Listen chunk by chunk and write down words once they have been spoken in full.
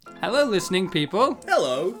Hello, listening people.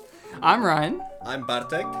 Hello, I'm Ryan, I'm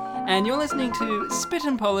Bartek. and you're listening to Spit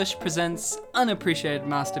and Polish presents Unappreciated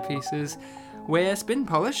Masterpieces. We're Spit and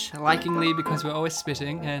Polish, likingly because we're always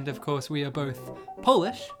spitting, and of course we are both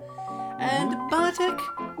Polish. And Bartek,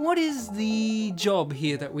 what is the job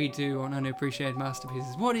here that we do on Unappreciated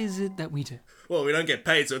Masterpieces? What is it that we do? Well, we don't get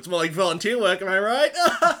paid, so it's more like volunteer work, am I right?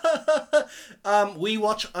 We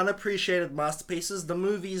watch unappreciated masterpieces, the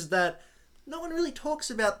movies that no one really talks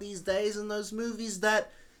about these days, and those movies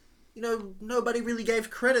that, nobody really gave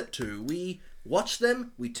credit to. We watch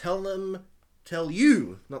them, we tell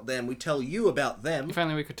you, not them, we tell you about them. If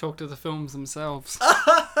only we could talk to the films themselves.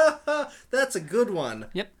 That's a good one.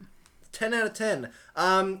 Yep. 10 out of 10.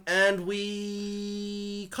 And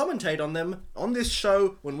we commentate on them on this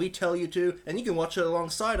show when we tell you to, and you can watch it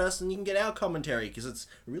alongside us and you can get our commentary because it's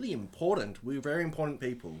really important. We're very important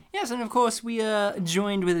people. Yes, and of course we are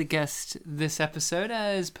joined with a guest this episode,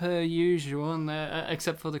 as per usual, and,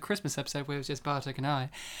 except for the Christmas episode where it was just Bartek and I.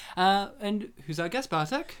 And who's our guest,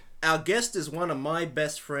 Bartek? Our guest is one of my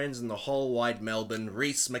best friends in the whole wide Melbourne,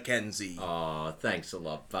 Rhys McKenzie. Oh, thanks a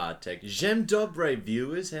lot, Bartek. Dzień dobry,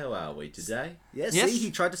 viewers. How are we today? Yes, Yes. see,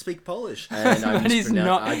 he tried to speak Polish. And I But he's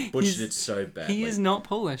not- I butchered he's- it so badly. He is not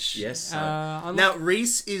Polish. Yes, Now,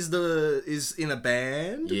 Rhys is in a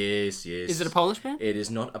band? Yes. Is it a Polish band? It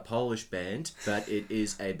is not a Polish band, but it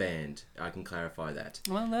is a band. I can clarify that.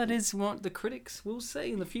 Well, that is what the critics will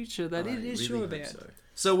say in the future, that it is sure a band. So.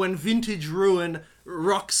 So when Vintage Ruin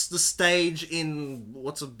rocks the stage in,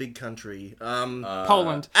 what's a big country?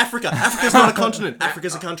 Poland. Africa. Africa's not a continent.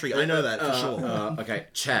 Africa's a country. I know that for sure. Okay,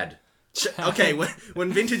 Chad. Okay,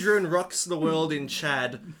 when Vintage Ruin rocks the world in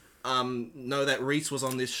Chad, know that Rhys was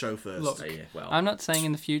on this show first. Look, Yeah, well, I'm not saying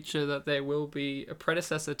in the future that there will be a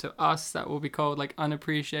predecessor to us that will be called like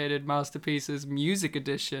Unappreciated Masterpieces Music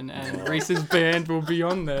Edition, and Rhys's band will be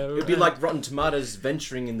on there. it'd be like Rotten Tomatoes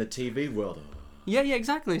venturing in the TV world. Yeah,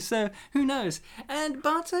 exactly. So, who knows? And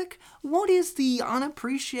Bartek, what is the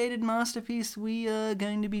unappreciated masterpiece we are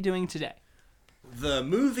going to be doing today? The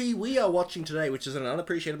movie we are watching today, which is an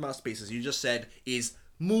unappreciated masterpiece, as you just said, is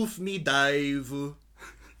Move Me Dave.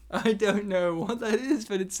 I don't know what that is,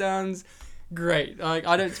 but it sounds great. Like,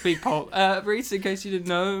 I don't speak Polish. Rhys, in case you didn't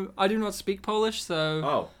know, I do not speak Polish,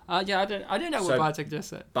 so... Oh, yeah, I don't know what So- Bartek just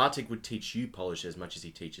said. Bartek would teach you Polish as much as he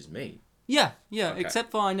teaches me. Yeah, Okay.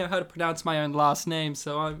 except for I know how to pronounce my own last name,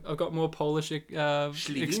 so I've got more Polish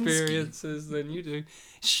experiences than you do.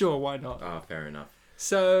 Sure, why not? Ah, fair enough.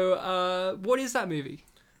 So, what is that movie?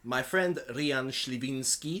 My friend Rian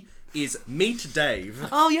Śliwiński is Meet Dave.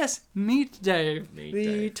 Oh, yes, Meet Dave. Meet the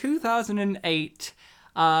Dave. 2008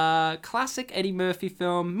 classic Eddie Murphy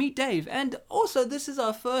film, Meet Dave. And also, this is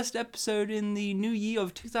our first episode in the new year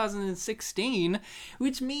of 2016,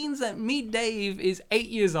 which means that Meet Dave is 8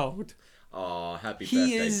 years old. Oh, happy He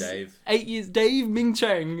birthday, is Dave. 8 years. Dave Ming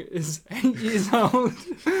Cheng is 8 years old,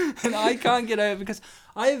 and I can't get over it because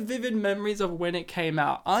I have vivid memories of when it came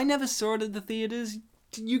out. I never saw it at the theaters.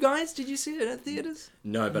 You guys, did you see it at theaters?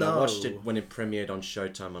 No, but No. I watched it when it premiered on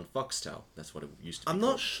Showtime on Foxtel. That's what it used to be I'm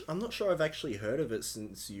called. not sure I've actually heard of it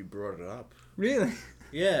since you brought it up. Really?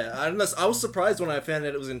 Yeah, I was surprised when I found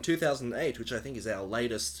out it was in 2008, which I think is our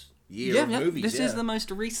latest year of movies. This yeah. is the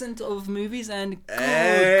most recent of movies, and God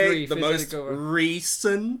Hey, grief, the is it a most good one.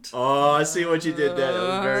 recent. Oh, I see what you did there. That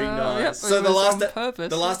was very nice. yep. So It the was last on purpose.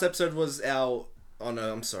 the last episode was our. Oh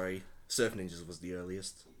no, I'm sorry. Surf Ninjas was the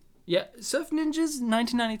earliest. Yeah, Surf Ninjas,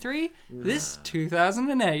 1993. This,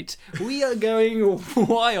 2008. We are going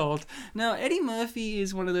wild. Now, Eddie Murphy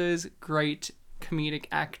is one of those great comedic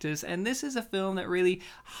actors, and this is a film that really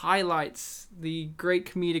highlights the great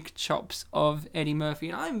comedic chops of Eddie Murphy.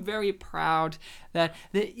 And I'm very proud that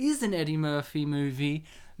there is an Eddie Murphy movie.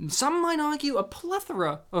 Some might argue a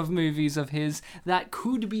plethora of movies of his that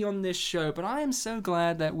could be on this show, but I am so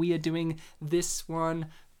glad that we are doing this one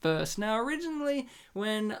first. Now, originally,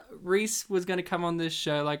 when Rhys was going to come on this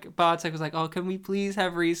show, like, Bartek was like, oh, can we please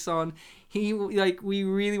have Rhys on? We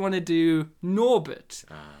really want to do Norbit.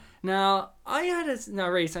 Now, now,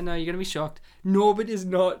 Rhys, I know you're going to be shocked. Norbit is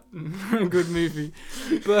not a good movie.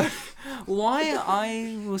 But why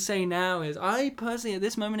I will say now is, I personally, at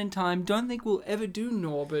this moment in time, don't think we'll ever do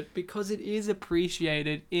Norbit because it is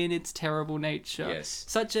appreciated in its terrible nature. Yes.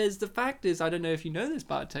 Such as the fact is, I don't know if you know this,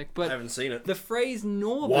 Bartek, I but haven't seen it. the phrase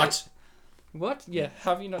Norbit... What? What? Yeah,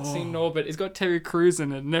 have you not seen Norbit? It's got Terry Crews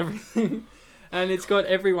in it and everything. And it's got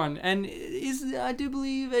everyone. And I do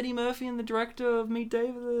believe Eddie Murphy and the director of Meet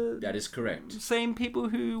Dave are the That is correct. same people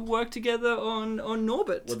who worked together on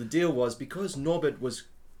Norbit. Well, the deal was because Norbit was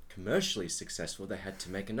commercially successful, they had to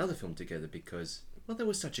make another film together because, well, they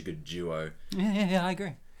were such a good duo. Yeah, I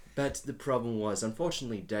agree. But the problem was,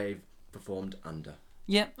 unfortunately, Dave performed under.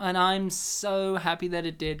 Yep, and I'm so happy that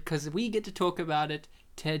it did, because we get to talk about it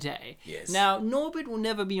today. Yes. Now, Norbit will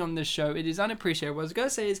never be on this show. It is unappreciated. What I was going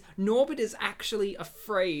to say is, Norbit is actually a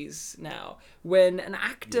phrase now. When an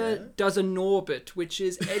actor does a Norbit, which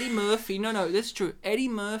is Eddie Murphy. No, this is true. Eddie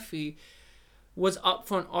Murphy was up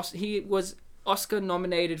for an Oscar. He was Oscar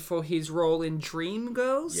nominated for his role in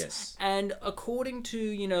Dreamgirls. Yes. And according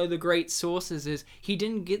to, the great sources, is he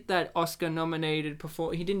didn't get that Oscar nominated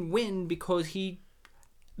performance. He didn't win because he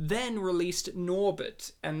then released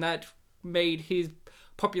Norbit, and that made his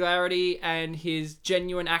popularity and his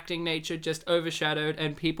genuine acting nature just overshadowed,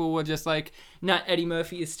 and people were just like, nah, Eddie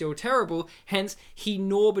Murphy is still terrible. Hence, he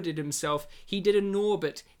Norbited himself. He did a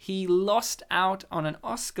Norbit. He lost out on an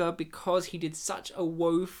Oscar because he did such a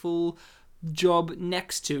woeful job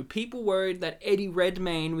next to. People worried that Eddie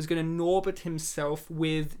Redmayne was going to Norbit himself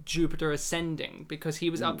with Jupiter Ascending, because he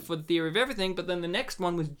was up for the Theory of Everything, but then the next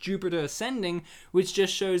one was Jupiter Ascending, which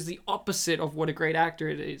just shows the opposite of what a great actor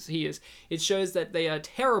he is. It shows that they are a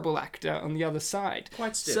terrible actor on the other side.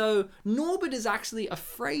 Quite stiff. So Norbit is actually a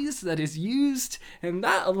phrase that is used, and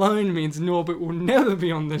that alone means Norbit will never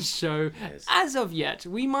be on this show. Yes. As of yet.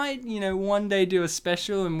 We might, one day do a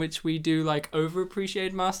special in which we do like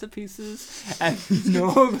overappreciated masterpieces, and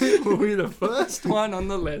Norbit will be the first one on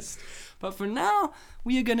the list. But for now,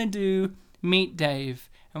 we are going to do Meet Dave.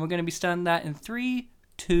 And we're going to be starting that in 3,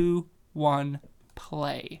 2, 1,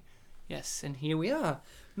 play. Yes, and here we are.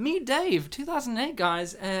 Meet Dave, 2008,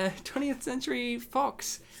 guys. 20th Century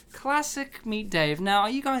Fox. Classic Meet Dave. Now, are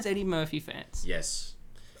you guys Eddie Murphy fans? Yes.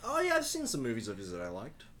 Oh yeah, I've seen some movies of his that I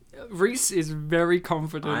liked. Reese is very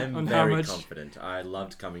confident I'm on how very much... confident. I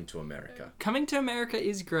loved Coming to America. Coming to America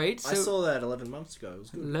is great. I So saw that 11 months ago. It was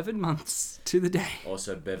good. 11 months to the day.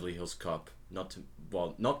 Also, Beverly Hills Cop. Not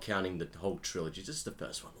counting the whole trilogy, just the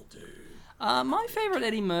first one will do. My favorite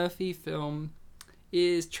Eddie Murphy film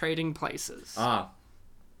is Trading Places.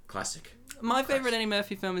 Classic. My favorite Eddie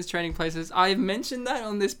Murphy film is Trading Places. I've mentioned that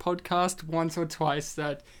on this podcast once or twice,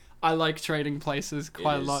 that I like Trading Places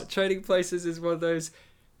quite a lot. Trading Places is one of those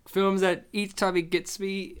films that each time it gets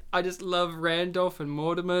me, I just love Randolph and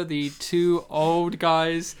Mortimer, the two old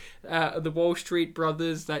guys, the Wall Street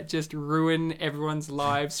brothers that just ruin everyone's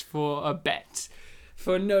lives for a bet.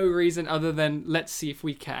 For no reason other than, let's see if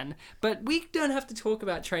we can. But we don't have to talk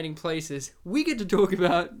about Trading Places. We get to talk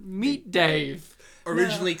about Meet Dave.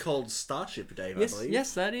 Originally called Starship Dave, I believe.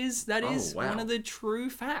 Yes, that is wow. one of the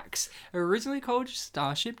true facts. Originally called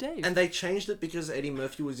Starship Dave. And they changed it because Eddie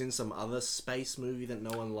Murphy was in some other space movie that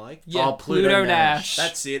no one liked. Yeah, Pluto Nash.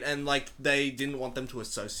 That's it, and they didn't want them to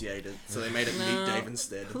associate it, so they made it Meet Dave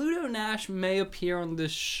instead. Pluto Nash may appear on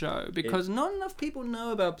this show because not enough people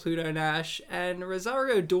know about Pluto Nash, and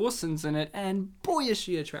Rosario Dawson's in it, and boy is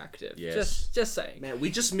she attractive. Yes. Just saying. Man,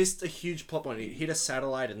 we just missed a huge plot point. He hit a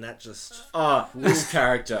satellite, and that just... This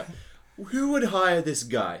character. Who would hire this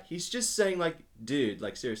guy? He's just saying, like, dude,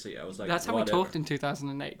 like, seriously. I was like, That's how whatever. we talked in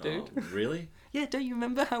 2008, dude. Oh, really? Yeah, don't you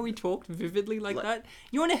remember how we talked vividly like that?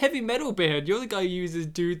 You're in a heavy metal band. You're the guy who uses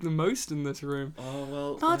dude the most in this room. Oh,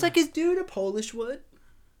 well. No, it's like, is dude a Polish word?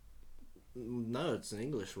 No, it's an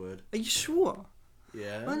English word. Are you sure?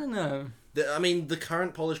 Yeah. I don't know. The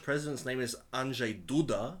current Polish president's name is Andrzej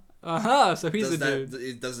Duda. Aha, so he's Does a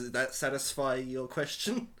dude. does that satisfy your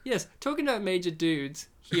question? Yes, talking about major dudes,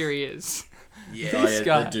 here he is. Yeah. This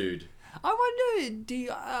guy. The dude. I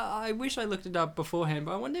wonder, I wish I looked it up beforehand,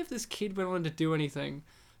 but I wonder if this kid went on to do anything.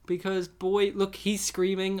 Because, boy, look, he's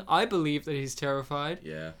screaming. I believe that he's terrified.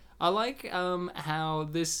 Yeah. I like how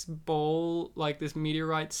this ball, like this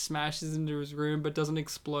meteorite, smashes into his room but doesn't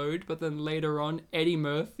explode. But then later on, Eddie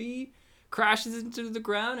Murphy crashes into the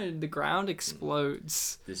ground and the ground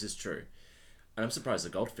explodes. This is true. And I'm surprised the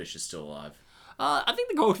goldfish is still alive. I think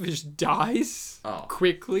the goldfish dies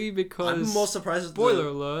quickly because... I'm more surprised that spoiler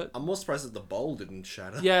alert. I'm more surprised that the bowl didn't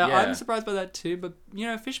shatter. Yeah, Yeah. I'm surprised by that too. But,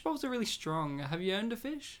 fish bowls are really strong. Have you owned a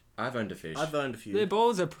fish? I've owned a fish. I've owned a few. Their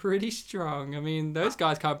balls are pretty strong. I mean, those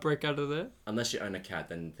guys can't break out of there. Unless you own a cat,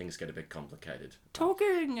 then things get a bit complicated.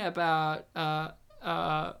 Talking about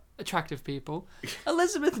attractive people,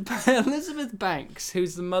 Elizabeth Banks,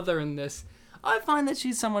 who's the mother in this, I find that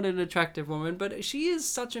she's somewhat an attractive woman, but she is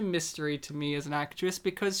such a mystery to me as an actress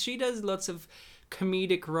because she does lots of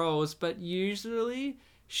comedic roles, but usually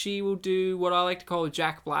she will do what I like to call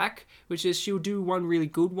Jack Black, which is she'll do one really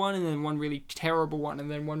good one and then one really terrible one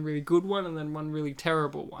and then one really good one and then one really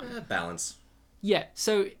terrible one. Balance. Yeah,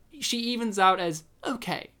 so she evens out as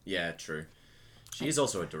okay. Yeah, true. She is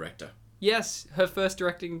also a director. Yes, her first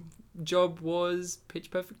directing job was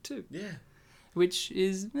Pitch Perfect 2. Yeah. Which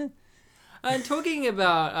is... And talking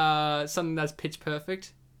about something that's pitch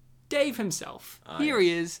perfect, Dave himself. Here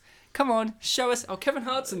he is. Come on, show us. Oh, Kevin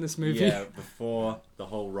Hart's in this movie. Yeah, before the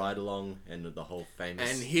whole ride along and the whole famous.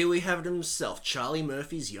 And here we have it himself, Charlie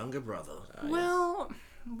Murphy's younger brother. Well,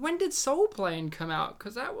 when did Soul Plane come out?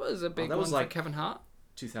 Because that was a big that one was for like Kevin Hart.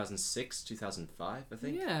 2006, 2005, I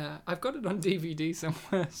think. Yeah, I've got it on DVD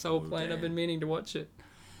somewhere. Soul Plane. damn. I've been meaning to watch it.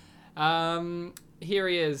 Here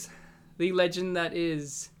he is, the legend that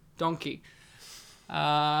is Donkey.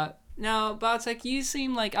 Now, Bartek, you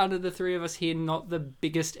seem like out of the three of us here, not the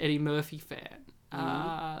biggest Eddie Murphy fan.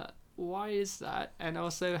 Why is that? And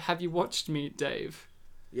also, have you watched Meet Dave?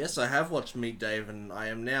 Yes, I have watched Meet Dave, and I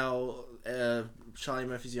am now Charlie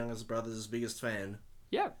Murphy's youngest brother's biggest fan.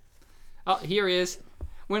 Yeah. Oh, here he is.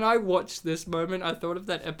 When I watched this moment, I thought of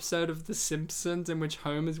that episode of The Simpsons in which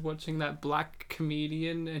Homer's watching that black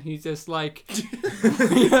comedian and he's just like,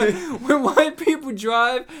 when white people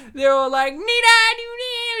drive, they're all like, Nina,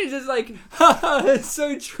 he's just like, haha, it's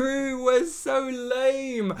so true, we're so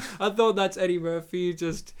lame. I thought that's Eddie Murphy,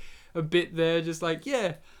 just a bit there, just like,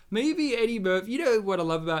 yeah, maybe Eddie Murphy. You know what I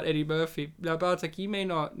love about Eddie Murphy? Now, Bartek, you may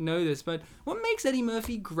not know this, but what makes Eddie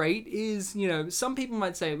Murphy great is, some people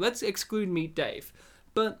might say, let's exclude Meet Dave.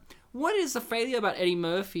 But what is the failure about Eddie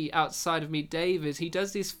Murphy outside of Meet Dave is he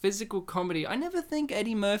does this physical comedy. I never think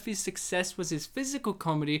Eddie Murphy's success was his physical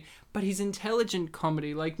comedy, but his intelligent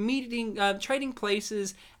comedy. Like Trading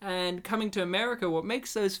Places and Coming to America, what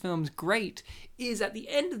makes those films great is at the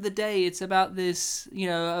end of the day, it's about this,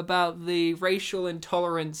 about the racial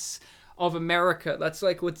intolerance of America. That's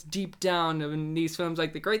like what's deep down in these films.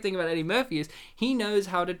 Like the great thing about Eddie Murphy is he knows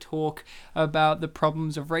how to talk about the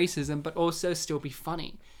problems of racism, but also still be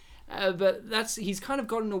funny. But he's kind of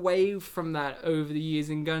gotten away from that over the years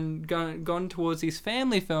and gone towards these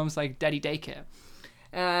family films like Daddy Daycare.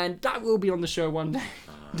 And that will be on the show one day.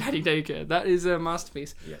 Daddy Daycare. That is a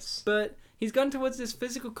masterpiece. Yes. But he's gone towards this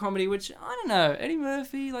physical comedy, which, I don't know, Eddie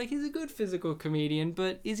Murphy, he's a good physical comedian,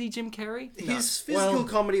 but is he Jim Carrey? No. His physical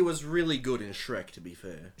comedy was really good in Shrek, to be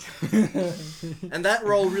fair. And that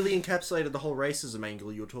role really encapsulated the whole racism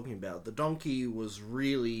angle you were talking about. The donkey was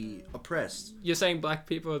really oppressed. You're saying black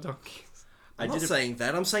people are donkeys? I'm not saying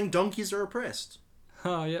that. I'm saying donkeys are oppressed.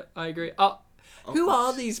 Oh, yeah, I agree. Who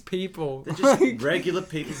are these people? They're just regular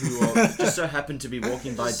people who just so happen to be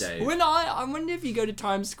walking by Dave. I wonder if you go to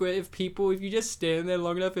Times Square, if you just stand there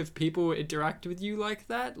long enough, if people interact with you like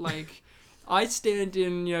that. Like, I stand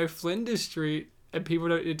in, Flinders Street, and people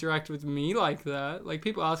don't interact with me like that. Like,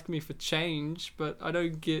 people ask me for change, but I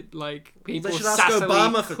don't get, people They should ask sassily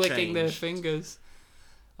Obama for clicking their change. fingers.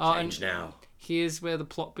 Change now. Here's where the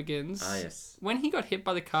plot begins. Ah, yes. When he got hit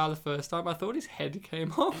by the car the first time, I thought his head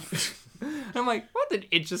came off. And I'm like, what an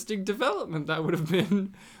interesting development that would have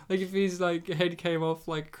been. If his head came off,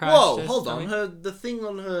 crashed. Whoa, hold on. The thing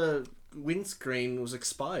on her windscreen was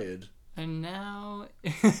expired. And now...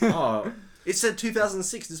 Oh, It said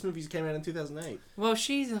 2006. This movie came out in 2008. Well,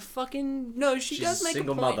 she's a fucking... No, she She's does a make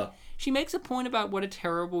single a point. mother. She makes a point about what a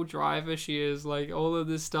terrible driver she is. All of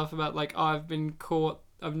this stuff about, I've been caught...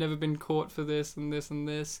 I've never been caught for this and this and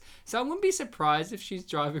this. So I wouldn't be surprised if she's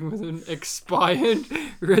driving with an expired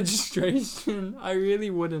registration. I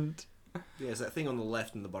really wouldn't. Yeah, it's that thing on the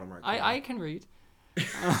left in the bottom right. I can read.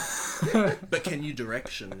 But can you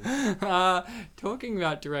direction? Talking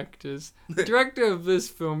about directors, the director of this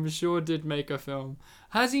film sure did make a film.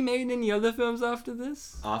 Has he made any other films after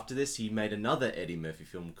this? After this, he made another Eddie Murphy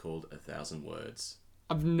film called 1,000 Words.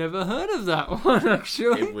 I've never heard of that one,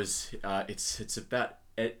 actually. It was, it's about,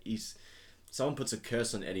 someone puts a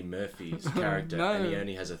curse on Eddie Murphy's character, No. and he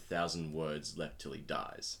only has 1,000 words left till he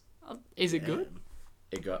dies. Is it good?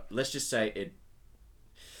 Let's just say it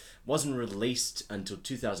wasn't released until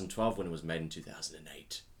 2012 when it was made in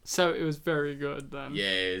 2008. So it was very good then.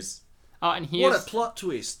 Yes. Oh, and What a plot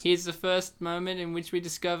twist. here's the first moment in which we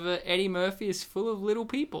discover Eddie Murphy is full of little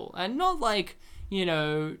people. And not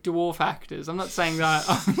dwarf actors. I'm not saying that.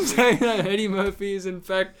 I'm saying that Eddie Murphy is in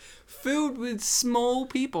fact filled with small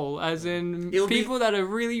people, as in people that are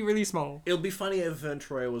really, really small. It would be funny if Vern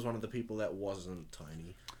Troyer was one of the people that wasn't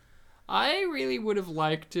tiny. I really would have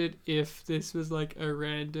liked it if this was a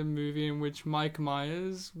random movie in which Mike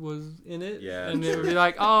Myers was in it. Yeah. And it would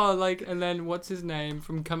be and then what's his name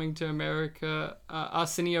from Coming to America?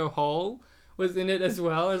 Arsenio Hall was in it as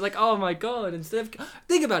well. It's oh my god,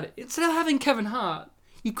 think about it, instead of having Kevin Hart,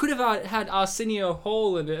 you could have had Arsenio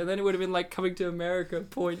Hall in it, and then it would have been Coming to America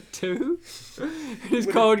 .2.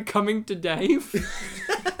 It's called Coming to Dave.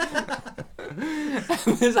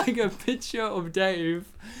 And there's a picture of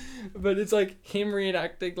Dave, but it's him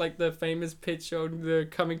reenacting the famous pitch on the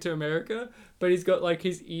Coming to America, but he's got like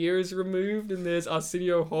his ears removed and there's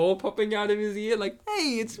Arsenio Hall popping out of his ear like,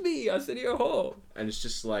 hey, it's me, Arsenio Hall. And it's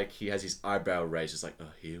just like he has his eyebrow raised, just like, oh,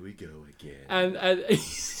 here we go again. And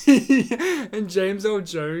and James Earl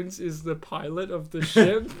Jones is the pilot of the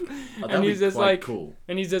ship. Oh, And he's just like cool.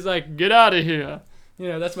 and he's just like, get out of here. You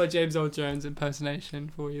know, that's my James Earl Jones impersonation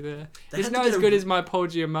for you there. They It's had to not get as a- good as my Paul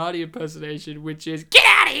Giamatti impersonation, which is, get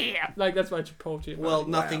out of here! Like, that's my Paul Giamatti. Well,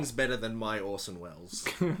 nothing's better than my Orson Welles.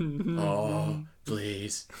 Oh,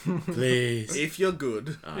 please. Please. If you're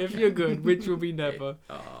good. if you're good, which will be never.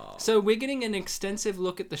 Oh. So we're getting an extensive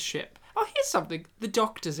look at the ship. Oh, here's something. The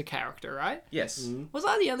Doctor's a character, right? Yes. Was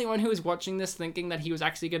I the only one who was watching this thinking that he was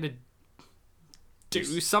actually going to do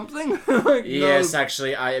something? Like, Yes,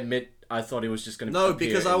 actually, I admit, I thought he was just going to No,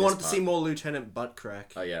 because I wanted to see more Lieutenant Buttcrack.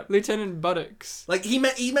 Oh, yeah. Lieutenant Buttocks. Like, he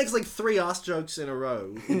makes like 3 ass jokes in a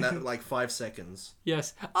row in that like 5 seconds.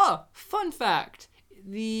 Yes. Ah, fun fact.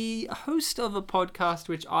 The host of a podcast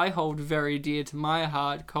which I hold very dear to my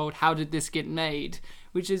heart called How Did This Get Made,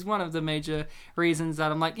 which is one of the major reasons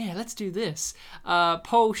that I'm like, yeah, let's do this.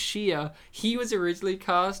 Paul Scheer, he was originally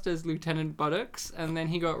cast as Lieutenant Buttocks, and then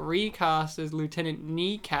he got recast as Lieutenant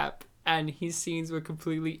Kneecap, and his scenes were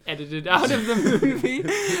completely edited out of the movie,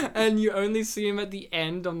 and you only see him at the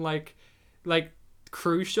end on like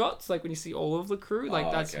crew shots, like when you see all of the crew, like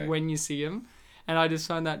Oh, that's okay. when you see him. And I just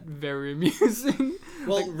find that very amusing.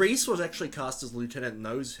 Well, Reese was actually cast as Lieutenant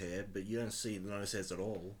Nosehair, but you don't see the Nosehairs at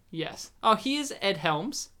all. Yes. Oh, here's Ed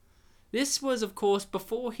Helms. This was, of course,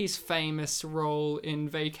 before his famous role in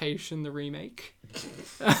Vacation, the remake,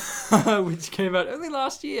 which came out only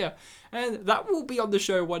last year. And that will be on the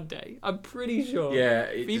show one day. I'm pretty sure. Yeah,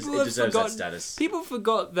 it have deserves that status. People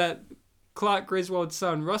forgot that Clark Griswold's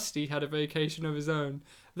son, Rusty, had a vacation of his own.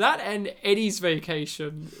 That and Eddie's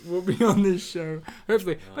vacation will be on this show,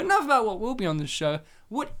 hopefully. But enough about what will be on this show.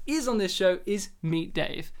 What is on this show is Meet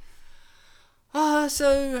Dave.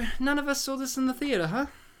 So none of us saw this in the theater, huh?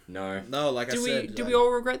 No. No, like I said, Do we all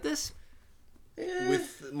regret this?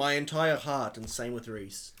 with my entire heart, and same with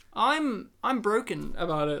Reese. I'm broken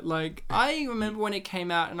about it. Like, I remember when it came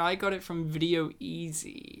out and I got it from Video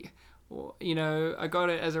Easy. Or, you know, I got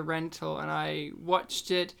it as a rental and I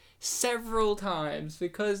watched it several times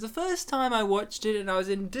because the first time I watched it and I was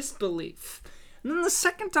in disbelief. And then the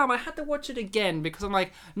second time I had to watch it again because I'm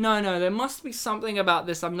like, no, there must be something about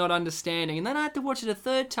this I'm not understanding. And then I had to watch it a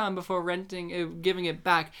third time before giving it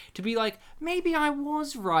back to be like, maybe I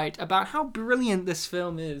was right about how brilliant this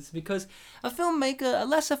film is. Because a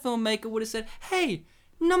lesser filmmaker would have said, hey,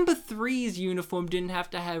 Number 3's uniform didn't have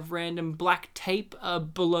to have random black tape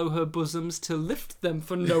below her bosoms to lift them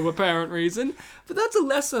for no apparent reason. But that's a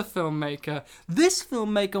lesser filmmaker. This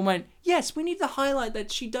filmmaker went, yes, we need to highlight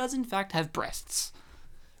that she does in fact have breasts.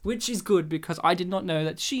 Which is good because I did not know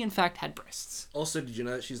that she in fact had breasts. Also, did you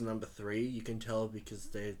know that she's number 3? You can tell because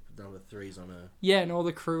they're number 3's on her. Yeah, and all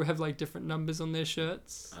the crew have like different numbers on their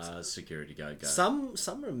shirts. Security guard guy. Some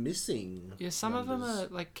are missing. Yeah, some of them numbers.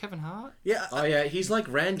 are like Kevin Hart. Yeah. Oh yeah, he's like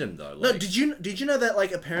random though. No, Like, did you know that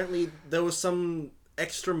like apparently there was some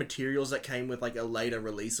extra materials that came with like a later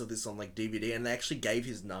release of this on like DVD, and they actually gave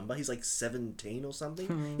his number. He's like 17 or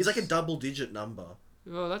something. He's like a double-digit number.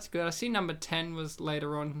 Oh, that's good. I see number 10 was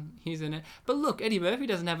later on. He's in it. But look, Eddie Murphy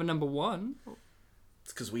doesn't have a number 1.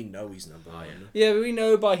 It's because we know he's number 1. Yeah, we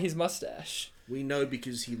know by his mustache. We know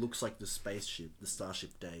because he looks like the spaceship, the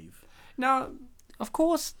Starship Dave. Now, of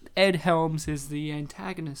course, Ed Helms is the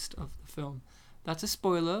antagonist of the film. That's a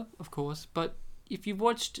spoiler, of course, but if you've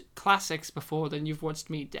watched classics before, then you've watched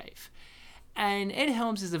Meet Dave. And Ed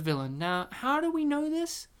Helms is a villain. Now, how do we know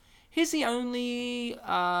this? He's the only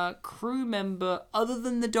crew member, other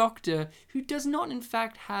than the Doctor, who does not, in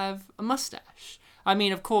fact, have a mustache. I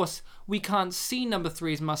mean, of course, we can't see number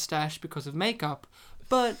 3's mustache because of makeup,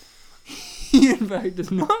 but he, in fact,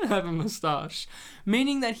 does not have a mustache,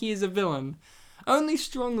 meaning that he is a villain. Only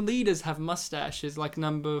strong leaders have mustaches, like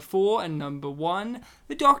number 4 and number 1.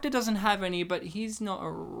 The Doctor doesn't have any, but he's not a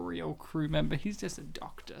real crew member. He's just a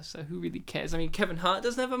doctor, so who really cares? I mean, Kevin Hart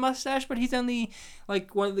doesn't have a mustache, but he's only,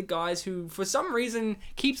 like, one of the guys who, for some reason,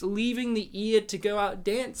 keeps leaving the ear to go out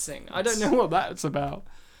dancing. I don't know what that's about.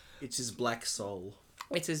 It's his black soul.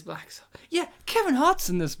 It's his black soul. Yeah, Kevin Hart's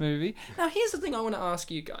in this movie. Now, here's the thing I want to ask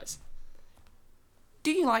you guys. Do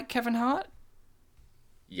you like Kevin Hart?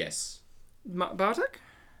 yes. Bartek?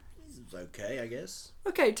 It's okay, I guess.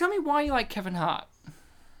 Okay, tell me why you like Kevin Hart.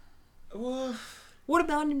 Well, What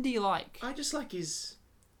about him do you like? I just like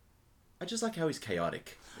how he's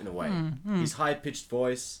chaotic in a way. His high pitched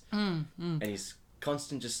voice and his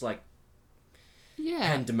constant just like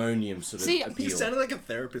pandemonium sort of See, appeal. You sounded like a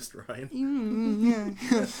therapist, Ryan.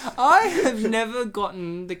 I have never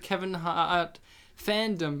gotten the Kevin Hart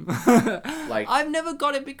fandom. Like- I've never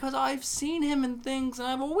got it because I've seen him in things and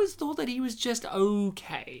I've always thought that he was just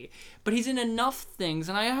okay. But he's in enough things,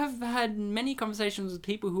 and I have had many conversations with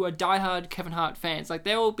people who are diehard Kevin Hart fans. Like,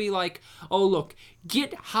 they will be like, oh look,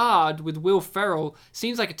 Get Hard with Will Ferrell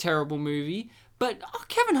seems like a terrible movie, but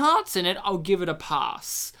Kevin Hart's in it, I'll give it a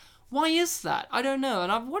pass. Why is that? I don't know.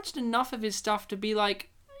 And I've watched enough of his stuff to be like,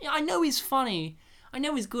 yeah, I know he's funny. I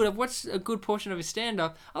know he's good. I've watched a good portion of his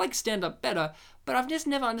stand-up. I like stand-up better, but I've just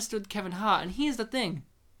never understood Kevin Hart. And here's the thing.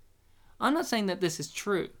 I'm not saying that this is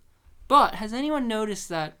true, but has anyone noticed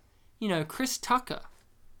that, Chris Tucker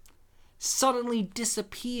suddenly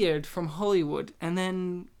disappeared from Hollywood, and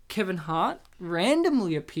then Kevin Hart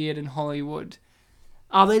randomly appeared in Hollywood?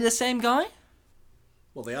 Are they the same guy?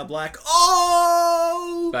 Well, they are black.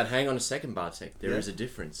 Oh! But hang on a second, Bartek. There is Yeah. a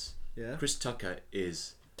difference. Yeah. Chris Tucker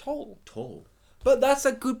is Tall. tall. But that's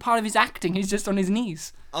a good part of his acting. He's just on his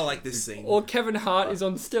knees. I like this scene. Or Kevin Hart is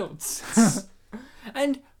on stilts.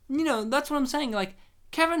 And, that's what I'm saying. Like,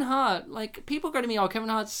 Kevin Hart, like, people go to me, oh, Kevin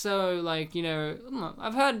Hart's so, like,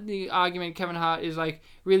 I've heard the argument Kevin Hart is, like,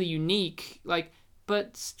 really unique. Like,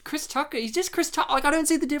 but Chris Tucker, he's just Chris Tucker. Like, I don't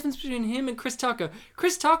see the difference between him and Chris Tucker.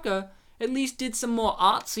 Chris Tucker at least did some more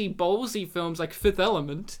artsy, ballsy films like Fifth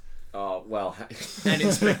Element. Oh, well. And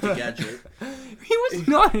Inspector Gadget. He was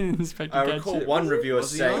not in Inspector I Gadget. recall one reviewer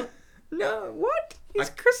Was he say... not? No, what? He's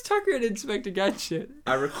Chris Tucker in Inspector Gadget.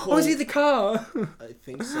 I recall... Oh, is he the car? I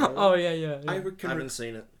think so. Oh, yeah. I I haven't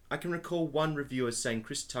seen it. I can recall one reviewer saying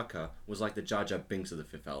Chris Tucker was like the Jar Jar Binks of the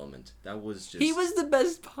Fifth Element. That was just... He was the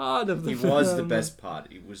best part of the He film. was the best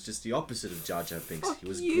part. It was just the opposite of Jar Jar Binks. Fuck He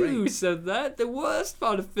was you great. said that. The worst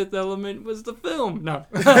part of Fifth Element was the film. No.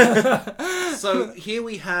 So here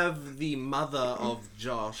we have the mother of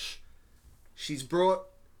Josh. She's brought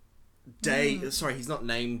Dave. Sorry, he's not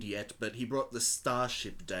named yet, but he brought the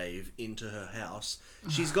Starship Dave into her house.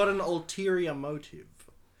 She's got an ulterior motive.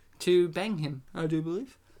 To bang him, I do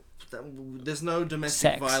believe. There's no domestic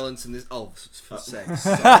Sex. violence in this. Oh, for sex.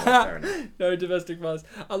 Fair enough. No domestic violence.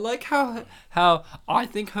 I like how I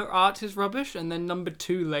think her art is rubbish, and then number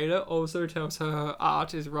 2 later also tells her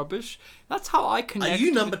art is rubbish. That's how I connect. Are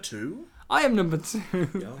you with- number 2 I am number 2.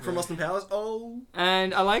 from Austin Powers? Oh,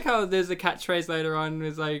 And I like how there's a catchphrase later on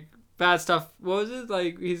was like, bad stuff. What was it?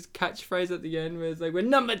 Like, his catchphrase at the end was like, when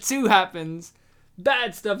number 2 happens,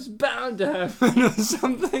 bad stuff's bound to happen, or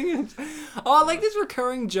something. Oh, I like this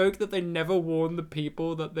recurring joke that they never warn the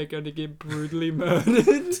people that they're going to get brutally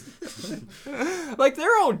murdered. Like,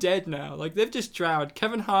 they're all dead now. Like, they've just drowned.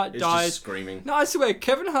 Kevin Hart It's dies. just screaming. No, I swear,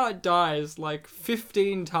 Kevin Hart dies like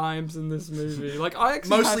 15 times in this movie. Like, I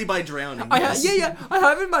actually mostly by drowning. yes. yeah. I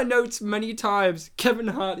have in my notes many times, Kevin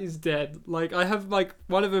Hart is dead. Like, I have, like,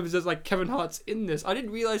 one of them is just, like, Kevin Hart's in this. I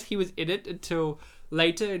didn't realize he was in it until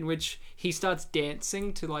later, in which he starts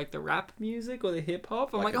dancing to, like, the rap music or the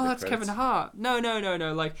hip-hop. I'm Like like, in oh, the that's credits? Kevin Hart.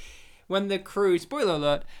 No. Like, when the crew, spoiler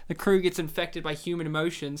alert, the crew gets infected by human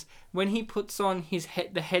emotions, when he puts on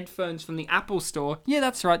the headphones from the Apple store, yeah,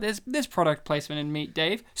 that's right, there's product placement in Meet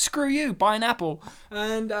Dave. Screw you, buy an Apple.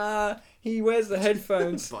 And, he wears the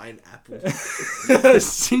headphones. Buy an apple. A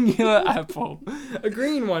singular apple. A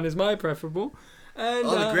green one is my preferable. And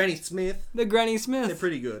Oh, the Granny Smith. the Granny Smith. They're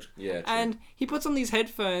pretty good. Yeah, true. And he puts on these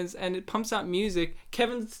headphones and it pumps out music.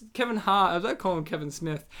 Kevin Hart, I don't call him Kevin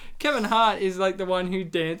Smith. Kevin Hart is like the one who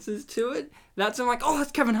dances to it. That's I'm like, oh,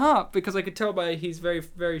 that's Kevin Hart, because I could tell by his very,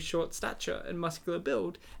 very short stature and muscular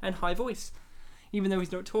build and high voice, even though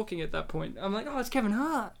he's not talking at that point. I'm like, oh, it's Kevin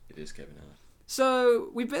Hart. It is Kevin Hart. So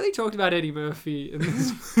we barely talked about Eddie Murphy in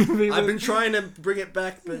this movie. I've been trying to bring it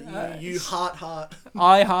back, but you heart.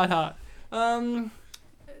 I heart.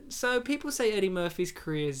 So people say Eddie Murphy's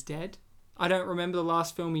career is dead. I don't remember the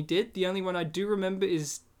last film he did. The only one I do remember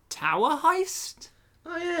is Tower Heist.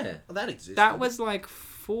 Oh, yeah. Oh, that exists. That was like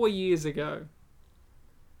 4 years ago.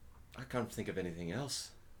 I can't think of anything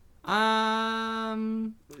else.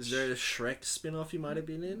 Is there a Shrek spin-off you might have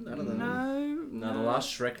been in? I don't know. No, the last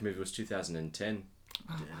Shrek movie was 2010.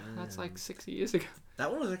 That's like 6 years ago.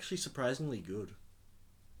 That one was actually surprisingly good.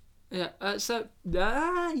 Yeah.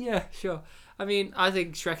 Yeah, sure. I mean, I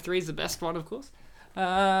think Shrek 3 is the best one, of course.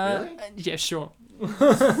 Really? Yeah, sure.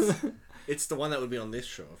 It's the one that would be on this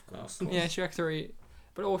show, of course. Yeah, Shrek 3.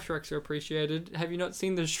 But all Shreks are appreciated. Have you not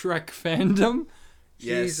seen the Shrek fandom?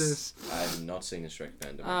 Yes. Jesus. I have not seen the Shrek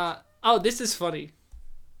fandom. Oh, this is funny.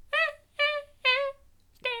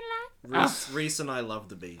 Reese and I love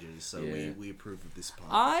the Bee Gees, so Yeah. we approve of this part.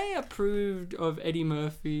 I approved of Eddie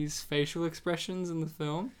Murphy's facial expressions in the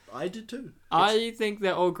film. I did too. I think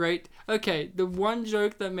they're all great. Okay, the one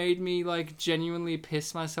joke that made me like genuinely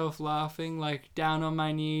piss myself laughing, like down on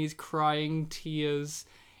my knees, crying tears,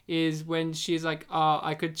 is when she's like, "Oh,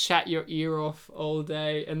 I could chat your ear off all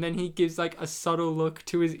day," and then he gives like a subtle look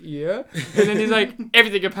to his ear, and then he's like,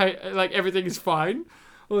 everything is fine."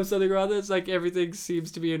 Or something rather. It's like everything seems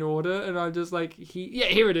to be in order, and I'm just like,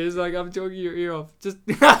 here it is. Like I'm talking your ear off. Just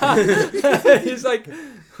he's like,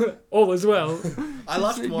 all is well. I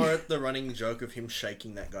laughed more at the running joke of him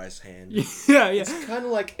shaking that guy's hand. Yeah. It's kind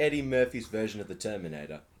of like Eddie Murphy's version of the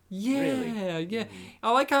Terminator. Yeah.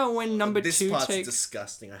 I like how when number This 2 part's takes.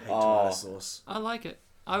 disgusting. I hate Oh. tomato sauce. I like it.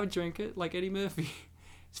 I would drink it like Eddie Murphy.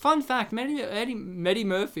 It's fun fact. Eddie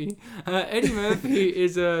Murphy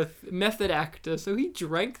is a method actor, so he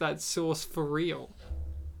drank that sauce for real.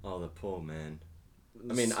 Oh, the poor man.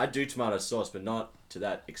 I mean, I do tomato sauce, but not to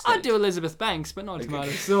that extent. I do Elizabeth Banks, but not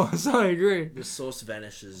tomato sauce. I agree. The sauce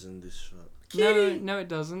vanishes in this shot. No, it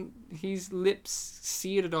doesn't. His lips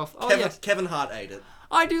seared it off. Oh, Kevin, yes. Kevin Hart ate it.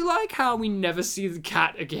 I do like how we never see the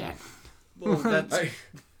cat again. Well, that's...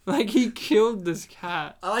 Like, he killed this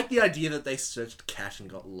cat. I like the idea that they searched cat and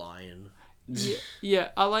got lion. Yeah,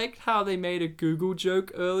 I liked how they made a Google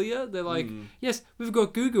joke earlier. They're like, yes, we've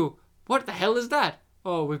got Google. What the hell is that?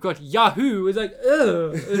 Oh, we've got Yahoo. It's like,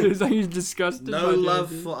 ugh. It's like he's disgusted. No by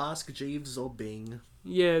love Yahoo. for Ask Jeeves or Bing.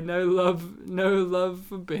 Yeah, no love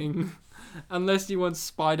for Bing. Unless you want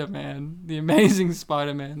Spider-Man, the Amazing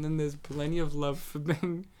Spider-Man, then there's plenty of love for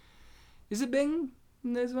Bing. Is it Bing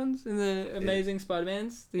in those ones? In the Amazing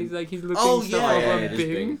Spider-Mans? He's looking Oh, stuff yeah. up Yeah, on it is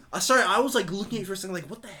Bing. Bing. Sorry, I was like looking at you for a second, like,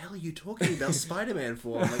 what the hell are you talking about Spider-Man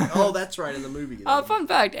for? I'm like, oh, that's right, in the movie. Fun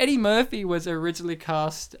fact, Eddie Murphy was originally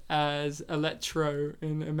cast as Electro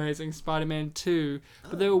in Amazing Spider-Man 2,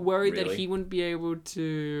 but they were worried that really? he wouldn't be able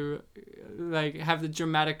to have the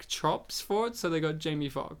dramatic chops for it, so they got Jamie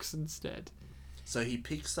Foxx instead. So he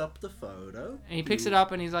picks up the photo. And he picks it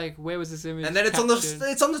up and he's like, where was this image And then it's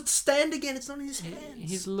captured? on the stand again. It's not in his hands.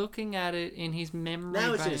 He's looking at it in his memory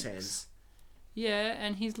Now it's in banks. his hands. Yeah,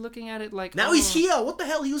 and he's looking at it like... Now oh. he's here. What the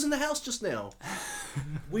hell? He was in the house just now.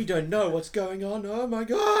 We don't know what's going on. Oh my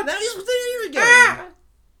god. Now he's there again.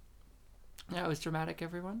 That was dramatic,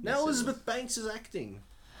 everyone. Now Elizabeth Banks is acting.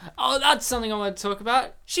 Oh, that's something I want to talk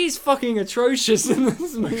about. She's fucking atrocious in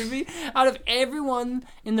this movie. Out of everyone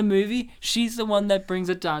in the movie, she's the one that brings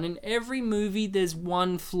it down. In every movie, there's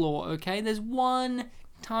one flaw, okay? There's one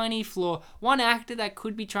tiny flaw. One actor that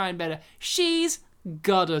could be trying better. She's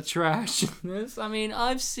gutter trash in this. I mean,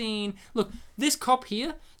 I've seen... Look, this cop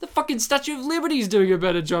here, the fucking Statue of Liberty's doing a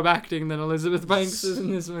better job acting than Elizabeth Banks is in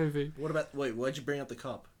this movie. What about... Wait, why'd you bring up the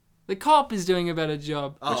cop? The cop is doing a better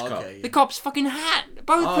job. Oh, Which cop? okay. The cop's fucking hat.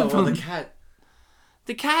 Both Oh, of well, them. the cat.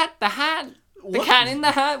 The cat, the hat, the What? cat in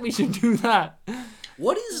the hat. We should do that.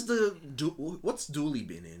 What is the... What's Dooley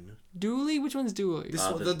been in? Dooley? Which one's Dooley? This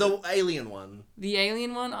one, the- the alien one. The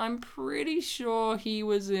alien one? I'm pretty sure he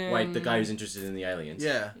was in... Wait, the guy who's interested in the aliens.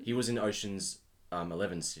 Yeah. He was in Ocean's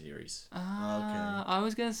 11 series. I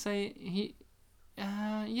was gonna say he...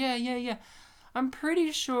 yeah. I'm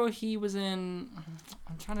pretty sure he was in...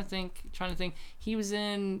 I'm trying to think. He was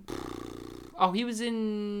in... Oh, he was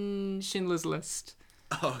in Schindler's List.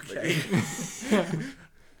 Okay.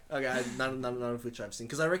 Okay, none of which I've seen.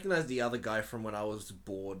 Because I recognize the other guy from when I was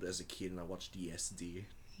bored as a kid and I watched Yes, Dear.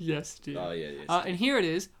 Yes, dude. Oh, yeah, yes. And here it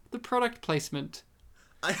is. The product placement.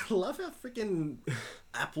 I love how freaking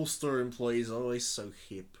Apple Store employees are always so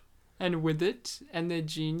hip. And with it, and they're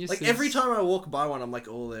geniuses. Like, every time I walk by one, I'm like,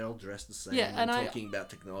 oh, they're all dressed the same. Yeah, and I- talking about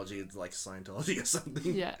technology, it's like Scientology or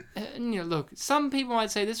something. Yeah, and look, some people might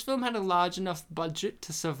say this film had a large enough budget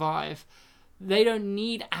to survive. They don't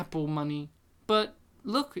need Apple money. But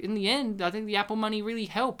look, in the end, I think the Apple money really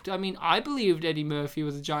helped. I mean, I believed Eddie Murphy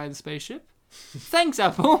was a giant spaceship. Thanks,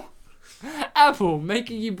 Apple. Apple,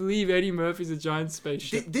 making you believe Eddie Murphy's a giant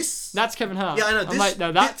spaceship. This That's Kevin Hart. Yeah, I know, I'm this- like,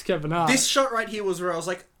 no, that's Kevin Hart. this shot right here was where I was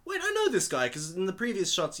like, wait, I know this guy, because in the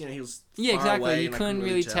previous shots, he was yeah, far exactly. away You and I couldn't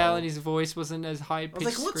really tell, and his voice wasn't as high I was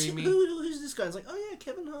pitched, like, screamy. who's this guy? It's like, oh yeah,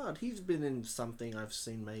 Kevin Hart. He's been in something I've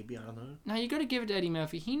seen, maybe, I don't know. Now, you got to give it to Eddie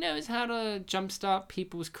Murphy. He knows how to jumpstart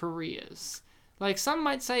people's careers. Like, some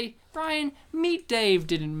might say, Ryan, Meet Dave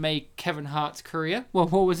didn't make Kevin Hart's career. Well,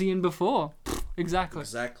 what was he in before? Exactly.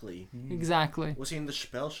 Exactly. Was he in the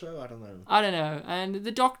Chappelle Show? I don't know. I don't know. And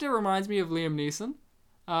the Doctor reminds me of Liam Neeson.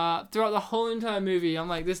 Throughout the whole entire movie, I'm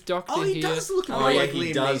like, this Doctor Oh, here... he does look a I'm lot Oh, yeah, like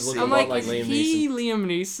he Liam does Neeson. look a I'm lot like, like is Liam he Liam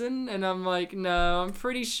Neeson? And I'm like, no, I'm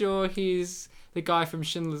pretty sure he's the guy from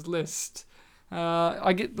Schindler's List.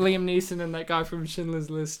 I get Liam Neeson and that guy from Schindler's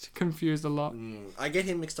List confused a lot. I get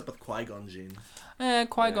him mixed up with Qui-Gon Jinn.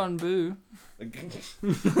 Qui-Gon Boo.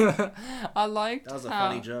 I liked That was a how-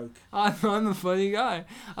 funny joke. I'm a funny guy.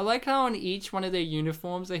 I like how on each one of their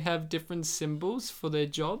uniforms they have different symbols for their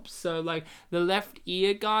jobs. So like the left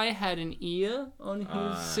ear guy had an ear on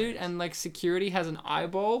his suit, and like security has an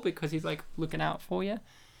eyeball because he's like looking out for you.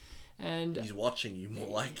 And He's watching you more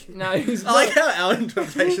like. no, he's I like how our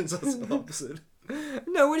interpretations are so opposite.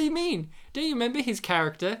 no. What do you mean? Do you remember his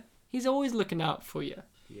character? He's always looking out for you.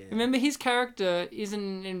 Yeah. Remember, his character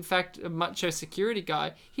isn't in fact a macho security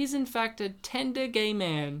guy. He's in fact a tender gay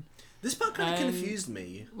man. This part kind of And- confused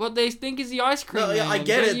me. What they think is the ice cream No, yeah, man. I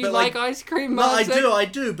get Don't it, you but, like like- ice cream? No, I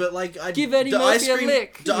Mark? do, but like, Give Eddie do Murphy a ice cream,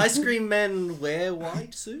 lick. Do ice cream men wear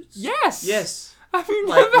white suits? Yes. Yes. Have you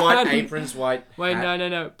Like never white had aprons, white. Wait, hat.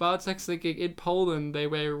 no. Bartek's thinking in Poland they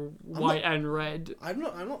wear white and red. I'm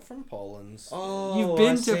not from Poland. Oh, You've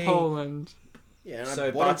been I to see. Poland. Yeah, and So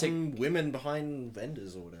I bought it Bartek- from women behind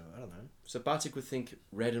vendors or whatever. I don't know. So Bartek would think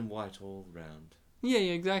red and white all round. Yeah,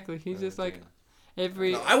 exactly. He's just like Okay.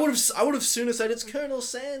 every. No, I would have sooner said it's Colonel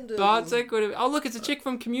Sanders. Bartek would have. Oh look, it's a chick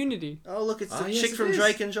from Community. Oh look, it's the yes, chick it from is.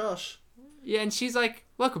 Drake and Josh. Yeah, and she's like,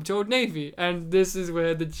 "Welcome to Old Navy," and this is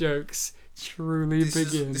where the jokes truly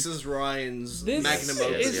begin. This is Ryan's This magnum Yes,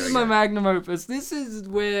 opus. This yeah, is yeah. my magnum opus. This is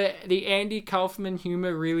where the Andy Kaufman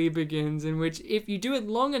humor really begins, in which if you do it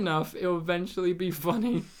long enough, it'll eventually be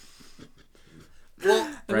funny. Well,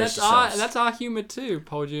 And Brace that's yourselves. our humor too,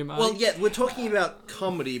 Paul Giamatti. well, yeah, we're talking about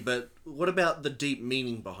comedy, but what about the deep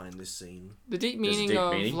meaning behind this scene? the deep There's a meaning deep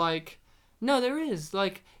of meaning? like, no, there is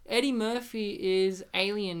like Eddie Murphy is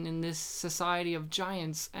alien in this society of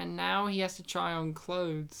giants, and now he has to try on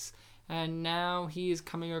clothes, and now he is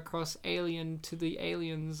coming across alien to the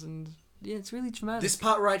aliens, and yeah, it's really dramatic. This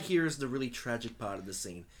part right here is the really tragic part of the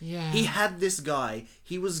scene. Yeah. He had this guy,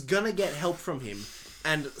 he was gonna get help from him,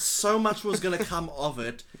 and so much was gonna come of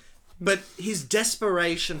it, but his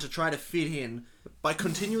desperation to try to fit in by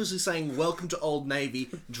continuously saying welcome to Old Navy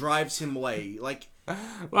drives him away. Like,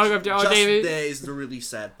 Welcome to Old just Navy. there is the really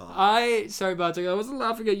sad part. Sorry, Bartek, I wasn't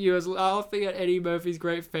laughing at you. I was laughing at Eddie Murphy's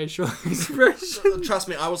great facial expression. Trust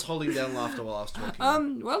me, I was holding down laughter while I was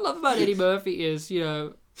talking. What I love about Eddie Murphy is,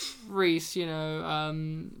 Reese,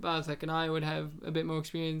 Bartek and I would have a bit more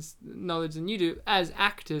experience, knowledge than you do as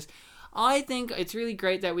actors. I think it's really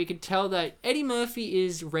great that we could tell that Eddie Murphy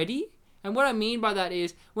is ready. And what I mean by that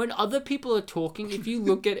is, when other people are talking, if you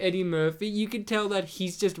look at Eddie Murphy, you can tell that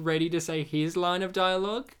he's just ready to say his line of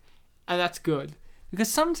dialogue. And that's good.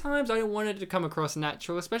 Because sometimes I don't want it to come across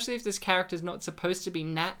natural, especially if this character's not supposed to be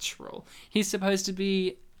natural. He's supposed to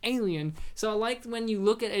be alien. So I like when you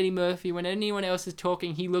look at Eddie Murphy, when anyone else is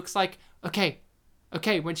talking, he looks like, okay,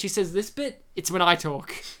 when she says this bit, it's when I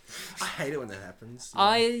talk. I hate it when that happens.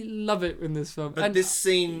 I love it in this film. But And- this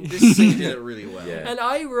scene did it really well. Yeah. And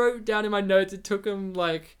I wrote down in my notes, it took him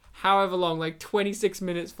like however long, like 26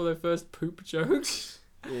 minutes for the first poop joke.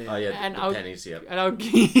 Oh yeah, And the I'll- pennies. Yep. And I'll,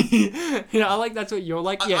 I like that's what you're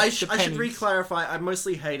like. Yeah, I the should pennies. re-clarify. I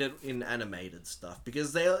mostly hate it in animated stuff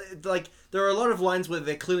because there are a lot of lines where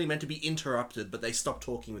they're clearly meant to be interrupted, but they stop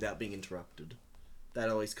talking without being interrupted. That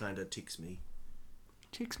always kind of ticks me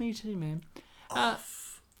Ticks me too, man.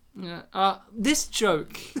 off. This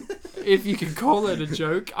joke, if you can call it a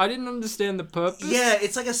joke, I didn't understand the purpose. Yeah,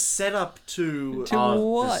 it's like a setup to To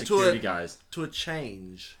what? The security To guys. a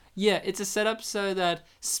change. Yeah, it's a setup so that,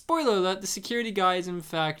 spoiler alert, the security guy is in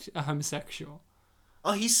fact a homosexual.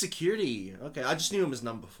 Oh, he's security. Okay, I just knew him as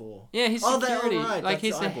number 4. Yeah, he's Oh, security. right, Like, that's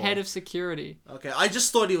he's the eyeball. head of security. Okay, I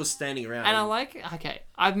just thought he was standing around. And I like, okay,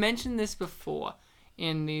 I've mentioned this before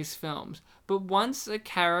in these films, but once a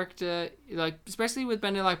character, like, especially with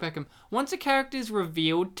Bend It Like Beckham, once a character is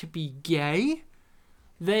revealed to be gay,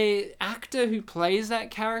 the actor who plays that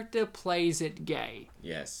character plays it gay.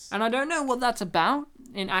 Yes. And I don't know what that's about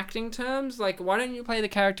in acting terms. Like, why don't you play the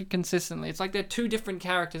character consistently? It's like they're two different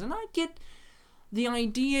characters. And I get the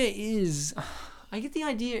idea is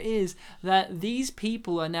that these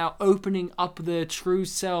people are now opening up their true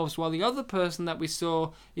selves, while the other person that we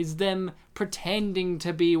saw is them pretending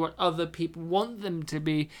to be what other people want them to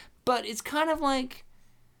be. But it's kind of like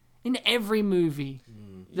in every movie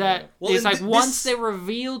that Well, it's and like once this- they're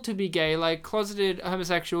revealed to be gay, like closeted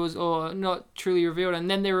homosexuals or not truly revealed, and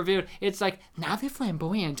then they're revealed, it's like now they're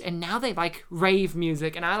flamboyant and now they like rave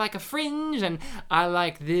music and I like a fringe and I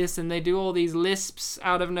like this, and they do all these lisps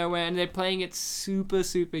out of nowhere and they're playing it super,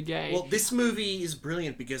 super gay. Well, this movie is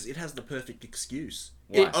brilliant because it has the perfect excuse.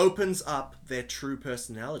 Why? It opens up their true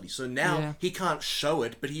personality. So now Yeah. he can't show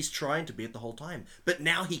it, but he's trying to be it the whole time. But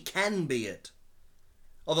now he can be it.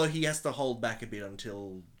 Although he has to hold back a bit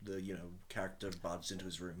until the, character barges into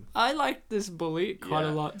his room. I like this bully quite a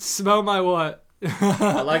Yeah. lot. Smell my what?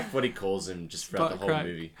 I like what he calls him just throughout Butt the whole crack.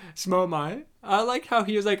 movie. Smell my. I like how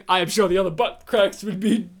he was like, I am sure the other butt cracks would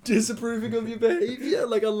be disapproving of your behavior.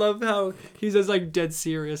 Like, I love how he's just like dead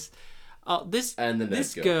serious. This And the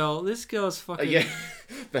this nerd this girl's fucking. Yeah,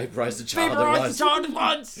 vaporize the child Vaporize at once. the child at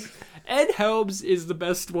once. Ed Helms is the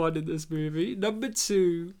best one in this movie. Number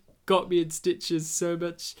 2 got me in stitches so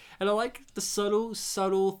much. And I like the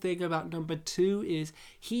subtle thing about number 2 is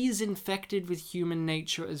he's infected with human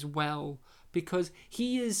nature as well. Because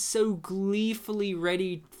he is so gleefully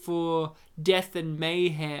ready for death and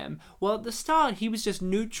mayhem. Well, at the start, he was just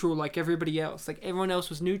neutral like everybody else. Like, everyone else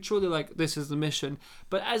was neutral. They're like, this is the mission.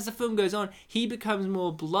 But as the film goes on, he becomes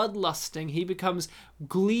more bloodlusting. He becomes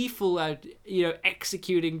gleeful at,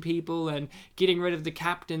 executing people and getting rid of the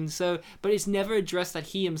captain. But it's never addressed that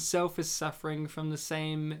he himself is suffering from the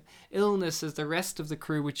same illness as the rest of the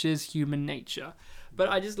crew, which is human nature. But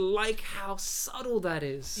I just like how subtle that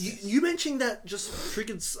is. You mentioning that just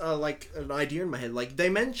triggered like an idea in my head. Like, they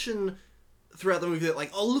mention throughout the movie that, like,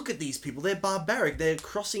 oh, look at these people, they're barbaric, they're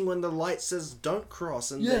crossing when the light says don't cross,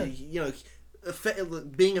 and they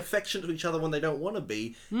being affectionate to each other when they don't want to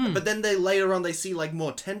be. But then later on they see like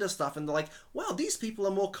more tender stuff, and they're like, wow, these people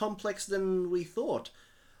are more complex than we thought.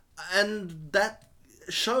 And that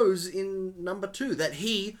shows in number 2 that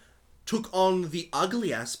he took on the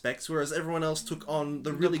ugly aspects, whereas everyone else took on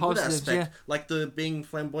the really good positives, aspect, yeah. like the being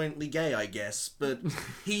flamboyantly gay, I guess. But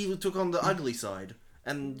he took on the ugly side,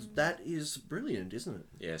 and that is brilliant, isn't it?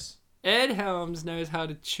 Yes. Ed Helms knows how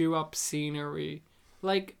to chew up scenery.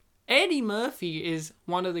 Like, Eddie Murphy is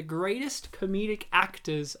one of the greatest comedic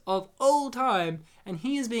actors of all time, and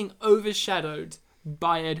he is being overshadowed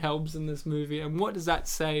by Ed Helms in this movie. And what does that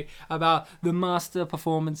say about the master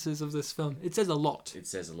performances of this film? It says a lot. It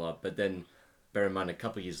says a lot, but then bear in mind a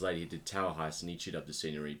couple of years later he did Tower Heist and he chewed up the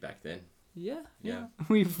scenery back then. Yeah. Yeah.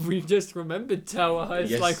 We've just remembered Tower Heist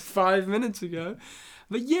Yes. like 5 minutes ago.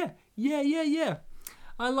 But yeah.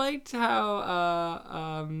 I liked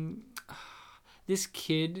how this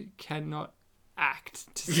kid cannot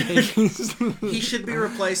act to save his He should be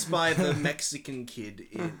replaced by the Mexican kid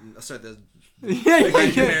in... Sorry, the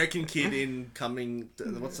yeah. American kid in Coming...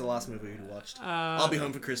 What's the last movie we watched? I'll Be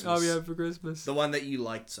Home for Christmas. I'll be home for Christmas. The one that you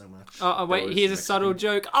liked so much. Oh, wait, was here's a Mexican. subtle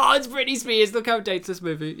joke. Oh, it's Britney Spears. Look how it dates this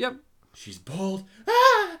movie. Yep. She's bald.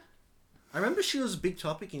 I remember she was a big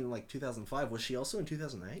topic in like 2005. Was she also in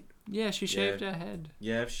 2008? Yeah, she shaved her head.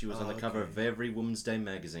 Yeah, she was on the cover okay. of every Woman's Day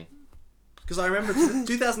magazine. Because I remember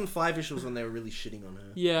 2005-ish was when they were really shitting on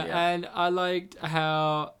her. Yeah, Yeah. and I liked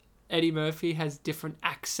how Eddie Murphy has different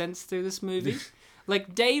accents through this movie.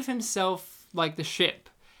 Like, Dave himself, like the ship,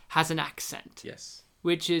 has an accent. Yes.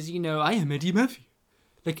 Which is, I am Eddie Murphy.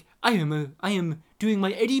 Like, I am doing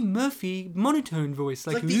my Eddie Murphy monotone voice. It's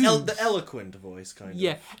Like, like the eloquent voice, kind of.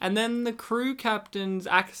 yeah, and then the crew captain's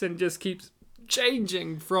accent just keeps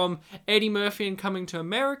changing from Eddie Murphy in Coming to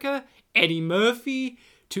America, Eddie Murphy,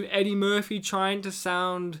 to Eddie Murphy trying to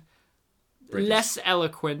sound British. less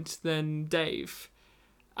eloquent than Dave.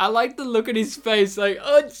 I like the look at his face, like,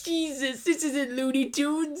 oh Jesus, this isn't Looney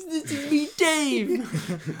Tunes, this is me,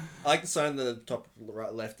 Dave. I like the sign on the top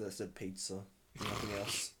right left that said pizza. Nothing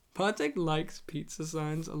else. Bartek likes pizza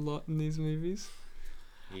signs a lot in these movies.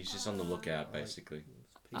 He's just on the lookout, basically.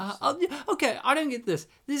 Okay, I don't get this.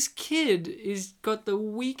 This kid is got the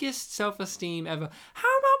weakest self-esteem ever.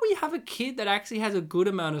 How about we have a kid that actually has a good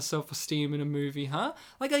amount of self-esteem in a movie, huh?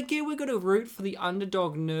 Like, I get we're gonna root for the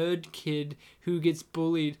underdog nerd kid who gets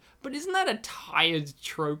bullied, but isn't that a tired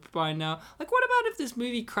trope by now? Like, what about if this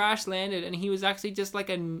movie crash landed and he was actually just like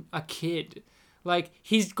a kid? Like,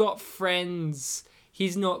 he's got friends.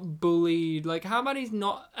 He's not bullied. Like, how about he's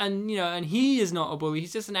not, and he is not a bully.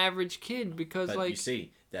 He's just an average kid because, But like, you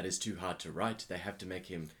see, that is too hard to write. They have to make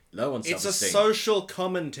him low on It's self-esteem. a social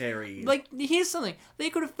commentary. like, here's something. They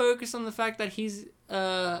could have focused on the fact that he's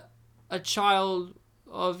a child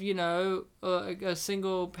of, a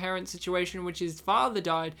single parent situation in which his father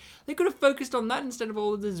died. They could have focused on that instead of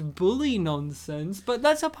all of this bully nonsense. But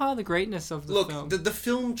that's a part of the greatness of the Look, film. the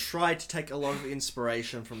film tried to take a lot of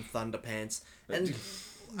inspiration from Thunderpants, and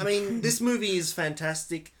I mean, this movie is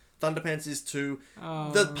fantastic. Thunderpants is too.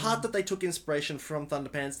 The part that they took inspiration from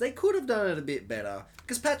Thunderpants, they could have done it a bit better.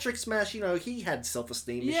 Because Patrick Smash, he had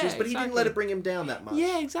self-esteem Yeah, issues, but he didn't exactly. let it bring him down that much.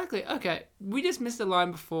 Yeah, exactly. Okay, we just missed a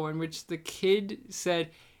line before in which the kid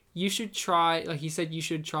said, you should try, like he said, you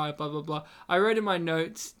should try, blah, blah, blah. I wrote in my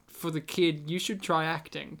notes for the kid, you should try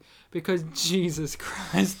acting. Because Jesus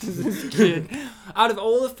Christ, this kid. Out of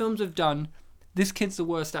all the films I've done, this kid's the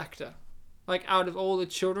worst actor. like out of all the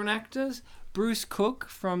children actors, Bruce Cook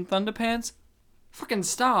from Thunderpants, fucking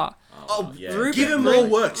star. Oh, yeah. give him Grint- more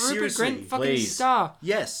work, Rupert seriously. Grint, fucking Please. star.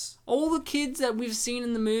 Yes. All the kids that we've seen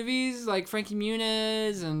in the movies, like Frankie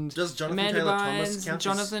Muniz and Does Jonathan Amanda Taylor Bynes, Thomas count?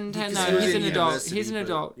 Jonathan Taylor, Because no, he was he's in an adult. university, He's an but-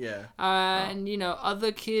 adult. Yeah. And you know,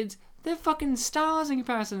 other kids, they're fucking stars in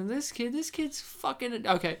comparison to this kid. This kid's fucking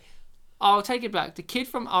okay. I'll take it back. The kid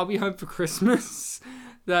from I'll Be Home for Christmas,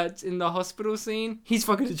 that's in the hospital scene, he's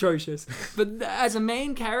fucking atrocious. But as a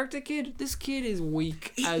main character kid, this kid is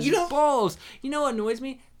weak as You know- balls. You know what annoys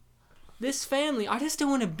me? This family, I just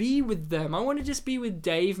don't want to be with them. I want to just be with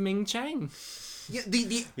Dave Ming Chang. Yeah,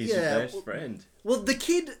 He's yeah. your best friend. Well, the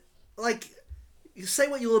kid, like, you say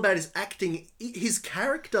what you will about his acting, his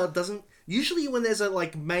character doesn't. Usually, when there's a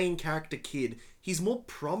like main character kid, he's more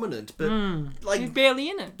prominent. But like, He's barely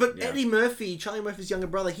in it. but Yeah. Eddie Murphy, Charlie Murphy's younger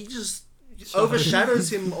brother, he just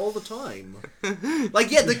overshadows him all the time.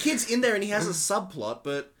 Like, yeah, the kid's in there and he has a subplot,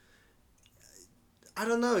 but I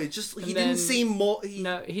don't know. It just he And didn't then- seem more.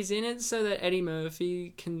 No, he's in it so that Eddie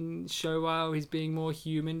Murphy can show how he's being more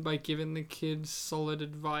human by giving the kid solid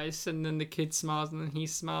advice, and then the kid smiles, and then he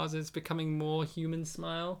smiles. It's becoming more human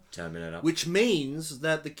smile. Terminator. Which means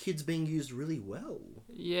that the kid's being used really well.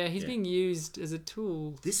 Yeah, he's Yeah. being used as a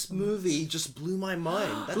tool. This movie just blew my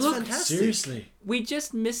mind. That's Look, fantastic. Seriously. We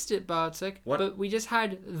just missed it, Bartek. What? But we just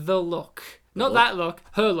had the look. Not look? that look,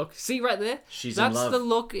 her look. See right there? She's in That's love. the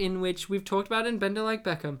look in which we've talked about in Bender Like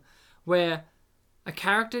Beckham, where a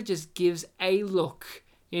character just gives a look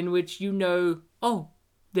in which you know, oh,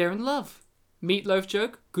 they're in love. Meatloaf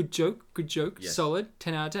joke, good joke, Yes. solid,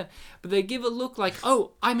 10 out of 10. But they give a look like,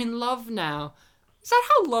 oh, I'm in love now. Is that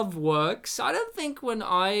how love works? I don't think when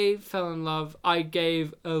I fell in love, I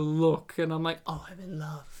gave a look and I'm like, oh, I'm in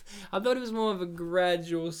love. I thought it was more of a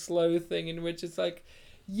gradual, slow thing in which it's like,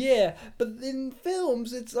 yeah, but in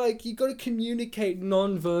films, it's like you got to communicate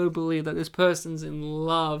non-verbally that this person's in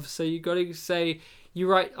love. So you got to say, you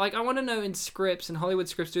write, like, I want to know in scripts, in Hollywood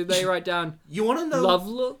scripts, do they write down You want to know? love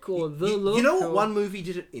look or the look? You know what or- one movie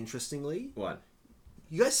did it interestingly? What?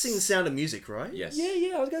 You guys sing The Sound of Music, right? Yes.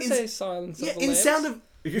 Yeah, I was going to In- say Silence Yeah, of the in Lambs. Sound of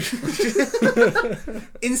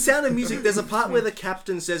in Sound of Music, there's a part where the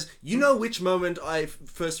captain says, "You know which moment I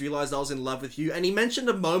first realized I was in love with you," and he mentioned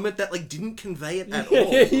a moment that like didn't convey it at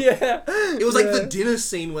all. yeah. It was like the dinner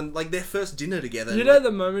scene when like their first dinner together. You and, know like,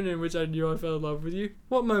 the moment in which I knew I fell in love with you?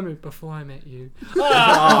 What moment before I met you?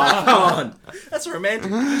 Oh, come on. that's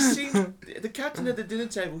romantic. He seemed, the captain at the dinner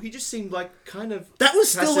table, he just seemed like kind of That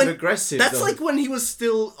was still when aggressive. that's like when he was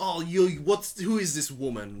still. Oh, who is this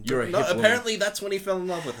woman? You're a no, hip woman. apparently that's when he fell in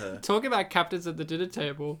love with her. Talk about captains at the dinner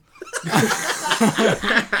table.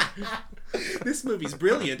 This movie's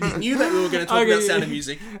brilliant. He knew that we were going to talk Okay, about Sound yeah. of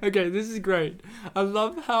Music. Okay, this is great. I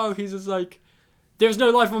love how he's just like, there's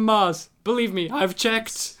no life on Mars. Believe me, I've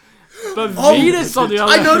checked. But Oh, Venus, on the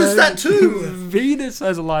other I noticed hand, that too. Venus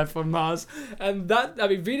has a life on Mars, and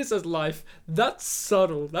Venus has life. That's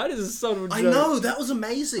subtle. That is a subtle joke. I know, that was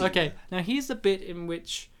amazing. Okay, now here's the bit in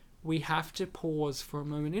which we have to pause for a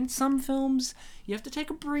moment. In some films, you have to take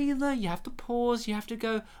a breather, you have to pause, you have to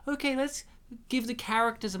go, okay, let's give the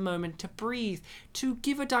characters a moment to breathe, to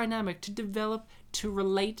give a dynamic, to develop, to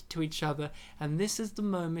relate to each other. And this is the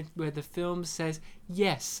moment where the film says,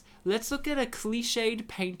 yes, let's look at a cliched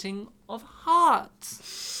painting of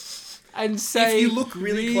hearts. And say, If you look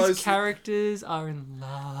really these closely- characters are in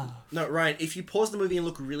love. No, Ryan, if you pause the movie and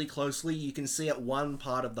look really closely, you can see at one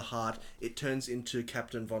part of the heart, it turns into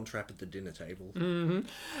Captain Von Trapp at the dinner table.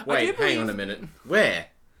 Wait, do hang on believe- a minute. Where?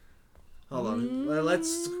 Hold on. Well,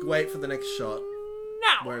 let's wait for the next shot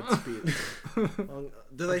No! where it's been.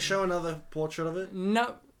 Do they show another portrait of it?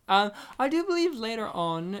 No. I do believe later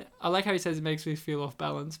on, I like how he says it makes me feel off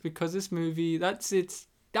balance, because this movie, that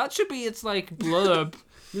should be its like blurb.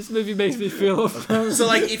 This movie makes me feel off balance. So,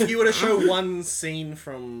 like, if you were to show one scene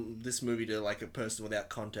from this movie to, like, a person without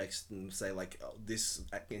context and say, like, oh, this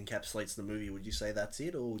encapsulates the movie, would you say that's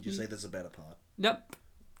it, or would you say there's a better part? Nope.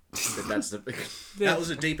 But that's the. That was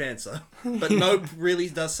a deep answer. But nope really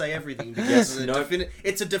does say everything, because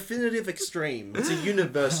it's a definitive extreme. It's a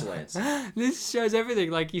universal answer. This shows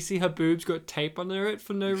everything. Like, you see her boobs got tape under it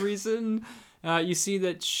for no reason. You see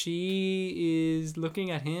that she is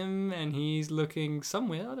looking at him and he's looking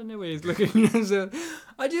somewhere. I don't know where he's looking. So,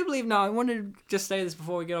 I do believe now, I want to just say this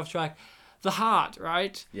before we get off track. The heart,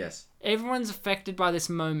 right? Yes. Everyone's affected by this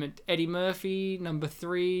moment. Eddie Murphy, number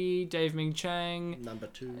 3, Dave Ming Chang. Number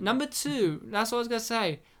 2. Number 2, that's what I was going to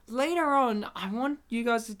say. Later on, I want you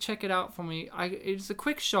guys to check it out for me. It's a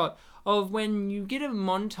quick shot of when you get a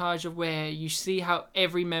montage of where you see how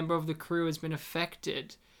every member of the crew has been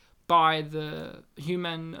affected by the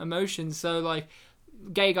human emotions. So like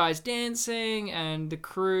gay guys dancing and the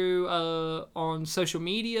crew on social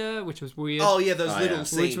media, which was weird. Oh yeah, those little yeah.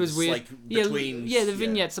 scenes, Which was weird. like between the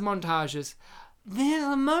vignettes, the montages. There's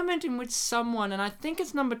a moment in which someone, and I think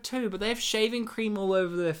it's number 2, but they have shaving cream all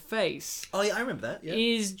over their face, Oh yeah, I remember that. Yeah.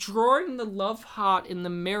 is drawing the love heart in the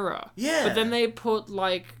mirror. Yeah. But then they put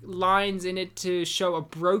like lines in it to show a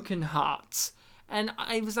broken heart. And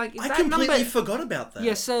I was like, is I that completely number... forgot about that.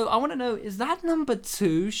 Yeah, so I want to know, is that number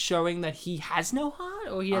 2 showing that he has no heart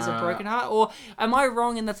or he has a broken heart? Or am I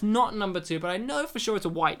wrong and that's not number 2, but I know for sure it's a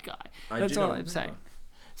white guy. That's do all not I'm saying.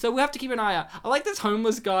 So we have to keep an eye out. I like this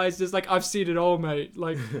homeless guy's just like, I've seen it all, mate.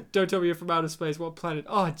 Like, don't tell me you're from outer space. What planet?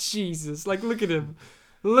 Oh, Jesus. Like, look at him.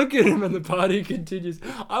 Look at him, and the party continues.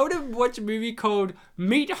 I would have watched a movie called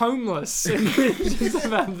Meet Homeless. And just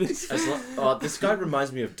about this. This guy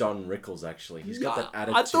reminds me of Don Rickles, actually. He's got that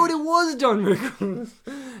attitude. I thought it was Don Rickles.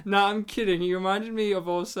 No, I'm kidding. He reminded me of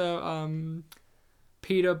also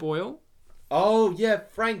Peter Boyle. Oh, yeah,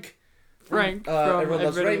 Frank. Frank from Everyone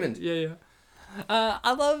Loves Everybody- Raymond. Yeah, yeah.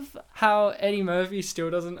 I love how Eddie Murphy still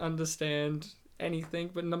doesn't understand anything,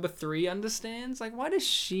 but number 3 understands. Like, why does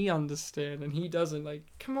she understand and he doesn't? Like,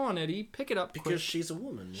 come on, Eddie, pick it up quick. Because she's a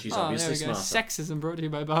woman. She's Oh, there obviously we go. smarter. Sexism brought to you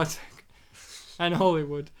by Bartek and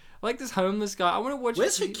Hollywood. I like this homeless guy. I want to watch.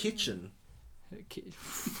 Where's her kitchen?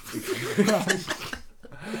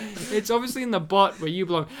 It's obviously in the bot where you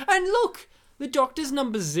belong. And look, the doctor's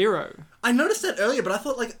number 0. I noticed that earlier, but I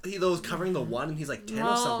thought like he was covering the 1 and he's like 10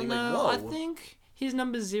 or something. Like, whoa. I think he's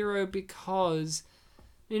number 0 because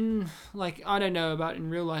in, like, I don't know about in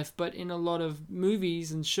real life, but in a lot of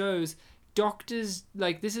movies and shows, doctors,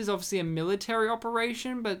 like, this is obviously a military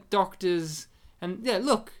operation, but doctors, and yeah,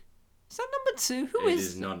 look, is that number 2? Who It is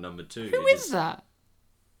is not number 2. Who is that?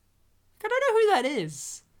 I don't know who that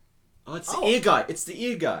is. Oh, it's the ear guy. It's the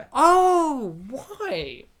ear guy. Oh,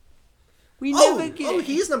 why? We Oh, never get. oh,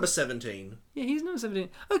 he's number 17. Yeah, he's number 17.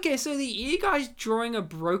 Okay, so the ear guy's drawing a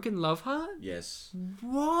broken love heart? Yes.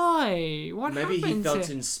 Why? What Maybe he happened felt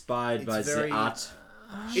to... inspired by very- the art.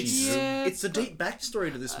 Yeah, It's a deep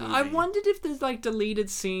backstory to this movie. I wondered if there's like deleted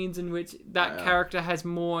scenes in which that character has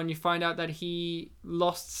more and you find out that he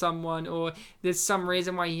lost someone or there's some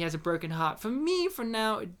reason why he has a broken heart. For me, for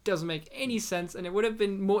now, it doesn't make any sense and it would have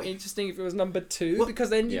been more interesting if it was number 2 because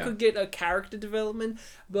then you could get a character development,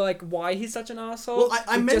 like why he's such an asshole. Well,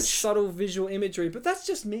 I with meant- just subtle visual imagery, but that's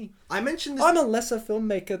just me. I mentioned this. I'm a lesser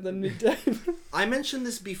filmmaker than Dave. I mentioned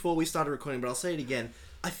this before we started recording, but I'll say it again.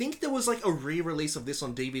 I think there was like a re-release of this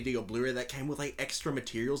on DVD or Blu-ray that came with like extra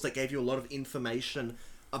materials that gave you a lot of information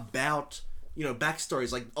about, you know,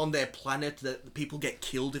 backstories, like on their planet that people get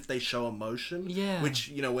killed if they show emotion. Yeah. Which,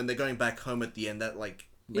 you know, when they're going back home at the end, that like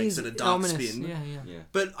makes Is it a dark ominous. spin. Yeah.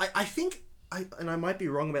 But I think, and I might be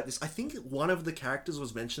wrong about this, I think one of the characters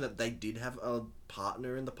was mentioned that they did have a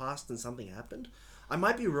partner in the past and something happened. I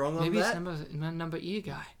might be wrong on Maybe that. it's number ear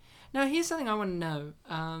guy. Now, here's something I want to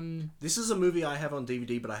know. This is a movie I have on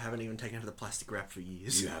DVD, but I haven't even taken out of the plastic wrap for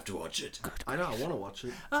years. You have to watch it. I know, I want to watch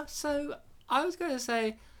it. So I was going to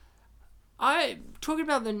say, talking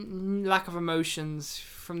about the lack of emotions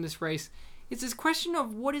from this race. It's this question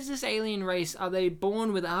of what is this alien race? Are they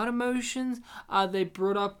born without emotions? Are they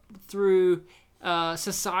brought up through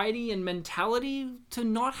society and mentality to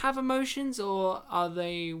not have emotions, or are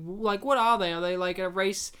they like what are they? Are they like a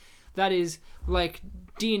race that is like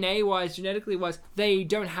DNA wise, genetically wise, they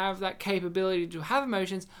don't have that capability to have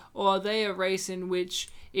emotions, or are they a race in which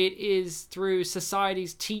it is through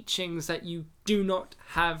society's teachings that you do not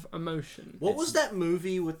have emotion? What was that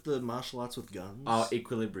movie with the martial arts with guns? Oh,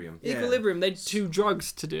 Equilibrium. Yeah. Equilibrium. They do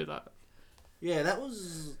drugs to do that. Yeah,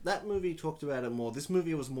 that movie talked about it more. This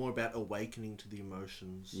movie was more about awakening to the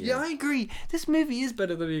emotions. Yeah, I agree. This movie is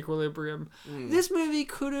better than Equilibrium. This movie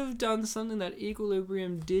could have done something that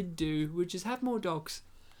Equilibrium did do, which is have more dogs.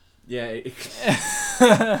 Yeah.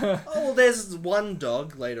 Oh, well, there's one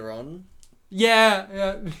dog later on.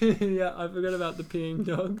 Yeah. Yeah, I forgot about the peeing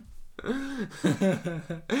dog.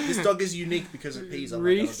 This dog is unique because it pees on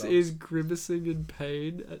Reese other dogs. is grimacing in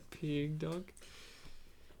pain at peeing dog.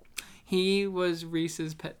 He was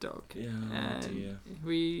Reese's pet dog. Yeah, and dear.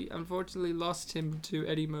 we unfortunately lost him to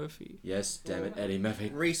Eddie Murphy. Yes, damn it, Eddie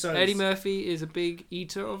Murphy. Eddie Murphy is a big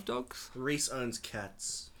eater of dogs. Reese owns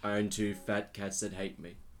cats. I own 2 fat cats that hate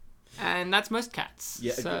me. And that's most cats.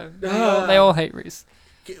 Yeah, So okay. they all hate Reese.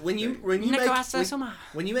 When you Nicolas make Soma.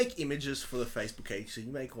 when you make images for the Facebook page, so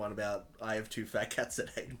you make one about I have 2 fat cats that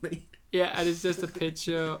hate me. Yeah, and it's just a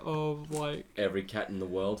picture of like Every cat in the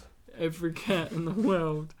world. every cat in the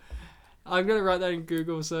world. I'm gonna write that in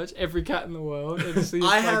Google search. Every cat in the world, and see if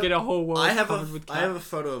I I have- get a whole world I have covered with I cats. have a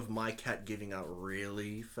photo of my cat giving out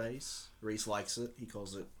really face. Reese likes it. He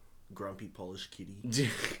calls it grumpy Polish kitty.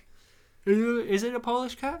 Is it a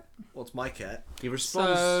Polish cat? Well, it's my cat. He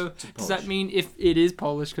responds So to does Polish. that mean if it is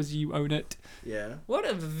Polish because you own it? Yeah. What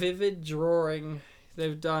a vivid drawing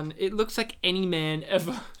they've done. It looks like any man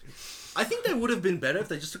ever. I think they would have been better if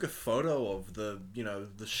they just took a photo of the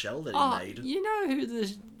shell that he made. You know who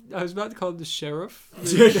the... I was about to call him the sheriff.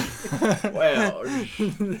 Wow.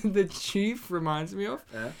 The chief reminds me of.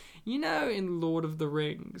 Yeah. You know in Lord of the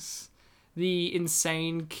Rings, the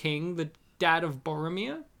insane king, the dad of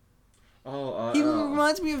Boromir? Oh, He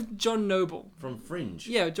reminds me of John Noble. from Fringe.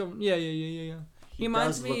 Yeah, John. Yeah. He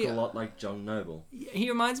reminds does me- look a lot like John Noble. He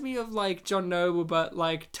reminds me of like John Noble, but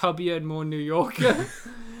like tubbier and more New Yorker.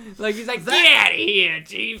 Like he's like, get out of here,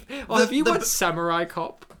 chief. Oh, have you watched Samurai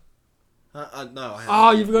Cop? No, I haven't.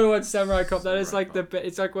 Oh, you've got to watch Samurai Cop. That is like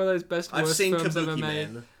it's like one of those best I've worst seen films ever Kabuki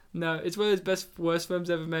made. Man. No, it's one of those best worst films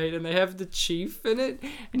ever made, and they have the chief in it,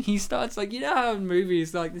 and he starts like, you know how in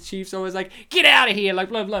movies like the chief's always like, get out of here, like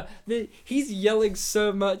blah blah. He's yelling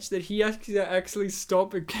so much that he has to actually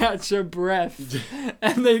stop and catch a breath,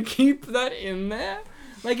 and they keep that in there.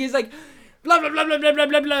 Like he's like, blah blah blah blah blah blah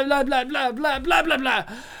blah blah blah blah blah blah blah blah blah.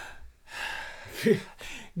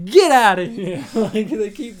 Get out of here! Like they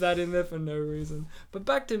keep that in there for no reason. But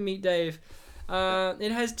back to Meet Dave.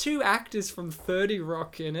 It has two actors from 30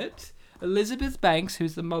 Rock in it. Elizabeth Banks,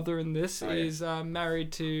 who's the mother in this, is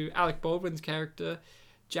married to Alec Baldwin's character,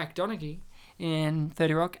 Jack Donaghy, in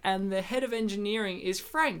 30 Rock. And the head of engineering is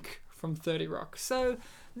Frank from 30 Rock. So,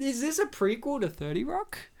 is this a prequel to 30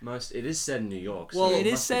 Rock? It is set in New York. Well, It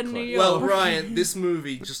is must be set in close. New York. Well, Ryan, this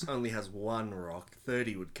movie just only has one rock.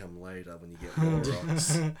 30 would come later when you get more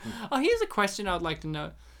rocks. Oh, here's a question I'd like to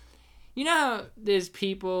know. You know how there's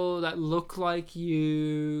people that look like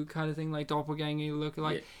you, kind of thing, like doppelganger look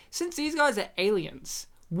like. Yeah. Since these guys are aliens,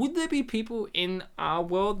 would there be people in our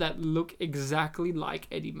world that look exactly like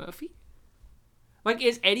Eddie Murphy? Like,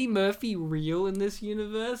 is Eddie Murphy real in this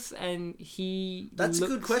universe? And he That's a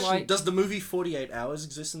looks good question. like... Does the movie 48 Hours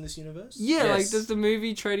exist in this universe? Yeah, like, Yes. does the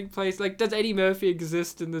movie Trading Place... Like, does Eddie Murphy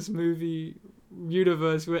exist in this movie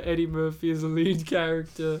universe where Eddie Murphy is the lead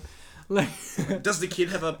character? Like... Does the kid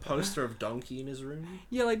have a poster of Donkey in his room?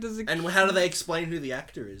 Yeah, like, does the... And how do they explain who the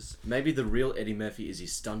actor is? Maybe the real Eddie Murphy is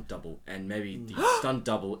his stunt double, and maybe the stunt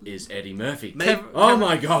double is Eddie Murphy. Maybe, Oh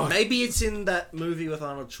my god! Maybe it's in that movie with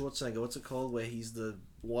Arnold Schwarzenegger. What's it called? Where he's the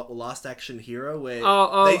last action hero. Where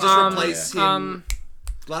they just replace him.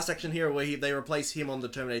 Last Action Hero, where they replace him on the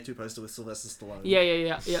Terminator 2 poster with Sylvester Stallone.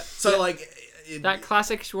 Yeah. So like. That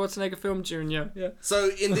classic Schwarzenegger film, Junior. Yeah.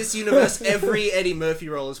 So in this universe, every Eddie Murphy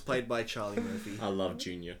role is played by Charlie Murphy. I love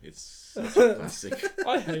Junior. It's such a classic.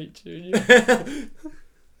 I hate Junior.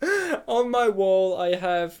 On my wall, I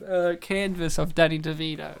have a canvas of Danny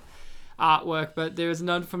DeVito artwork, but there is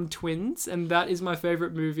none from Twins, and that is my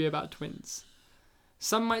favorite movie about twins.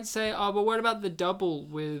 Some might say, oh, but what about The Double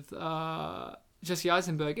with Jesse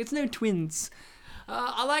Eisenberg? It's no twins.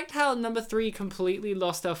 I liked how number 3 completely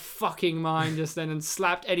lost her fucking mind just then and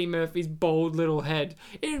slapped Eddie Murphy's bald little head.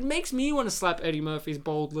 It makes me want to slap Eddie Murphy's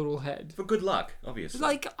bald little head. For good luck, obviously.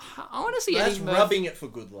 Like, I want to see That's Eddie Murphy... rubbing it for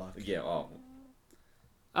good luck. Yeah,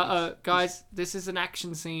 Guys, this is an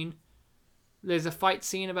action scene. There's a fight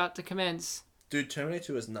scene about to commence. Dude, Terminator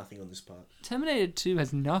 2 has nothing on this part. Terminator 2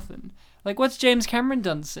 has nothing. Like, what's James Cameron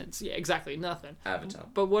done since? Yeah, exactly, nothing. Avatar.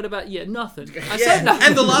 But what about, nothing. I Yeah, said nothing.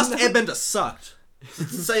 and The Last Airbender sucked.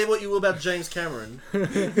 Say what you will about James Cameron.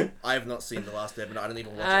 I have not seen The Last Airbender. I don't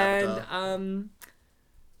even watch Avatar. And,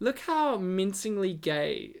 look how mincingly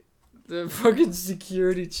gay the fucking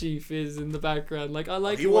security chief is in the background. Like, I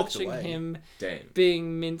like he walked watching away. him Damn.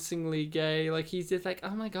 being mincingly gay. Like, he's just like,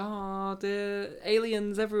 oh my god, there are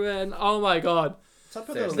aliens everywhere, and oh my god. What's up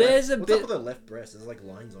with her There's left? a What's bit- up with her left breast? There's like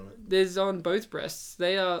lines on it. There's on both breasts.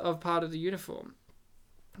 They are of part of the uniform.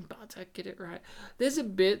 But I get it right. There's a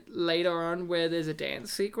bit later on where there's a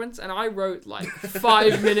dance sequence, and I wrote like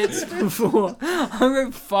 5 minutes before. I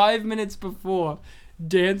wrote 5 minutes before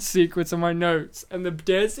dance sequence on my notes, and the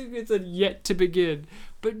dance sequence had yet to begin.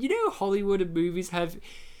 But you know, Hollywood and movies have.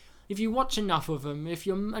 If you watch enough of them, if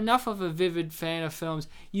you're enough of a vivid fan of films,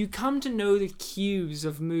 you come to know the cues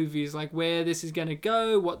of movies, like where this is going to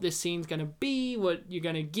go, what this scene's going to be, what you're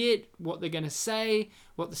going to get, what they're going to say,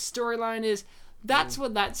 what the storyline is. That's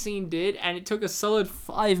what that scene did, and it took a solid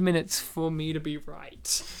 5 minutes for me to be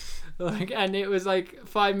right. Like, and it was like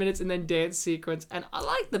 5 minutes and then dance sequence, and I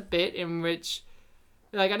like the bit in which,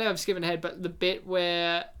 like, I know I'm skipping ahead, but the bit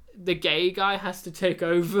where the gay guy has to take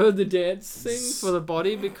over the dance thing for the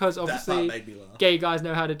body because That part obviously made me laugh. gay guys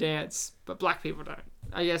know how to dance, but black people don't.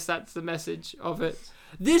 I guess that's the message of it.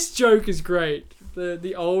 This joke is great.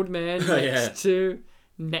 The old man Oh, yeah.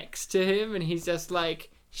 next to him, and he's just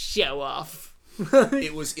like, show off.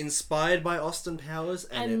 It was inspired by Austin Powers,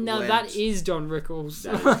 and, And it now went... that is Don Rickles.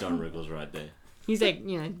 That is Don Rickles right there. He's like,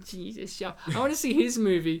 Jesus, show. I want to see his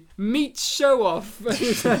movie, Meet Show Off.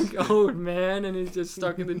 He's like old man, and he's just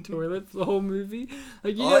stuck in the toilet for the whole movie.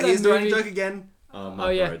 Like you know that here's the running movie. joke again.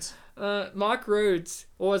 Mark yeah. Rhodes. Mark Rhodes,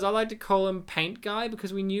 or as I like to call him, Paint Guy,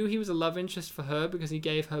 because we knew he was a love interest for her because he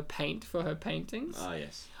gave her paint for her paintings. Ah,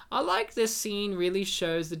 yes. I like this scene really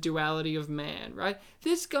shows the duality of man, right?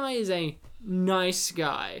 This guy is a nice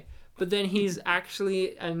guy, but then he's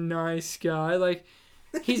actually a nice guy. Like,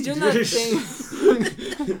 he's doing that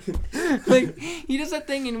thing. Like, he does that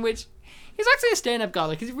thing in which he's actually a stand-up guy.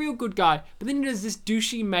 Like, he's a real good guy. But then he does this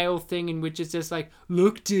douchey male thing in which it's just like,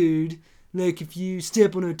 look, dude, like, if you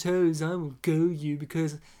step on her toes, I will go you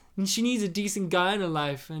because she needs a decent guy in her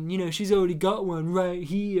life. And, you know, she's already got one right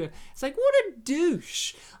here. It's like, what a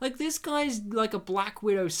douche. Like, this guy's like a Black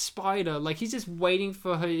Widow spider. Like, he's just waiting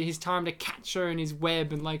for his time to catch her in his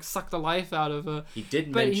web and, like, suck the life out of her. He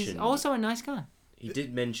did But mention. he's also a nice guy. He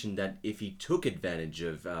did mention that if he took advantage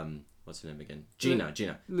of what's her name again? Gina.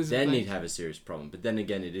 Elizabeth Then Banks. he'd have a serious problem. But then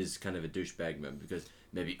again, it is kind of a douchebag moment because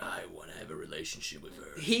maybe I want to have a relationship with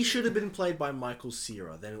her. He should have been played by Michael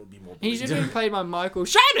Cera. Then it would be more. He should believable. have been played by Michael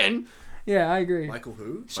Shannon. Yeah, I agree. Michael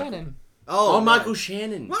who? Shannon. Oh, right. Michael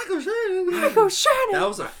Shannon. Michael Shannon. Michael Shannon. That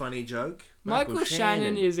was a funny joke. Michael Michael Shannon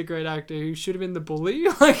Shannon. is a great actor who should have been the bully.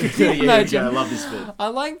 Like, can you Yeah, imagine? I love this bit. I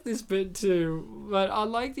like this bit too, but I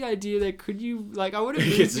like the idea that could you like I would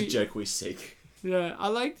have It's a joke we seek. Yeah, I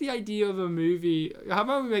like the idea of a movie. How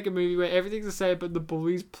about we make a movie where everything's the same, but the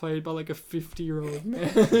bully's played by like a 50-year-old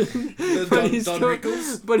man? Don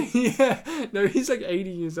Rickles? But no, he's like 80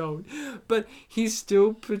 years old, but he's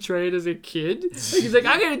still portrayed as a kid. Like, he's like,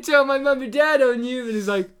 I'm gonna tell my mum and dad on you, and he's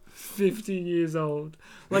like 50 years old.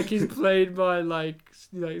 Like he's played by like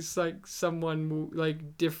it's like someone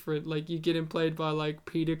like different. Like you get him played by like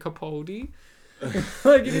Peter Capaldi.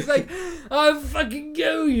 Like, and he's like, I'll fucking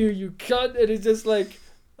go you cunt. And it's just like,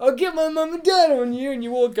 I'll get my mum and dad on you. And you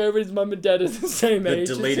walk over, his mum and dad are the same The age.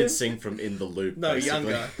 as deleted him. scene from In the Loop. No,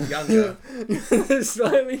 basically. younger. They're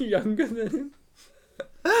slightly younger than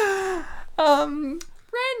him.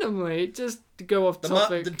 Randomly, just to go off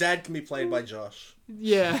topic. The dad can be played by Josh,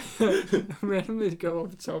 Yeah. Randomly to go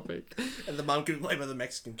off topic. and the mum can be played by the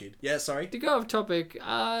Mexican kid. Yeah, sorry, To go off topic,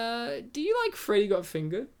 do you like Freddy Got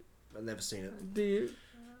Fingered? I've never seen it. Do you?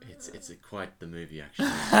 It's quite the movie, actually.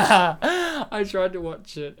 I tried to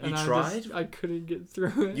watch it. And You I tried? I couldn't get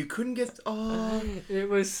through it. You couldn't get... Oh... It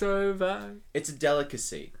was so bad. It's a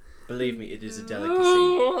delicacy. Believe me, it is a delicacy.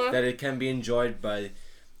 Oh. That it can be enjoyed by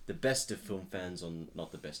the best of film fans or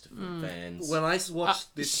not the best of Mm. film fans. When I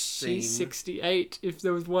watched this She's scene, 68. If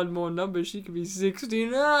there was one more number, she could be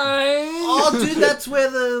 69. oh dude, that's where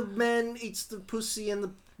the man eats the pussy and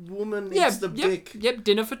the woman eats the dick. Yep,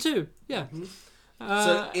 dinner for two. Yeah.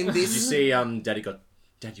 So in Did you this, see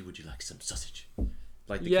Daddy, would you like some sausage?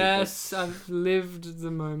 Like the Yes, I've lived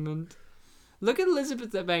the moment. Look at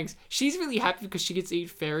Elizabeth Banks. She's really happy because she gets to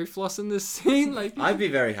eat fairy floss in this scene. Like, I'd be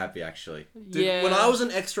very happy, actually. dude, yeah. when I was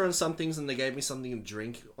an extra on some things and they gave me something to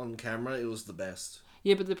drink on camera, it was the best.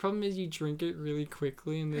 Yeah, but the problem is you drink it really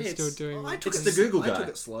quickly and they're Hey, still it's- doing I it. took It's it the Google I guy. took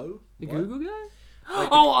it slow. The What? Google guy? Like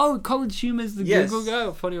Oh, College Humor's the Yes. Google guy.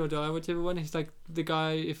 Or Funny or Die, whichever one. He's like the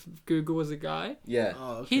guy if Google was a guy. Yeah.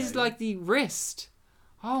 Oh, okay. He's like the wrist.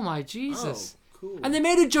 Oh my Jesus. Oh, cool. And they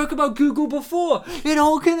made a joke about Google before. It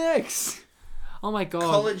all connects. Oh my god.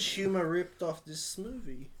 College Humor ripped off this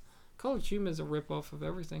movie. College Humor is a rip-off of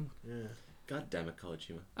everything. Yeah. God damn it, College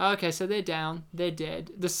Humor. Okay, so they're down. They're dead.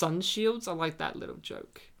 The sun shields, I like that little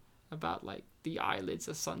joke about like the eyelids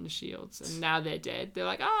are sun shields and now they're dead. They're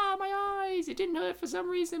like, my eyes. It didn't hurt for some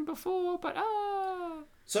reason before, but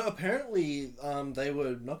So apparently, they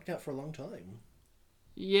were knocked out for a long time.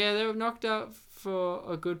 Yeah, they were knocked out for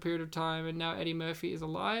a good period of time, and now Eddie Murphy is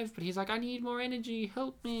alive, but he's like, I need more energy,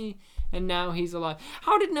 help me. And now he's alive.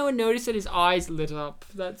 How did no one notice that his eyes lit up?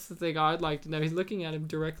 That's the thing I'd like to know. He's looking at him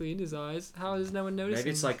directly in his eyes. How does no one notice Maybe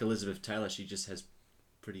it's him? like Elizabeth Taylor. She just has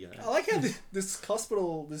pretty eyes. I like how this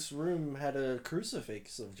hospital, this room had a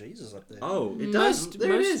crucifix of Jesus up there. Oh, it does.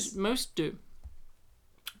 There it is. Most do.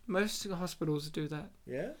 Most hospitals do that.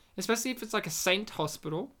 Yeah? Especially if it's like a saint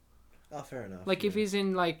hospital. Oh, fair enough. Like if yeah. he's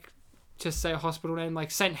in like, just say a hospital name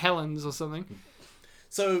like St. Helens or something.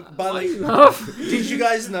 So, by I the love- did you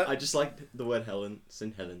guys know? I just like the word Helen,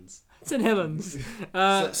 St. Helens. St. Helens.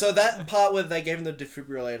 So that part where they gave him the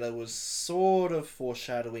defibrillator was sort of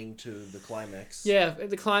foreshadowing to the climax. Yeah,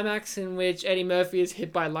 the climax in which Eddie Murphy is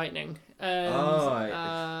hit by lightning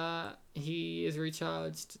and he is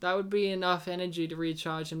recharged. That would be enough energy to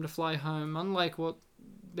recharge him to fly home, unlike what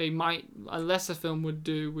a lesser film would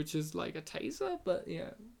do, which is like a taser, but yeah,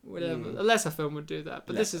 whatever. A lesser film would do that,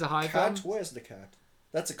 but this is a high Cat? film. Where's the cat?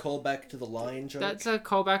 That's a callback to the lion joke. That's a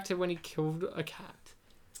callback to when he killed a cat.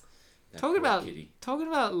 That Talking poor about kitty. talking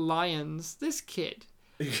about lions, this kid.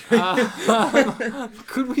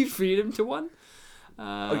 Could we feed him to one?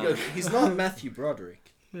 He's not Matthew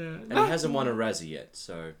Broderick. Yeah. And he hasn't won a Razzie yet,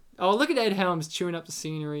 so... Oh, look at Ed Helms chewing up the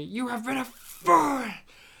scenery. You have been a fool.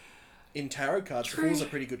 In tarot cards, Fool's a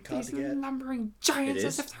pretty good card to These get. lumbering giants It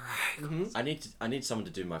as is? if they're I need someone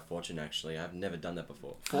to do my fortune, actually. I've never done that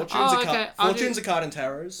before. Fortune's, Oh, a, okay, Fortune's a card in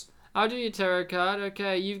tarots. I'll do your tarot card.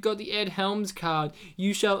 Okay, you've got the Ed Helms card.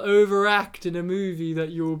 You shall overact in a movie that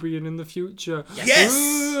you'll be in the future. Yes!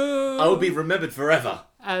 Ooh. I will be remembered forever.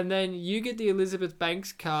 And then you get the Elizabeth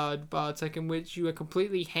Banks card, Bartek, in which you are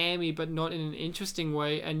completely hammy, but not in an interesting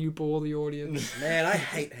way, and you bore the audience. Man, I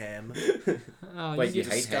hate ham. Oh, Wait, you you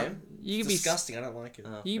hate Disgu- ham? You It's could be disgusting. I don't like it.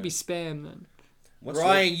 you could be spam then. What's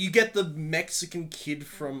Ryan, you get the Mexican kid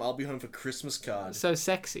from I'll Be Home for Christmas card. So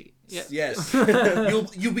sexy. Yeah. Yes.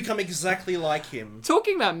 you'll become exactly like him.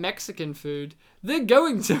 Talking about Mexican food, they're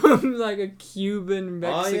going to like a Cuban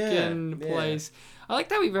Mexican yeah. place. I like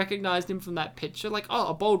that we recognized him from that picture. Like, oh,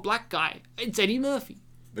 a bold black guy. It's Eddie Murphy.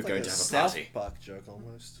 We're Like going a to have a South party. Park joke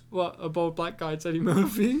almost. What, a bold black guy? It's Eddie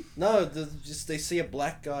Murphy. No, they see a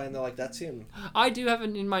black guy and they're like, that's him. I do have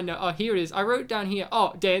it in my note. Oh, here it is. I wrote down here.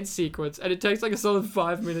 Oh, dance sequence, and it takes like a solid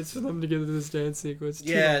 5 minutes for them to get to this dance sequence.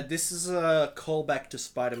 Too Yeah, long. this is a callback to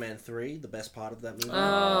Spider-Man 3, the best part of that movie.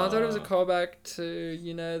 I thought it was a callback to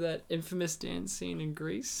that infamous dance scene in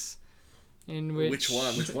Greece, in which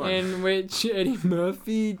Which one? In which Eddie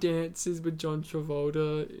Murphy dances with John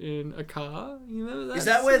Travolta in a car. You remember that? Is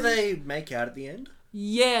that where scene? they make out at the end?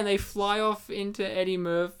 Yeah, and they fly off into Eddie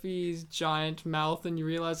Murphy's giant mouth, and you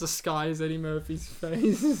realize the sky is Eddie Murphy's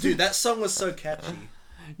face. Dude, that song was so catchy.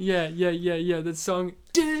 Yeah. That song,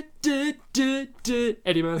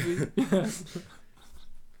 Eddie Murphy.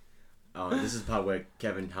 Oh, this is the part where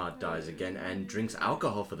Kevin Hart dies again and drinks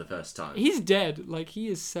alcohol for the first time. He's dead. Like, he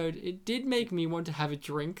is so... It did make me want to have a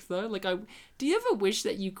drink, though. Like, do you ever wish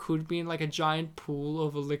that you could be in, like, a giant pool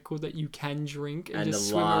of a liquid that you can drink and, And a just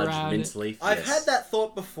swim large around? mint leaf. I've yes. had that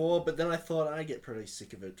thought before, but then I thought I'd get pretty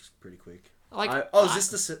sick of it pretty quick. Like, Oh, is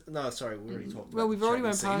this the... No, sorry, we already talked about well, we've already the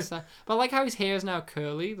went training past scene. that. But I like how his hair is now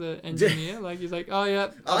curly, the engineer. Like, he's like, oh,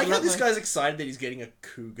 yeah. I like how this guy. guy's excited that he's getting a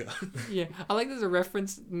cougar. Yeah, I like there's a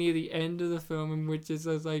reference near the end of the film in which it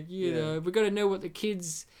says, like, know, we got to know what the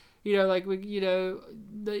kids... like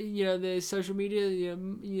the social media,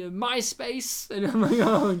 MySpace, and I'm like,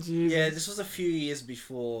 oh jeez. Yeah, this was a few years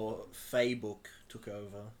before Facebook took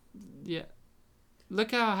over. Yeah.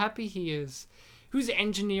 Look how happy he is. Who's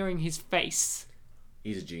engineering his face?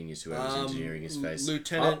 He's a genius, whoever's engineering his face.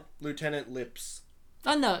 Lieutenant Lips.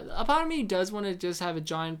 I know. A part of me does want to just have a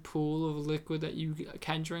giant pool of liquid that you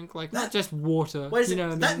can drink, like not just water. Wait, you know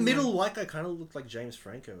what I that mean? middle white guy kind of looked like James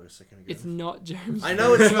Franco a second ago. It's not James. I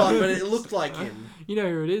know it's not, but it looked like him. You know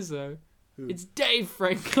who it is though. Who? It's Dave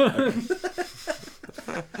Franco.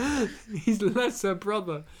 He's lesser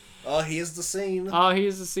brother. Oh, here's the scene. Oh,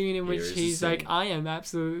 here's the scene in Here which is the he's like, scene. I am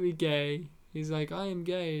absolutely gay. He's like, I am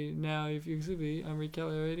gay. Now, if you see, I'm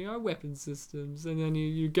recalibrating our weapon systems. And then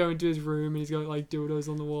you go into his room and he's got like dildos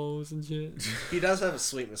on the walls and shit. He does have a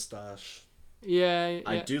sweet moustache. Yeah.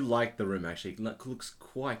 I do like the room, actually. It looks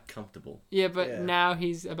quite comfortable. Yeah, but Yeah. now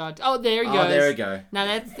he's about to... Oh, there he Oh, goes. there we go. Now,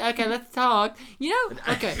 let's talk. You know...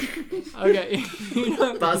 Okay. Okay.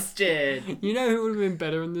 Busted! You know who would have been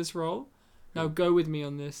better in this role? Now, go with me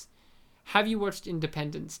on this. Have you watched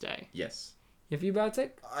Independence Day? Yes. Have you,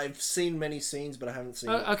 Bartek? I've seen many scenes, but I haven't seen.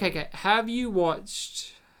 Oh, okay. Have you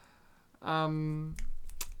watched Mrs.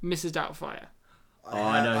 Doubtfire?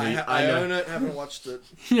 I know who- I I know. own it. Haven't watched it.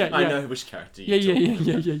 Yeah, I know which character Yeah, you're yeah, talking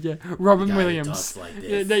yeah, about. yeah, yeah, yeah. Robin The guy who Williams. talks like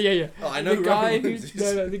Yeah, this. yeah. Oh, I know the who guy Robin who Williams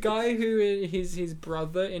is. no, the guy who is his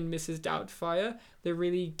brother in Mrs. Doubtfire, the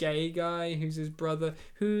really gay guy who's his brother,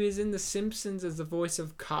 who is in The Simpsons as the voice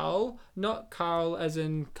of Carl, not Carl as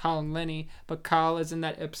in Carl and Lenny, but Carl as in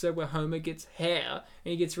that episode where Homer gets hair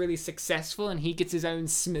and he gets really successful and he gets his own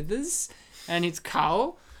Smithers, and it's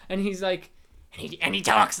Carl, and he's like. And he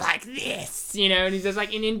talks like this, you know, and he's just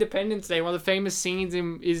like in Independence Day, one of the famous scenes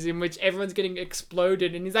is in which everyone's getting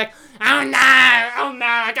exploded, and he's like, oh no,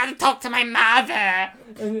 I gotta talk to my mother.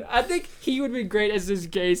 And I think he would be great as this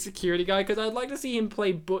gay security guy, because I'd like to see him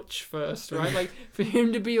play Butch first, right? Like, for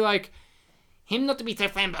him to be like, him not to be so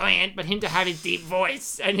flamboyant, but him to have his deep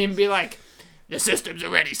voice, and him be like, the systems are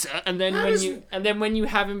ready, sir. And then when you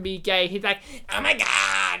have him be gay, he's like, oh my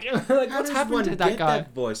god, like, what's happened to that guy?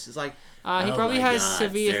 That voice? It's like, he probably has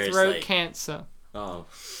severe throat cancer. Oh.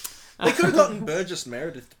 They could have gotten Burgess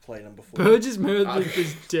Meredith to play number 4. Burgess Meredith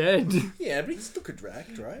is dead. Yeah, but he still could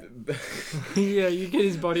act, right? Yeah, you get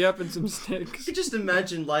his body up and some sticks. You could just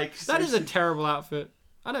imagine, like... That is a terrible outfit.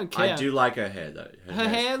 I don't care. I do like her hair, though. Her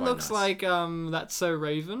hair looks nice. like, That's So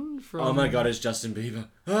Raven from... Oh my god, it's Justin Bieber.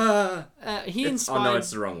 Ah! He inspired... Oh no,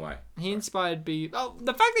 it's the wrong way. He inspired Bieber... Oh,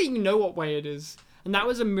 the fact that you know what way it is. And that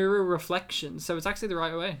was a mirror reflection, so it's actually the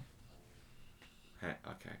right way. Okay,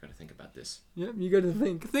 I gotta think about this. Yep, you gotta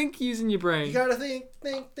think. Think using your brain. You gotta think.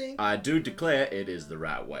 I do declare it is the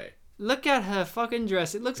right way. Look at her fucking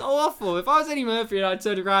dress. It looks awful. If I was Eddie Murphy and I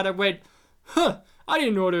turned around and went, huh, I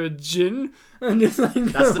didn't order a gin. And just like,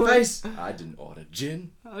 that's the face. I didn't order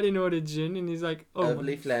gin. I didn't order gin. And he's like, oh.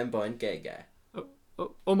 Overly flamboyant gay guy.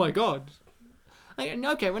 Oh my god. Like,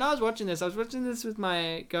 okay, when I was watching this with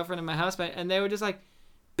my girlfriend and my housemate, and they were just like,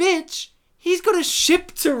 bitch, he's got a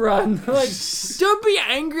ship to run. Like, don't be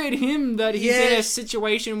angry at him that he's in a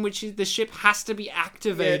situation in which the ship has to be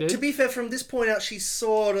activated. Yeah, to be fair, from this point out, she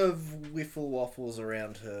sort of whiffle waffles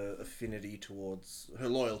around her affinity towards... Her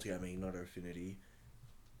loyalty, I mean, not her affinity.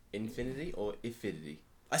 Infinity or affinity?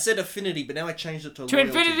 I said affinity, but now I changed it to To loyalty.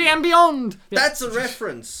 infinity and beyond! That's a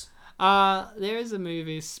reference. There is a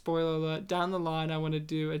movie, spoiler alert, down the line I want to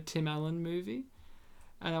do a Tim Allen movie.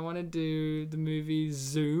 And I want to do the movie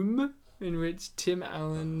Zoom, in which Tim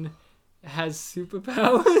Allen has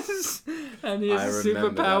superpowers. And he has a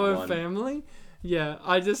superpower family. Yeah,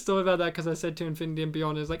 I just thought about that because I said to infinity and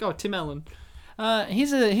beyond. It's like, oh, Tim Allen.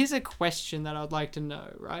 Here's a question that I'd like to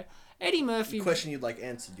know, right? Eddie Murphy... The question you'd like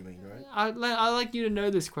answered, you mean, right? I'd like you to know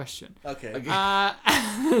this question. Okay.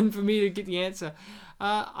 And for me to get the answer.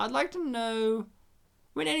 I'd like to know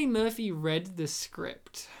when Eddie Murphy read the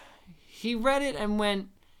script. He read it and went,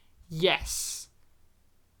 yes.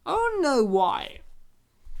 I want to know why.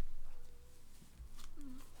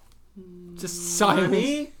 Just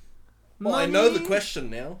silence. Well, I know the question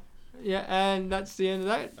now. Yeah, and that's the end of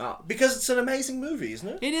that. Because it's an amazing movie, isn't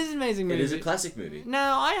it? It is an amazing movie. It is a classic movie.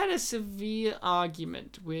 Now, I had a severe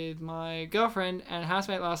argument with my girlfriend and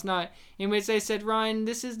housemate last night in which they said, Ryan,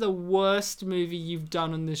 this is the worst movie you've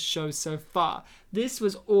done on this show so far. This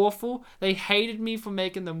was awful. They hated me for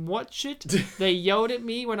making them watch it. They yelled at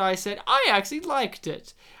me when I said, I actually liked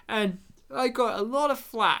it. And I got a lot of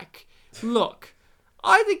flack. Look,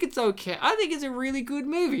 I think it's okay. I think it's a really good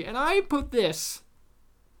movie. And I put this...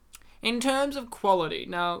 in terms of quality.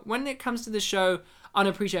 Now, when it comes to the show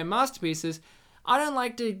Unappreciated Masterpieces, I don't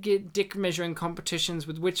like to get dick measuring competitions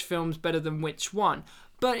with which film's better than which one.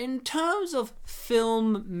 But in terms of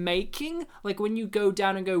film making, like when you go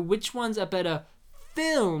down and go, which one's a better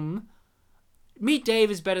film, Meet Dave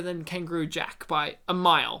is better than Kangaroo Jack by a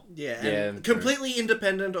mile. Yeah, and completely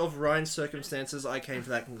independent of Ryan's circumstances, I came to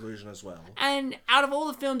that conclusion as well. And out of all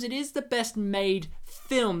the films, it is the best made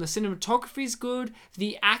film. The cinematography is good.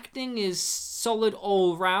 The acting is solid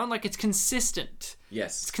all round. Like, it's consistent.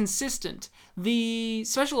 Yes. It's consistent. The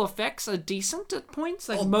special effects are decent at points.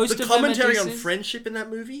 Like, most of them are the commentary on decent. friendship in that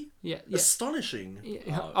movie? Yeah. Astonishing.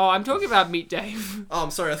 Yeah. Oh, I'm talking about Meet Dave. Oh,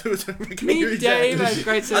 I'm sorry. I thought it was talking about Meet Dave has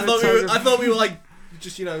great cinematography. I thought we were like,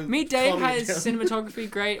 just, you know... Meet Dave has cinematography,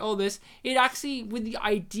 great, all this. It actually, with the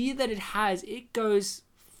idea that it has, it goes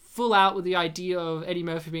full out with the idea of Eddie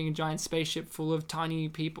Murphy being a giant spaceship full of tiny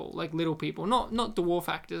people, like little people. Not dwarf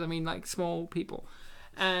actors, I mean like small people.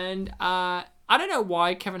 And I don't know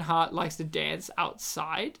why Kevin Hart likes to dance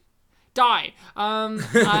outside. Die. And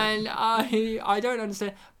I don't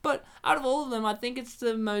understand. But out of all of them, I think it's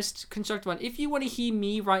the most constructive one. If you want to hear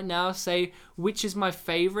me right now say which is my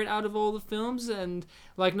favorite out of all the films, and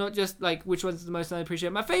like not just like which one's the most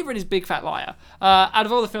unappreciated, my favorite is Big Fat Liar. Out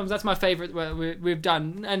of all the films, that's my favorite we've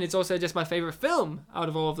done, and it's also just my favorite film out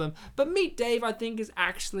of all of them. But Meet Dave, I think, is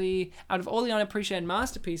actually, out of all the unappreciated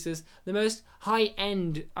masterpieces, the most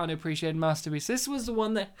high-end unappreciated masterpiece. This was the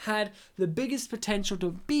one that had the biggest potential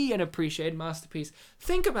to be an appreciated masterpiece.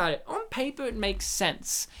 Think about it. On paper, it makes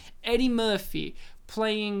sense. Eddie Murphy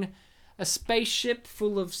playing a spaceship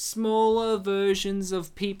full of smaller versions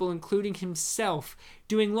of people, including himself,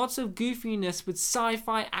 doing lots of goofiness with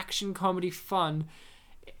sci-fi action comedy fun.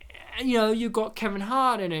 you know, you've got Kevin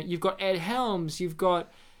Hart in it. You've got Ed Helms. You've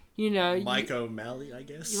got, you know... Mike O'Malley, I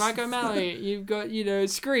guess. Mike O'Malley. You've got, you know,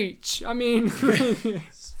 Screech. I mean...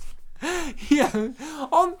 yeah,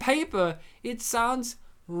 on paper, it sounds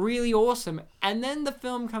really awesome. And then the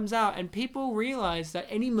film comes out and people realize that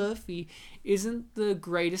Eddie Murphy isn't the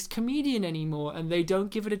greatest comedian anymore and they don't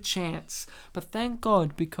give it a chance. But thank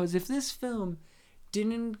God, because if this film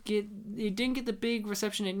didn't get the big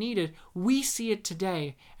reception it needed, we see it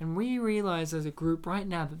today and we realize as a group right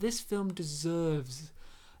now that this film deserves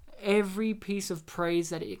every piece of praise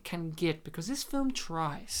that it can get, because this film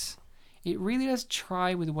tries. It really does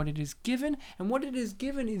try with what it is given, and what it is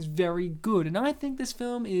given is very good. And I think this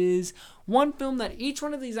film is one film that each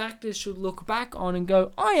one of these actors should look back on and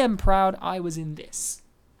go, I am proud I was in this.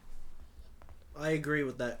 I agree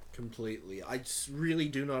with that completely. I just really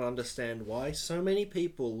do not understand why so many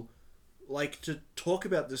people like to talk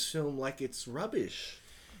about this film like it's rubbish.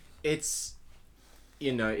 It's,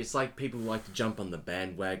 you know, it's like people like to jump on the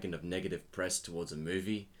bandwagon of negative press towards a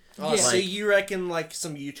movie. Oh, Yeah. so you reckon like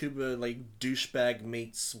some YouTuber like Douchebag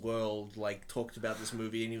Meets World like talked about this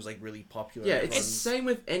movie and he was like really popular? Yeah, and it's the same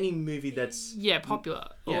with any movie that's... Yeah, popular.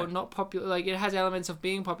 Yeah. Or not popular. Like, it has elements of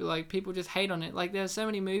being popular. Like, people just hate on it. Like, there's so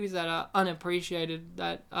many movies that are unappreciated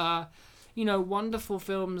that are, you know, wonderful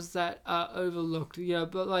films that are overlooked. You know,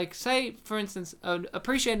 but like, say, for instance, an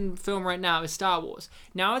appreciated film right now is Star Wars.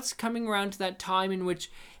 Now it's coming around to that time in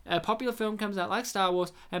which a popular film comes out like Star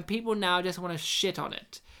Wars and people now just want to shit on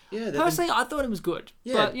it. Yeah, Personally, I thought it was good.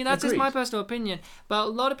 Yeah, but, you know, that's just my agreed. personal opinion. But a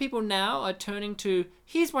lot of people now are turning to,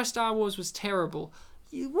 here's why Star Wars was terrible.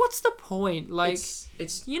 What's the point? Like,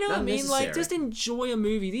 it's you know what I mean? Like, unnecessary. just enjoy a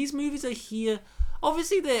movie. These movies are here.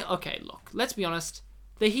 Obviously, they're... Okay, look, let's be honest.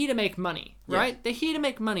 They're here to make money, right? Yeah. They're here to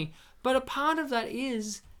make money. But a part of that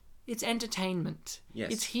is... It's entertainment.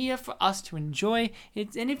 Yes. It's here for us to enjoy.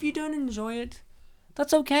 And if you don't enjoy it,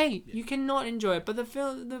 that's okay. You cannot enjoy it. But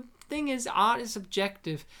the thing is, art is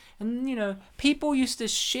subjective. And, you know, people used to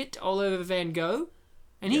shit all over Van Gogh,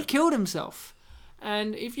 and he killed himself.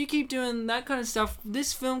 And if you keep doing that kind of stuff,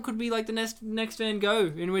 this film could be like the next Van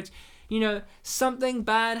Gogh, in which, you know, something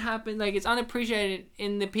bad happened, like it's unappreciated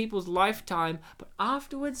in the people's lifetime, but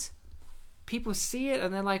afterwards, people see it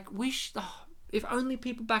and they're like, if only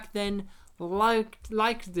people back then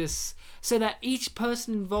liked this, so that each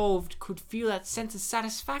person involved could feel that sense of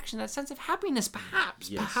satisfaction, that sense of happiness,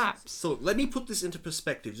 perhaps. So let me put this into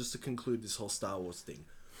perspective just to conclude this whole Star Wars thing.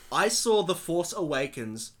 I saw The Force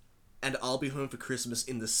Awakens and I'll Be Home for Christmas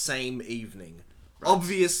in the same evening. Right.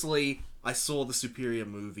 Obviously, I saw the superior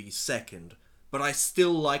movie second, but I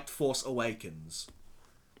still liked Force Awakens.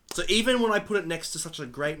 So even when I put it next to such a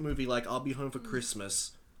great movie like I'll Be Home for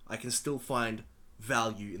Christmas, I can still find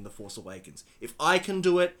value in The Force Awakens. If I can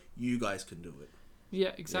do it, you guys can do it.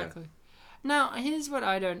 Yeah, exactly. Now, here's what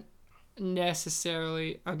I don't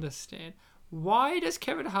necessarily understand. Why does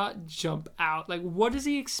Kevin Hart jump out? Like, what does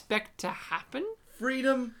he expect to happen?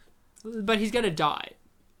 Freedom. But he's gonna die.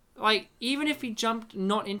 Like, even if he jumped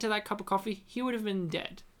not into that cup of coffee, he would have been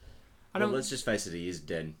dead. Well, let's just face it, he is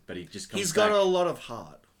dead, but he just comes He's back. got a lot of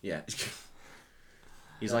heart. Yeah.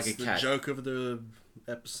 He's That's like a the cat. joke of the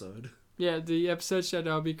episode. Yeah, the episode should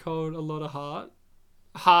now be called A Lot of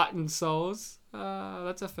Heart and Souls.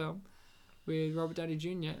 That's a film with Robert Downey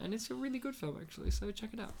Jr. And it's a really good film, actually, so check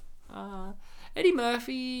it out. Eddie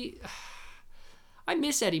Murphy... I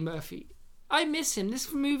miss Eddie Murphy. I miss him.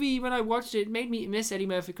 This movie, when I watched it, made me miss Eddie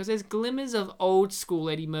Murphy because there's glimmers of old school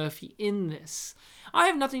Eddie Murphy in this. I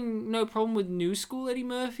have no problem with new school Eddie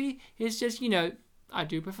Murphy. It's just, you know, I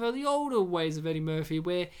do prefer the older ways of Eddie Murphy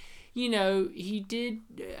where, you know, he did,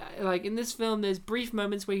 like in this film, there's brief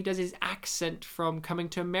moments where he does his accent from Coming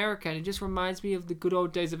to America, and it just reminds me of the good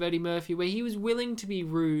old days of Eddie Murphy, where he was willing to be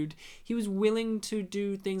rude. He was willing to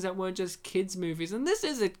do things that weren't just kids' movies. And this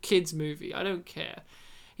is a kids' movie. I don't care.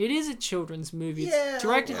 It is a children's movie. Yeah, It's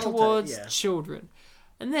directed I'll towards take- yeah. children.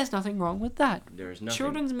 And there's nothing wrong with that. There is nothing.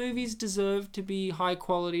 Children's movies deserve to be high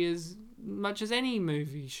quality as much as any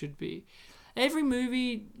movie should be. Every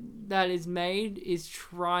movie that is made is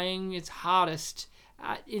trying its hardest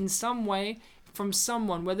in some way from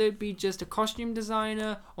someone, whether it be just a costume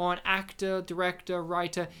designer or an actor, director,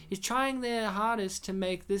 writer, is trying their hardest to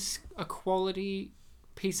make this a quality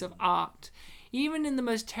piece of art. Even in the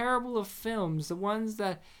most terrible of films, the ones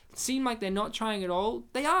that seem like they're not trying at all,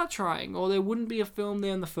 they are trying, or there wouldn't be a film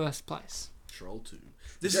there in the first place. Troll 2.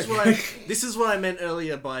 This is what I meant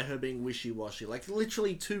earlier by her being wishy-washy. Like,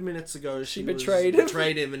 literally 2 minutes ago, she betrayed him.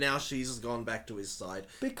 betrayed him, and now she's gone back to his side.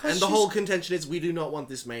 Because and the whole contention is, we do not want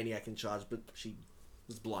this maniac in charge, but she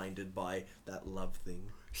was blinded by that love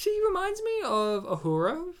thing. She reminds me of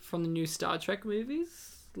Uhura from the new Star Trek movies.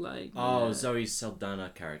 Like Zoe Saldana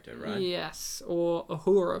character, right? Yes, or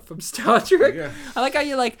Uhura from Star Trek. Yeah. I like how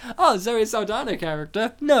you're like, oh, Zoe Saldana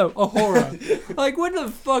character. No, Uhura. Like, what the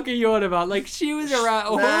fuck are you on about? Like, she was around.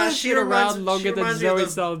 Uhura's she been reminds- around longer she than reminds me of Zoe the-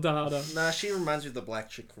 Saldana. Nah, she reminds me of the black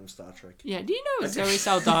chick from Star Trek. Yeah, do you know Zoe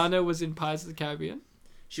Saldana was in Pirates of the Caribbean?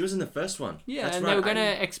 She was in the first one. Yeah, That's and right. they were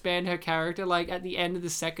gonna expand her character like at the end of the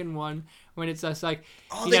second one when it's just like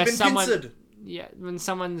Oh, you they've know, been someone pincered. yeah, when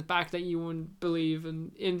someone's back that you wouldn't believe,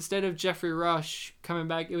 and instead of Jeffrey Rush coming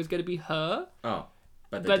back, it was gonna be her. Oh,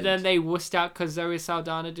 but But then didn't. they wussed out because Zoe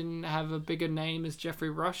Saldana didn't have a bigger name as Jeffrey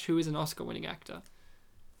Rush, who is an Oscar-winning actor,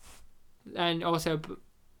 and also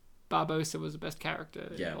Barbosa was the best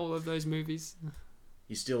character Yeah. in all of those movies.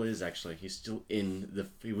 He still is actually. He's still in the.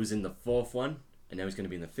 He was in the fourth one, and now he's going to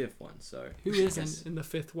be in the fifth one. So Who I isn't guess in the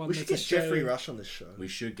fifth one? We should that's get a Jeffrey show? Rush on this show. we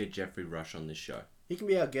should get Jeffrey Rush on this show. He can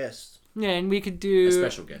be our guest. Yeah, and we could A do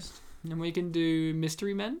special guest. and we can do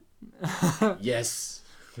Mystery Men. Yes,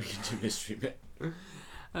 we can do Mystery Men.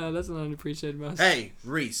 That's an unappreciated mouse. Hey,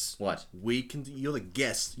 Reese. What? You're the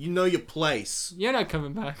guest. You know your place. You're not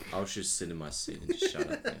coming back. I'll just sit in my seat and just shut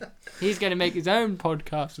up. Yeah. He's gonna make his own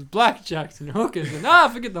podcast with blackjacks and hookers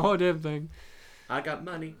and forget the whole damn thing. I got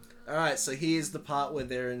money. All right, so here's the part where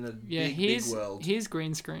they're in a Yeah, big world. here's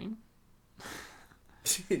green screen.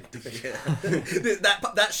 Yeah.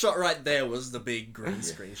 that shot right there was the big green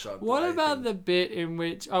screen shot. What I about think. the bit in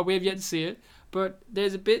which we have yet to see it, but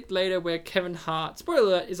there's a bit later where Kevin Hart, spoiler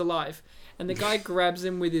alert, is alive, and the guy grabs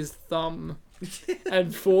him with his thumb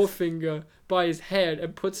and forefinger by his head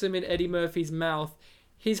and puts him in Eddie Murphy's mouth.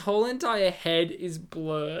 His whole entire head is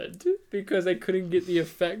blurred because they couldn't get the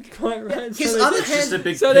effect quite right. His they other just- Just a hand?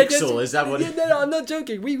 big so they pixel. just- Is that what? Yeah, no, I'm not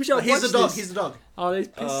joking. We shall Here's the watch dog. this. Here's the dog. Oh, there's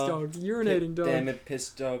piss dog. Urinating dog. Damn it,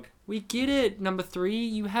 piss dog. We get it. Number 3,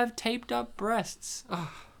 you have taped up breasts.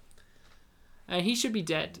 Oh. And he should be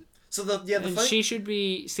dead. So the And funny, she should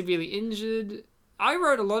be severely injured. I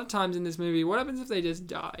wrote a lot of times in this movie, what happens if they just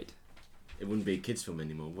died? It wouldn't be a kids' film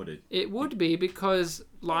anymore, would it? It would be because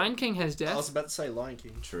Lion King has I death. was about to say Lion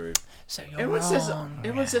King. True. So you're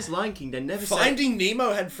Everyone says Lion King. They never say. Finding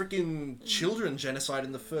Nemo had freaking children genocide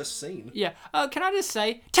in the first scene. Yeah. Can I just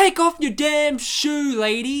say, take off your damn shoe,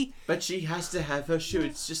 lady. But she has to have her shoe.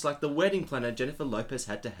 It's just like the wedding planner. Jennifer Lopez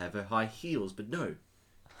had to have her high heels, but no.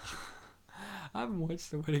 I haven't watched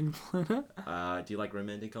The Wedding Planner. Do you like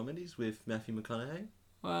romantic comedies with Matthew McConaughey?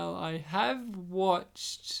 Well, I have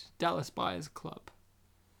watched Dallas Buyers Club.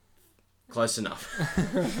 Close enough.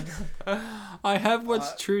 I have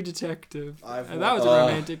watched True Detective. I've And that was a wa-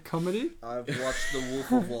 romantic comedy. I've watched The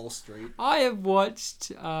Wolf of Wall Street. I have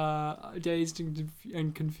watched Dazed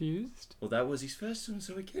and Confused. Well, that was his first one,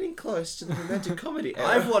 so we're getting close to the romantic comedy.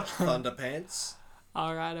 I've watched Thunderpants.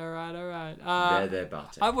 Alright. There,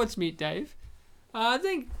 Bartek. I've watched Meet Dave. I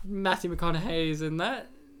think Matthew McConaughey is in that.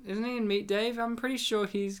 Isn't he in Meet Dave? I'm pretty sure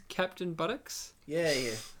he's Captain Buttocks. Yeah.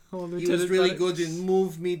 Or He was Lieutenant really Buttocks. good in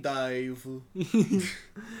Move Me Dive.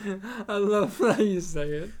 I love how you say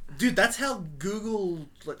it. Dude, that's how Google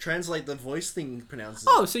translate the voice thing pronounces it.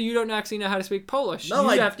 Oh, so you don't actually know how to speak Polish? No, you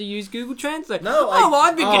I- have to use Google Translate. No, oh,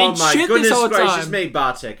 I've been getting Oh my shit goodness this whole gracious time. me,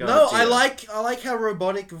 Bartek. Oh, No, dear. I like how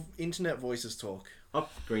robotic internet voices talk. Oh,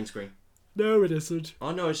 green screen. No, it isn't.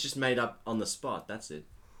 Oh no, it's just made up on the spot. That's it.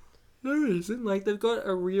 No, it isn't. Like, they've got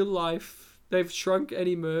a real life... They've shrunk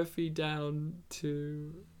Eddie Murphy down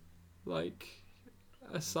to, like,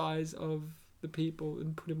 a size of the people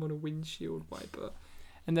and put him on a windshield wiper.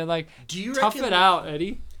 And they're like, Do you tough reckon? it out,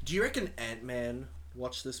 Eddie. Do you reckon Ant-Man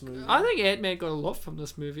watched this movie? I think Ant-Man got a lot from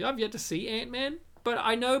this movie. I've yet to see Ant-Man. But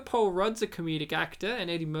I know Paul Rudd's a comedic actor and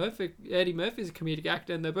Eddie Murphy's a comedic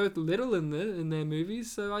actor, and they're both little in their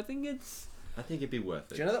movies, so I think it's... I think it'd be worth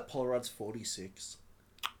Do it. you know that Paul Rudd's 46?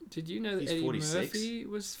 Did you know that He's Eddie 46? Murphy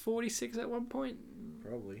was 46 at one point?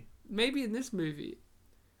 Probably. Maybe in this movie.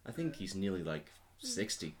 I think he's nearly like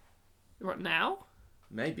 60. What, now?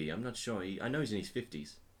 Maybe. I'm not sure. I know he's in his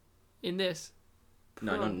 50s. In this?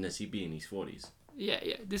 No, not unless he'd be in his 40s. Yeah.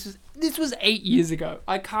 This was 8 years ago.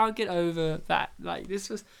 I can't get over that. Like, this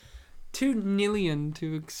was too Nillian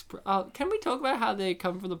to express. Can we talk about how they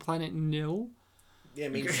come from the planet Nil? Yeah,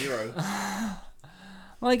 it means zero.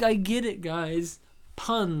 Like, I get it, guys.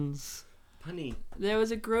 Puns. Punny. There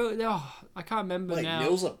was a I can't remember Wait, now.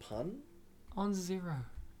 nil's a pun? On zero.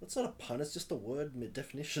 That's not a pun, it's just a word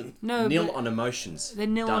definition. No, Nil but on emotions. they're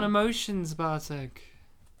nil Done. on emotions, Bartek.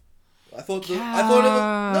 I thought it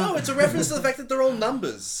was... No, it's a reference to the fact that they're all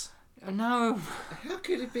numbers. No. How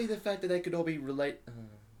could it be the fact that they could all be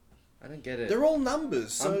I don't get it. They're all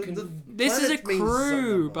numbers. So I'm the This is a planet means some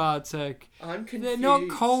crew, number. Bartek. I'm confused. They're not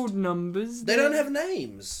cold numbers. They don't have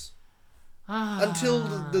names Ah. until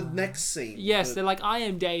the next scene. Yes, But- they're like, I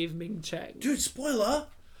am Dave Ming Cheng. dude, spoiler.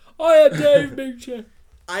 I am Dave Ming Cheng.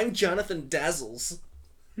 I'm Jonathan Dazzles.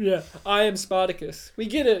 Yeah, I am Spartacus. We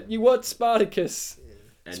get it. You watch Spartacus.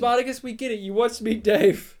 And Spartacus, we get it. You watch me,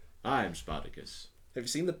 Dave. I'm Spartacus. Have you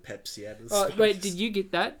seen the Pepsi ad? Oh, wait, did you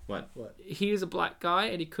get that? What? He was a black guy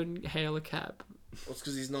and he couldn't hail a cab. Well, it's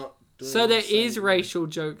because he's not. Doing So there the same- is racial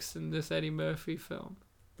jokes in this Eddie Murphy film.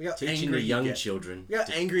 We got Teaching angry the young he get- children. We got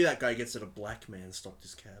angry that guy gets that a black man stopped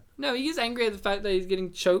his cab. No, he gets angry at the fact that he's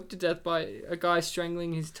getting choked to death by a guy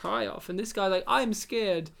strangling his tie off. And this guy's like, I'm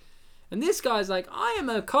scared. And this guy's like, I am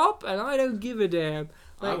a cop and I don't give a damn.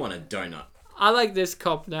 I Like, want a donut. I like this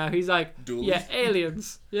cop now. He's like, Dooley. yeah,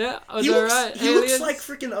 aliens. Yeah, are He they looks, right? he Aliens? looks like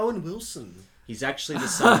freaking Owen Wilson. He's actually the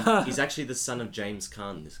son. He's actually the son of James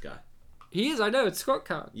Caan. This guy. He is, I know, it's Scott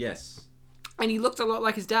Caan. Yes. And he looked a lot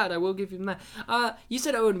like his dad, I will give him that. You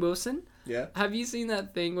said Owen Wilson. Yeah. Have you seen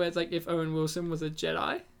that thing where it's like if Owen Wilson was a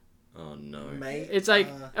Jedi? Oh no. Mate. It's like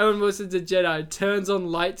Owen Wilson's a Jedi, turns on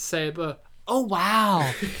lightsaber. Oh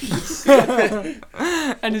wow!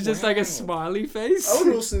 And it's just like a smiley face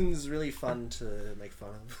Owen Wilson's really fun to make fun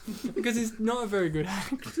of. because he's not a very good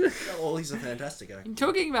actor. Well, he's a fantastic actor.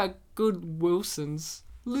 Talking about good Wilsons,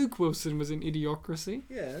 Luke Wilson was in Idiocracy.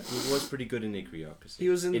 Yeah. He was pretty good in Idiocracy. He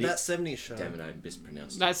was in Idi- that 70s show. Damn it, I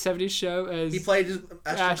mispronounced it. That 70s show as He played Ashton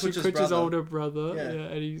Ashton Kutcher's Kutcher's brother. older brother. Yeah. Yeah,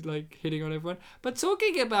 and he's like hitting on everyone. But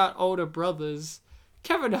talking about older brothers,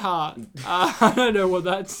 Kevin Hart. I don't know what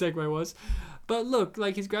that segue was. But look,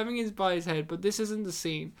 like he's grabbing his by his head, but this isn't the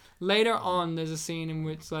scene. Later on, there's a scene in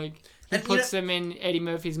which like he And, you puts them in Eddie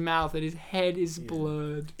Murphy's mouth and his head is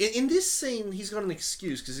blurred. In this scene, he's got an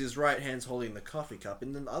excuse because his right hand's holding the coffee cup,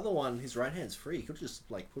 and then the other one, his right hand's free. He could just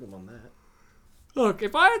like put him on that. Look,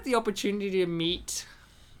 if I had the opportunity to meet,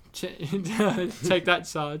 take that,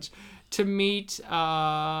 Sarge, to meet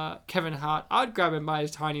Kevin Hart, I'd grab him by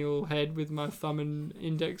his tiny little head with my thumb and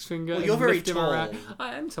index finger. Well, and you're very lift him tall. around.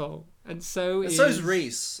 I am tall, and so And is. so's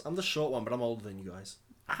Reese. I'm the short one, but I'm older than you guys.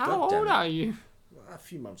 How God damn old it. are you? A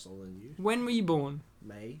few months older than you. When were you born?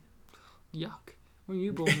 May. Yuck. When were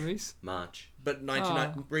you born, Reese? March. But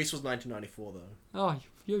Reese was 1994 though. Oh,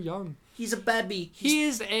 you're young. He's a baby.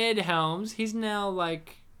 Here's Ed Helms. He's now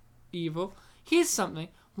like evil. Here's something.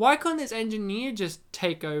 Why couldn't this engineer just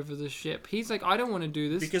take over the ship? He's like, I don't want to do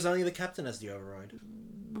this. Because only the captain has the override.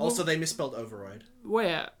 Also, they misspelled override.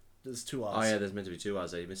 Where? There's two R's. Oh yeah, there's meant to be two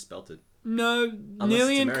R's. They misspelt it. No, Unless it's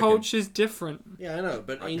Nillian American. culture's different. Yeah, I know,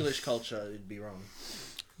 but English culture, it'd be wrong.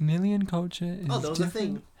 Nillian culture is Oh, that was a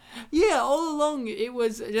thing. Yeah, all along it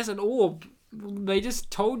was just an orb. They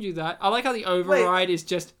just told you that. I like how the override is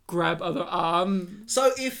just grab other arm.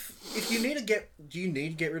 So if you need to do you need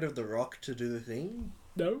to get rid of the rock to do the thing?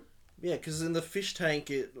 No. Yeah, because in the fish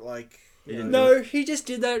tank, it like. It didn't No, he just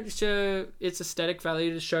did that to show its aesthetic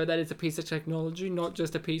value, to show that it's a piece of technology, not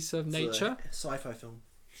just a piece of It's a nature. sci-fi film.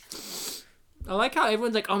 I like how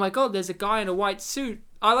everyone's like, "Oh my god, there's a guy in a white suit."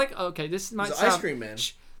 I like. Okay, this might It's sound. Ice Cream Man.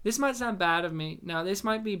 Shh. This might sound bad of me. Now, this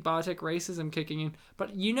might be Bartek racism kicking in,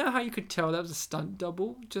 but you know how you could tell that was a stunt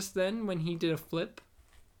double just then when he did a flip?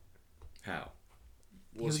 How?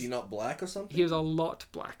 Was he not black or something? He was a lot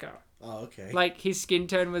blacker. Oh, okay. Like, his skin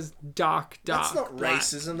tone was dark. That's not black.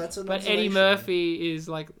 racism. That's an But Eddie observation. Murphy is,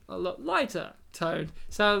 like, a lot lighter toned.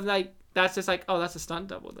 So, like, that's just like, oh, that's a stunt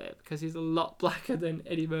double there because he's a lot blacker than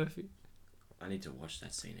Eddie Murphy. I need to watch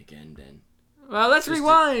that scene again then. Well, let's Just to-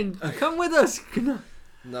 rewind. Come with us.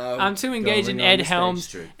 No. I'm too engaged in Going on Ed the stage, Helms.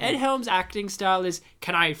 true. Ed Helms' acting style is,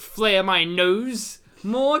 can I flare my nose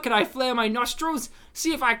more? Can I flare my nostrils?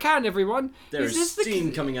 See if I can, everyone. There is this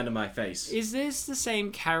steam coming out of my face. Is this the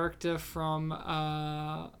same character from,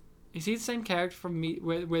 is he the same character from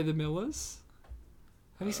Where the Millers?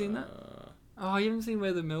 Have you seen that? Oh, you haven't seen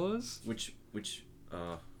Where the Millers? Which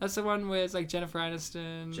That's the one where it's like Jennifer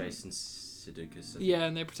Aniston. Jason Sudeikis. Yeah,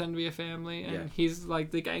 and they pretend to be a family, and Yeah. he's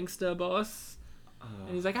like the gangster boss.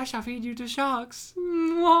 And he's like, I shall feed you to sharks.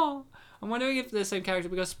 Mwah. I'm wondering if they're the same character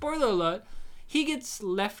because, spoiler alert, he gets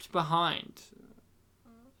left behind.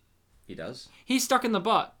 He does? He's stuck in the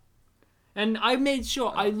butt. And I made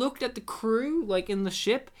sure, I looked at the crew, like in the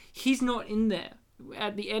ship, he's not in there.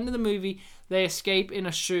 At the end of the movie, they escape in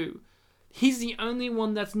a shoe. He's the only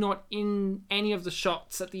one that's not in any of the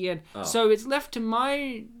shots at the end. Oh. So it's left to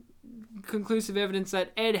my conclusive evidence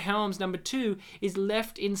that Ed Helms number 2 is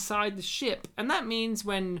left inside the ship, and that means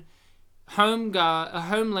when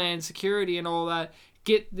Homeland Security and all that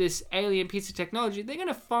get this alien piece of technology, they're going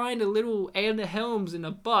to find a little Anna Helms in a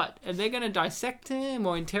butt, and they're going to dissect him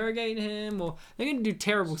or interrogate him, or they're going to do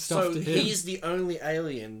terrible stuff So to him. he's the only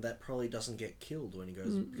alien that probably doesn't get killed when he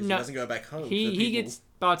goes, because No. he doesn't go back home. He gets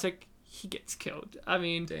Bartek. He gets killed. I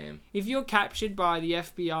mean, Damn. if you're captured by the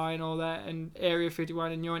FBI and all that, and Area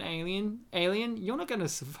 51, and you're an alien, you're not going to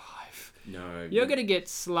survive. No. You're going to get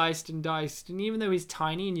sliced and diced, and even though he's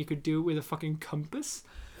tiny and you could do it with a fucking compass,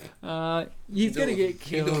 he's going to get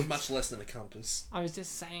He'll do killed. it much less than a compass. I was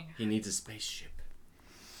just saying. He needs a spaceship.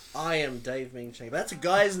 I am Dave Ming Chang. That's a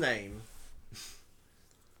guy's name.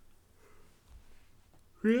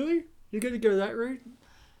 Really? You're going to go that route?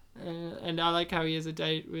 And I like how he has a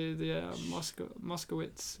date with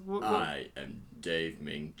Moskowitz. What? I am Dave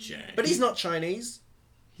Ming Chang. But he's not Chinese.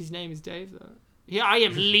 His name is Dave, though. Yeah, I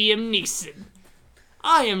am Liam Neeson.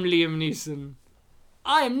 I am Liam Neeson.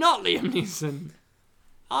 I am not Liam Neeson.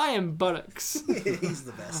 I am Buttocks. He's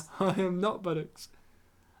the best. I am not Buttocks.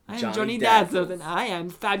 I am Johnny Johnny Dazzles. Dazzles, and I am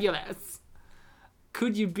fabulous.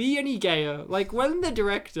 Could you be any gayer? Like, when the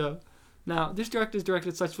director... Now, this director's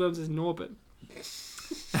directed such films as Norbit.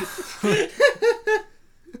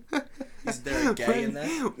 Is there a gay in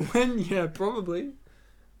that? Yeah, probably.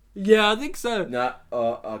 Yeah, I think so. Nah,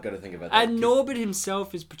 I've got to think about that. And Norbit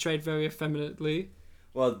himself is portrayed very effeminately.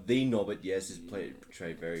 Well, the Norbit, yes, is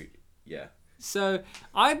portrayed very... Yeah. So,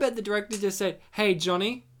 I bet the director just said, hey,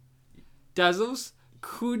 Johnny Dazzles,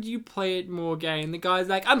 could you play it more gay? And the guy's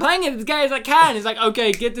like, I'm playing it as gay as I can. He's like,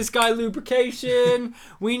 okay, get this guy lubrication.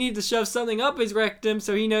 We need to shove something up his rectum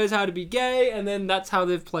so he knows how to be gay. And then that's how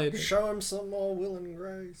they've played it. Show him some more Will and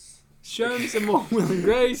Grace. Show him some more Will and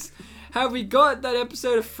Grace. Have we got that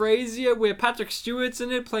episode of Frasier where Patrick Stewart's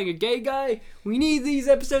in it playing a gay guy? We need these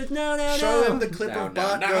episodes now. Show him the clip No, of no,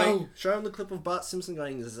 Bart no. going. Show him the clip of Bart Simpson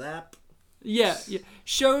going zap. Yeah.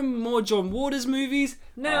 Show him more John Waters movies.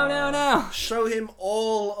 Now. Show him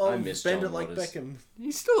all I of miss Bend It John Like Waters. Beckham.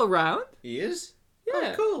 He's still around. He is? Yeah.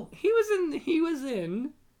 Oh, cool. He was in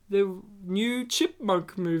the new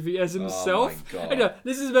Chipmunk movie as himself. my God. I know,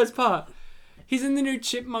 this is the best part. He's in the new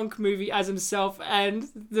Chipmunk movie as himself, and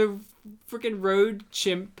the freaking Road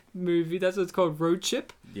Chimp movie, that's what it's called, Road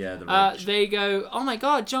Chip. Yeah, the Road Chip. They go, oh my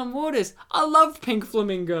god, John Waters, I love Pink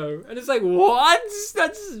Flamingo. And it's like, what?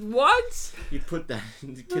 That's what? You put that...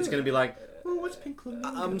 The kid's going to be like, oh, what's Pink Flamingo?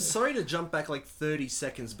 I'm sorry to jump back like 30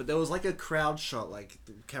 seconds, but there was like a crowd shot, like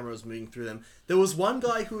the camera was moving through them. There was one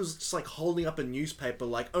guy who was just like holding up a newspaper,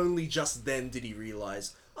 like only just then did he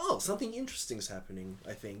realize, oh, something interesting's happening,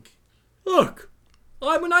 I think. Look,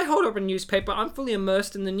 when I hold up a newspaper, I'm fully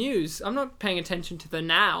immersed in the news. I'm not paying attention to the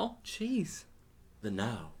now. Jeez. The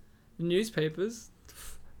Now. The newspapers.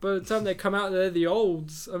 By the time they come out, they're the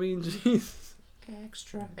olds. I mean, jeez.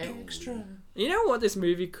 Extra. You know what this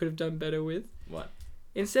movie could have done better with? What?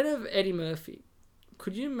 Instead of Eddie Murphy,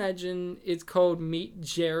 could you imagine it's called Meet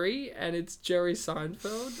Jerry and it's Jerry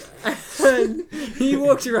Seinfeld? And he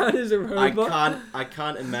walks around as a robot. I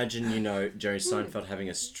can't imagine, Jerry Seinfeld having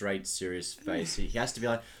a straight, serious face. He has to be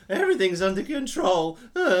like, everything's under control.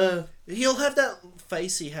 He'll have that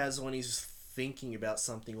face he has when he's thinking about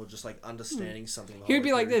something or just like understanding something. the He would whole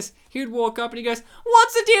be like period. this. He would walk up and he goes,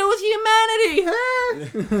 "What's the deal with humanity?"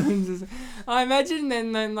 I imagine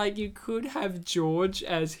then like you could have George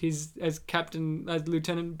as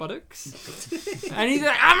Lieutenant Buttocks, and he's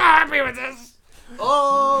like, "I'm not happy with this."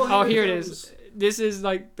 Oh, here it is. This is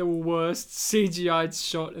like the worst CGI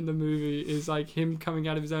shot in the movie. Is like him coming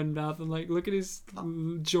out of his own mouth and like look at his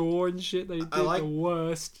jaw and shit. They did the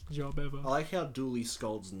worst job ever. I like how Dooley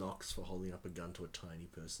scolds Knox for holding up a gun to a tiny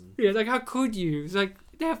person. Yeah, like how could you? It's like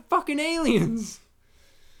they're fucking aliens.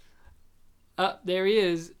 There he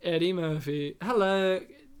is, Eddie Murphy. Hello.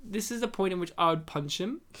 This is the point in which I would punch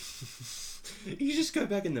him. You just go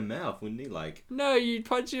back in the mouth, wouldn't he? Like, No, you'd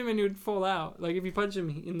punch him and he would fall out. Like if you punch him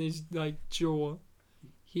in his like jaw,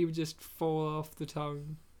 he would just fall off the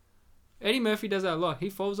tongue. Eddie Murphy does that a lot.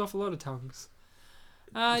 He falls off a lot of tongues.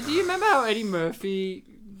 Do you remember how Eddie Murphy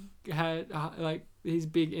had like his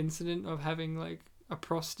big incident of having like a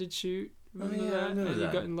prostitute? Remember yeah, I remember and that.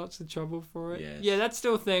 he got in lots of trouble for it. Yes. Yeah, that's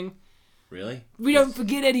still a thing. really? We don't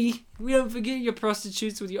forget, Eddie. We don't forget your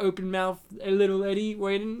prostitutes with your open mouth, little Eddie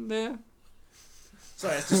waiting there.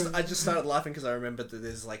 Sorry, I just started laughing because I remembered that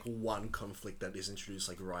there's like one conflict that is introduced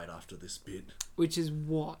like right after this bit. Which is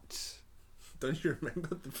what? Don't you remember?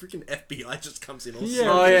 The freaking FBI just comes in all Yeah.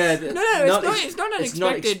 Oh yeah. No, it's not It's not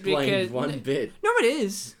unexpected explained because one bit. No, it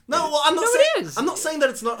is. No, well, I'm not No, saying it is. I'm not saying that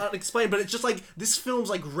it's not unexplained, but it's just like this film's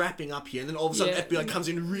like wrapping up here, and then all of a sudden Yeah. FBI comes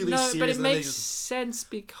in really No, serious. but it and then they makes just... sense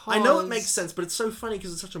because I know it makes sense, but it's so funny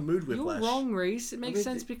because it's such a mood You're whiplash. wrong, Reese. It makes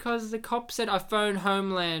sense because the cop said, "I phoned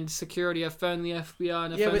Homeland Security, I phoned the FBI,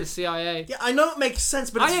 and I Yeah, phoned but- the CIA." Yeah, I know it makes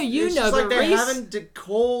sense, but I it's, know you It's know, just like but they Reese. haven't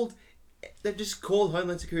called. They've just called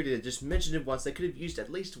Homeland Security. They just mentioned it once. They could have used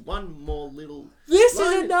at least one more little. This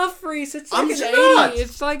line. is enough, Reese. It's like I'm an not. 80.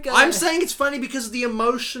 It's like I'm saying it's funny because of the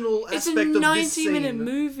emotional it's a aspect of this 90-minute scene.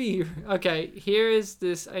 movie. Okay, here is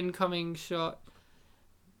this incoming shot.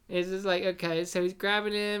 It's just like, okay, so he's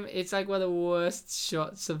grabbing him. It's like one of the worst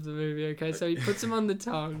shots of the movie, okay? So he puts him on the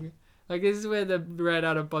tongue. Like, this is where they ran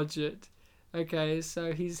out of budget. Okay,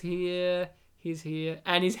 so he's here,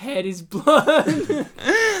 and his head is blown.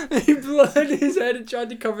 He blurred his head and tried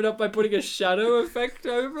to cover it up by putting a shadow effect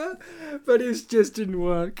over, but it just didn't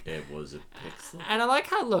work. It was a pixel. And I like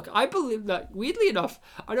how, look, I believe that, weirdly enough,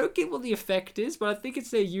 I don't get what the effect is, but I think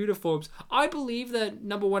it's their uniforms. I believe that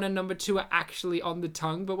number 1 and number 2 are actually on the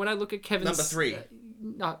tongue, but when I look at Kevin's... Number 3.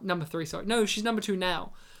 No, number 3, sorry. No, she's number 2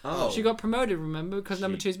 now. Oh. She got promoted, remember, because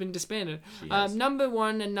number 2's been disbanded. has. Number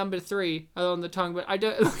 1 and number 3 are on the tongue, but I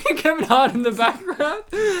don't... Look at Kevin Hart in the background.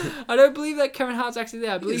 I don't believe that Kevin Hart's actually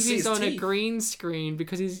there. I believe see he's his on a teeth. green screen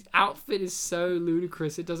because his outfit is so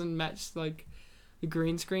ludicrous. It doesn't match, like, the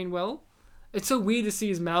green screen well. It's so weird to see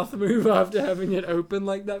his mouth move after having it open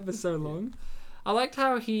like that for so long. I liked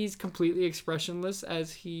how he's completely expressionless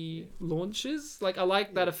as he launches. Like, I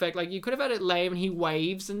like that effect. Like, you could have had it lame and he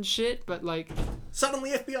waves and shit, but, like... Suddenly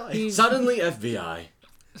FBI. He's Suddenly FBI.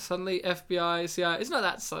 suddenly FBI, CIA. It's not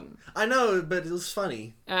that sudden. I know, but it was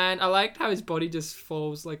funny. And I liked how his body just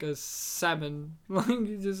falls like a salmon. Like,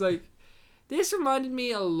 he's just like... This reminded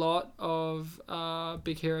me a lot of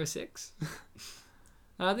Big Hero 6.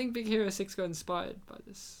 And I think Big Hero 6 got inspired by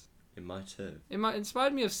this. It might have. It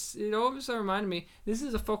inspired me of... It also reminded me... This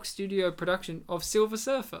is a Fox Studio production of Silver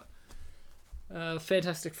Surfer.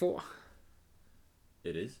 Fantastic Four.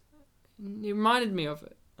 It is. It reminded me of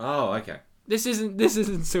it. Oh, okay. This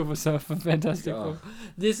isn't Silver Surfer Fantastic Oh. Four.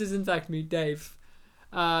 This is in fact Meet Dave.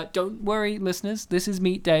 Don't worry, listeners. This is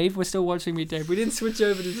Meet Dave. We're still watching Meet Dave. We didn't switch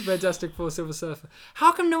over to the Fantastic Four Silver Surfer.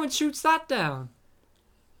 How come no one shoots that down?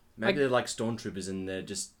 Maybe they're like stormtroopers and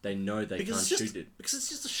they know they Because can't it's just shoot it. because it's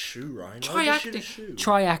just a shoe, Ryan. Try Why would you acting. shoot a shoe?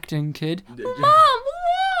 Try acting, kid. Mom,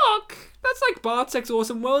 look! That's like Bartek's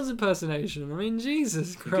Awesome Worlds impersonation. I mean,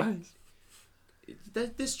 Jesus Christ.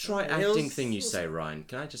 This try It acting was- thing you say, Ryan,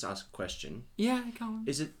 can I just ask a question? Yeah, go on.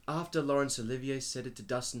 Is it after Laurence Olivier said it to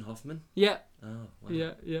Dustin Hoffman? Yeah, Oh, wow.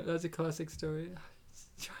 yeah, that's a classic story.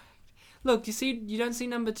 Look, you don't see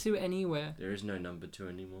number 2 anywhere. There is no number 2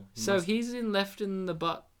 anymore. So he's in Left in the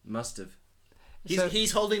Butt. Must have.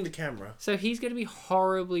 He's holding the camera. So he's going to be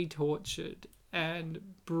horribly tortured and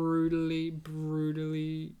brutally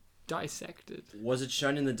dissected. Was it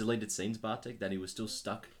shown in the deleted scenes, Bartek, that he was still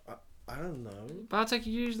stuck? I don't know. Bartek,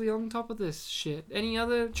 you're usually on top of this shit. Any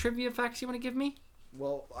other trivia facts you want to give me?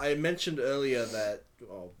 Well, I mentioned earlier that,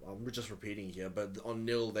 I'm just repeating here, but on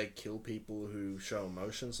Nil they kill people who show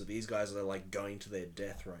emotion, so these guys are like going to their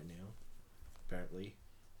death right now, apparently.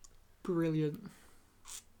 Brilliant.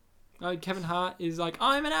 Oh, Kevin Hart is like,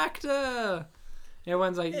 I'm an actor!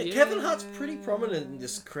 Everyone's like, Yeah, yeah. Kevin Hart's pretty prominent in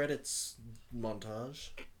this credits montage,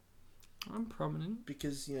 I'm prominent.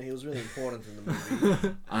 because, you know, he was really important in the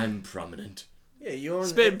movie. I'm prominent. Yeah, you're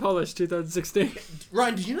Spit and Polish 2016.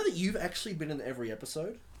 Ryan, did you know that you've actually been in every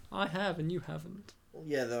episode? I have, and you haven't. Well,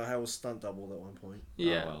 yeah, though I was stunt doubled at one point.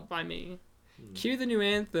 Yeah, well. by me. Cue the new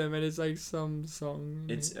anthem, and it's like some song.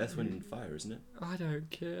 It's Earth, Wind and Fire, isn't it? I don't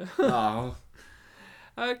care. Oh.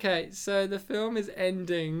 Okay, so the film is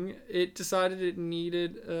ending. It decided it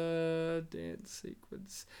needed a dance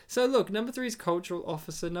sequence. So look, number 3 is cultural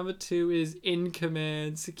officer. Number 2 is in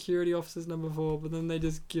command. Security officer's number 4, but then they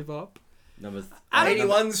just give up. Number... Adam-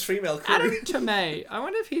 81's female crew. Adam Tomei. I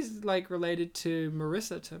wonder if he's like related to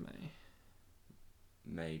Marissa Tomei.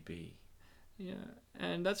 Maybe. Yeah,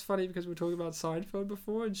 and that's funny because we were talking about Seinfeld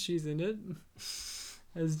before, and she's in it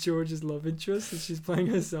as George's love interest, and she's playing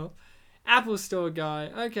herself. Apple Store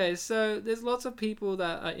guy. Okay, so there's lots of people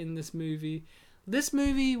that are in this movie. This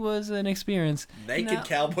movie was an experience. Naked Now-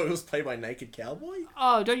 Cowboy was played by Naked Cowboy?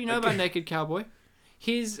 Oh, don't you know about Naked Cowboy?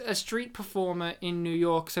 He's a street performer in New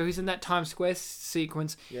York, so he's in that Times Square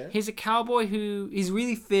sequence. Yeah. He's a cowboy who is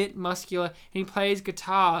really fit, muscular, and he plays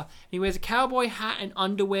guitar. And he wears a cowboy hat and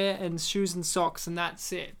underwear and shoes and socks, and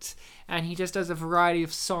that's it. And he just does a variety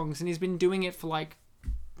of songs, and he's been doing it for like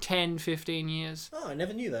 10, 15 years. Oh, I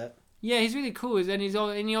never knew that. Yeah, he's really cool, and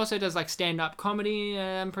he also does like stand-up comedy.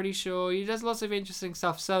 I'm pretty sure he does lots of interesting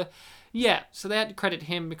stuff. So, yeah, so they had to credit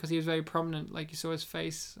him because he was very prominent. Like you saw his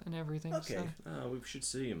face and everything. Okay. So. We should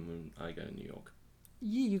see him when I go to New York.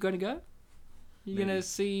 Yeah, you gonna go? You Maybe.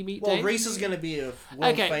 gonna meet Well, Dave? Reese is going to be a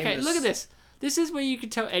world Okay, famous... look at this. This is where you can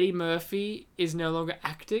tell Eddie Murphy is no longer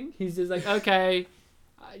acting. He's just like, okay,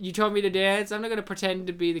 you told me to dance. I'm not gonna pretend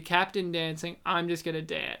to be the captain dancing. I'm just gonna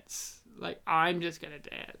dance. Like I'm just gonna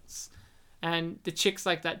dance. And the chick's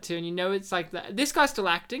like that too, and you know it's like that. This guy's still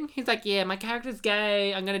acting. He's like, yeah, my character's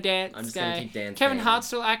gay. I'm gonna dance. I'm just gay. gonna keep dancing. Kevin Hart's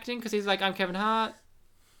still acting because he's like, I'm Kevin Hart.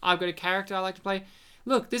 I've got a character I like to play.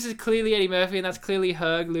 Look, this is clearly Eddie Murphy, and that's clearly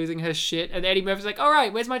her losing her shit. And Eddie Murphy's like, all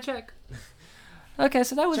right, where's my check? Okay,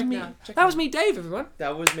 so that was me. That was me, Dave, everyone.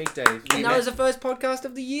 That was me, Dave. And that was the first podcast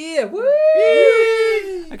of the year. Woo!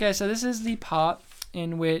 Okay, so this is the part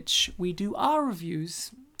in which we do our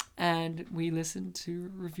reviews and we listen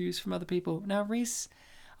to reviews from other people. Now, Reese,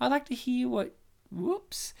 I'd like to hear what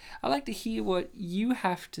you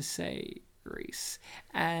have to say, Reese,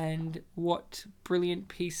 and what brilliant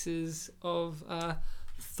pieces of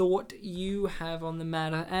thought you have on the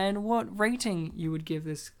matter, and what rating you would give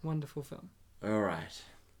this wonderful film. All right.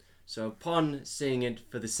 So upon seeing it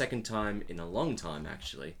for the second time in a long time,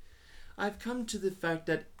 actually, I've come to the fact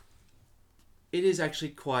that it is actually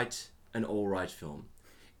quite an alright film.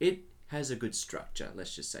 It has a good structure,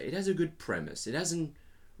 let's just say. It has a good premise. It hasn't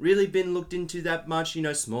really been looked into that much, you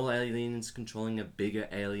know, small aliens controlling a bigger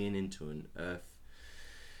alien into an Earth.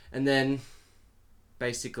 And then,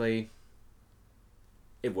 basically,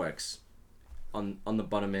 it works. On the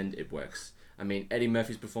bottom end, it works. I mean, Eddie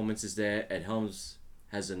Murphy's performance is there. Ed Helms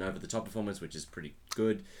has an over-the-top performance, which is pretty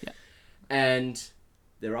good. Yeah. And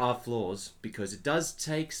there are flaws, because it does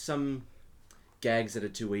take some gags that are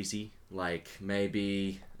too easy. Like,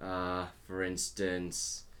 maybe, for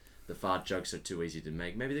instance, the fart jokes are too easy to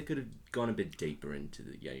make. Maybe they could have gone a bit deeper into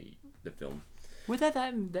the film. Were there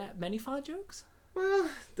that many fart jokes? Well,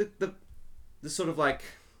 the sort of like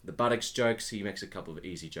the buttocks jokes, he makes a couple of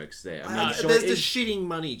easy jokes there. I mean, sure there's the shitting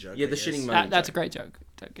money joke. Yeah, the shitting money That's a joke. great joke.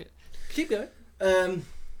 Don't get. Keep going.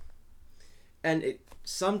 And it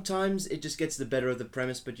sometimes it just gets the better of the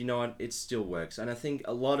premise, but you know what? It still works. And I think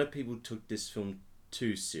a lot of people took this film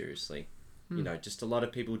too seriously. You know, just a lot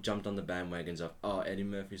of people jumped on the bandwagons of, oh, Eddie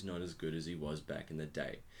Murphy's not as good as he was back in the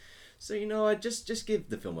day. So, you know what? Just give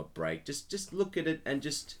the film a break. Just look at it and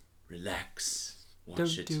just relax.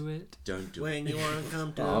 Watch it. Don't do it. Don't do When it. you want to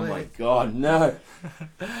come to Oh it. my god, no.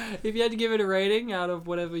 If you had to give it a rating out of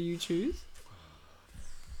whatever you choose.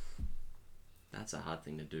 That's a hard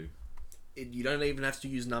thing to do. You don't even have to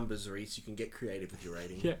use numbers, Reese. You can get creative with your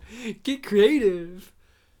rating. Yeah. Get creative.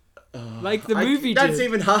 Like the movie That's did.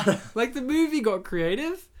 even harder. Like the movie got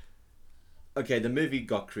creative. Okay, the movie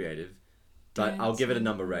got creative, but I'll give it a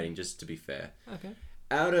number rating just to be fair. Okay.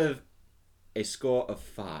 Out of a score of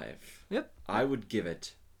 5, Yep. I would give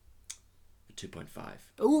it a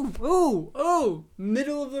 2.5. Ooh.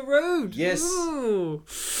 Middle of the road. Yes. Ooh.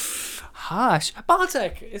 Harsh.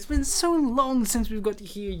 Bartek, it's been so long since we've got to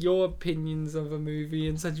hear your opinions of a movie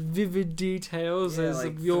in such vivid details Yeah, as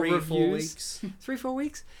like your 3 or reviews. 4 weeks. 3-4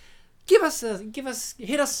 weeks?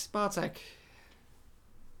 Hit us, Bartek.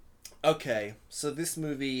 Okay, so this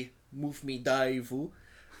movie, Move Me Daivu,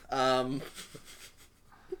 I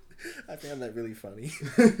found that really funny.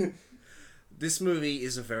 This movie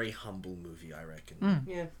is a very humble movie, I reckon.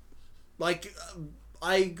 Yeah. Like,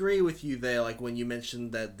 I agree with you there, like, when you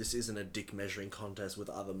mentioned that this isn't a dick measuring contest with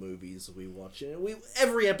other movies we watch. You know,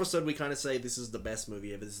 every episode we kind of say, this is the best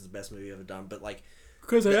movie ever, this is the best movie ever done, but, like...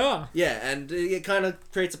 Because they are. Yeah, and it kind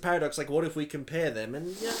of creates a paradox, like, what if we compare them?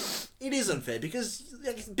 And, yeah, it is unfair, because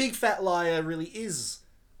Big Fat Liar really is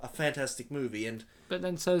a fantastic movie, and... But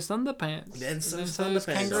then so's Thunderpants. Then so's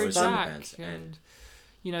Kangaroo Thunderpants. So Jack. is Thunderpants, And,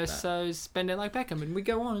 you know, so's Spend It Like Beckham. And we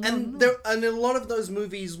go on. And in a lot of those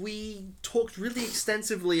movies, we talked really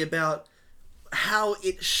extensively about how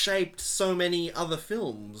it shaped so many other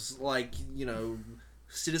films, like, you know,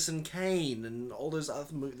 Citizen Kane and all those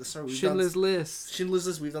other movies. Sorry, Schindler's List. Schindler's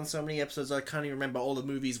List. We've done so many episodes, I can't even remember all the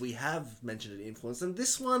movies we have mentioned it influenced. And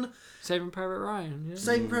this one, Saving Private Ryan. Yeah.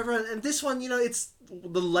 Saving Private Ryan, and this one, you know, it's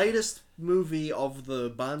the latest movie of the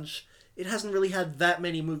bunch. It hasn't really had that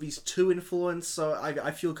many movies to influence, so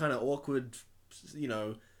I feel kind of awkward, you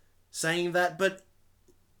know, saying that, but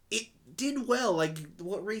it did well, like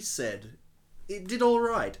what Reese said. It did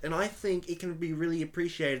alright, and I think it can be really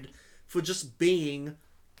appreciated for just being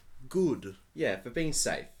good. Yeah, for being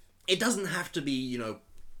safe. It doesn't have to be, you know,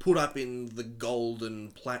 put up in the gold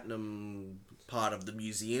and platinum part of the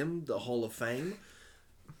museum, the Hall of Fame.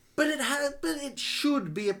 But it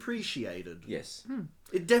should be appreciated. Yes.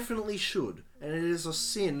 It definitely should. And it is a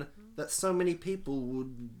sin that so many people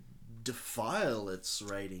would defile its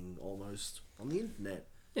rating almost on the internet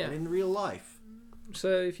and in real life. So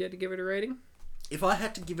if you had to give it a rating? If I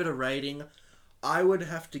had to give it a rating, I would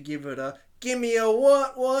have to give it a gimme a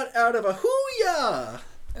what out of a hoo-yah!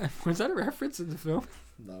 Was that a reference in the film?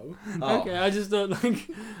 No. Okay, I just thought like...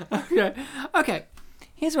 Okay.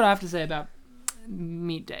 Here's what I have to say about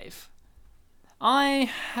Meet Dave. I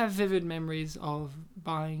have vivid memories of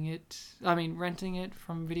renting it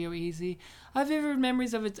from Video Easy. I have vivid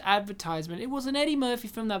memories of its advertisement. It was an Eddie Murphy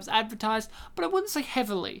film that was advertised, but I wouldn't say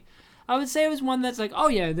heavily. I would say it was one that's like, oh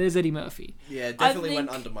yeah, there's Eddie Murphy. Yeah, it definitely went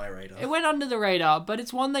under my radar. It went under the radar, but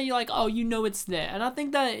it's one that you're like, oh, you know it's there. And I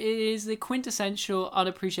think that it is the quintessential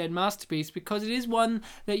unappreciated masterpiece because it is one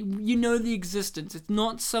that you know the existence. It's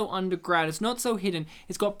not so underground. It's not so hidden.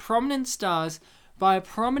 It's got prominent stars by a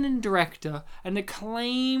prominent director and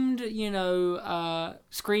acclaimed,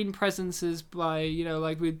 screen presences by,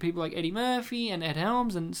 like with people like Eddie Murphy and Ed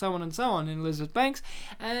Helms and so on, and Elizabeth Banks.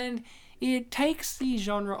 And it takes the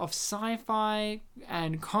genre of sci-fi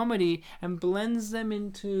and comedy and blends them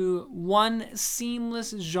into one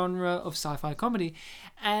seamless genre of sci-fi comedy.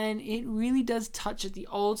 And it really does touch at the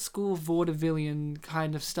old school vaudevillian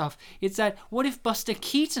kind of stuff. It's that, what if Buster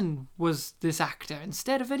Keaton was this actor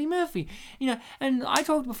instead of Eddie Murphy? And I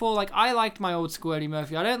talked before, like, I liked my old school Eddie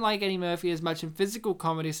Murphy. I don't like Eddie Murphy as much in physical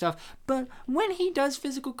comedy stuff, but when he does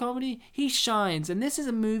physical comedy, he shines. And this is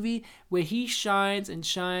a movie where he shines and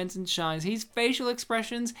shines and shines. His facial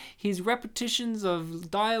expressions, his repetitions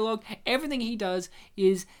of dialogue, everything he does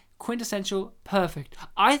is quintessential perfect.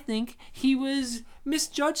 I think he was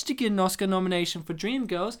misjudged to get an Oscar nomination for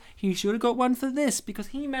Dreamgirls. He should have got one for this because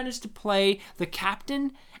he managed to play the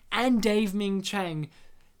captain and Dave Ming Chang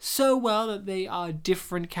so well that they are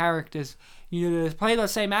different characters. They play the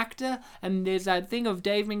same actor, and there's that thing of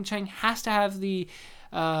Dave Ming Chang has to have the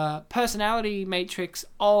personality matrix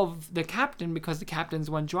of the captain because the captain's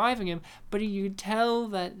the one driving him, but you tell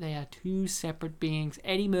that they are two separate beings.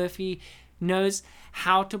 Eddie Murphy knows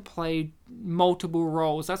how to play multiple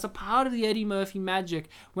roles. That's a part of the Eddie Murphy magic.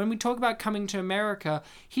 When we talk about Coming to America,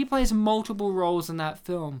 he plays multiple roles in that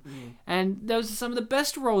film. And those are some of the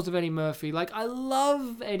best roles of Eddie Murphy. Like, I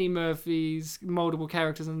love Eddie Murphy's multiple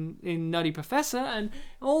characters in Nutty Professor and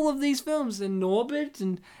all of these films, in Norbit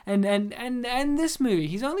and this movie.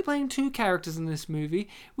 He's only playing two characters in this movie,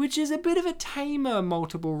 which is a bit of a tamer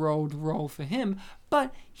multiple role for him,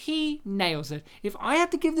 but he nails it. If I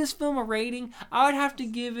had to give this film a rating, I would have to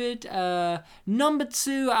give it number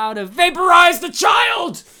 2 out of Vaporize the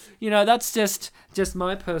Child! That's just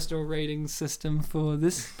my personal rating system for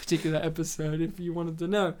this particular episode, if you wanted to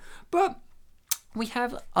know. But we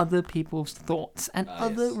have other people's thoughts and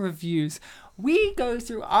other reviews. I go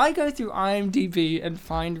through IMDb and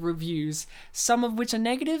find reviews, some of which are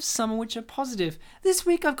negative, some of which are positive. This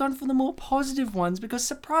week I've gone for the more positive ones because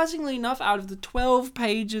surprisingly enough, out of the 12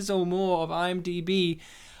 pages or more of IMDb,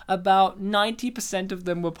 about 90% of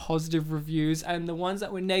them were positive reviews, and the ones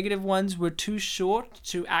that were negative ones were too short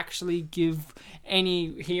to actually give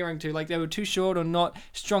any hearing to. Like, they were too short or not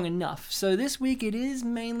strong enough. So this week it is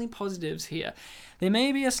mainly positives here. There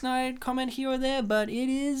may be a snide comment here or there, but it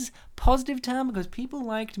is positive time because people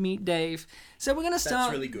liked Meet Dave. So we're going to start...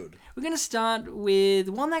 That's really good. We're going to start with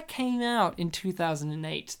one that came out in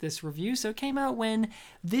 2008, this review. So it came out when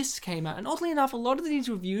this came out. And oddly enough, a lot of these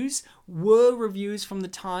reviews were reviews from the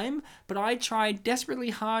time, but I tried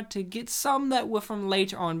desperately hard to get some that were from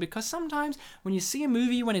later on, because sometimes when you see a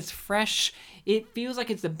movie when it's fresh, it feels like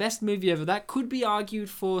it's the best movie ever. That could be argued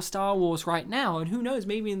for Star Wars right now, and who knows,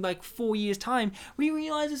 maybe in like 4 years' time, we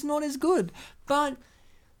realize it's not as good. But...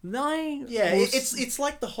 it's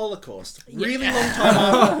like the Holocaust. Really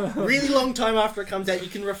long time after it comes out, you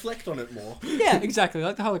can reflect on it more. Yeah, exactly,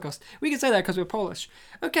 like the Holocaust. We can say that because we're Polish.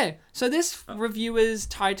 Okay, so this reviewer's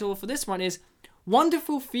title for this one is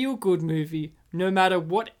Wonderful Feel-Good Movie, no matter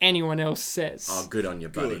what anyone else says. Oh, good on you,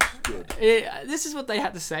 buddy. Good. This is what they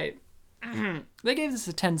had to say. They gave this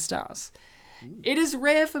a 10 stars. It is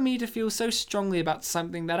rare for me to feel so strongly about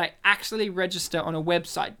something that I actually register on a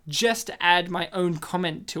website just to add my own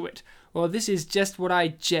comment to it. Well, this is just what I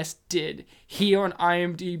just did here on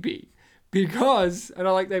IMDb. Because, and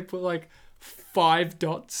I like they put like 5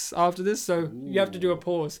 dots after this, so you have to do a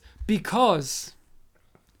pause. Because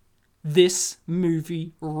this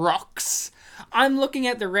movie rocks. I'm looking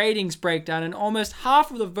at the ratings breakdown, and almost half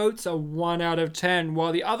of the votes are 1 out of 10,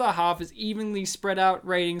 while the other half is evenly spread out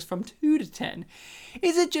ratings from 2 to 10.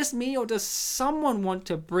 Is it just me, or does someone want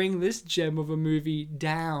to bring this gem of a movie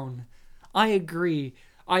down? I agree.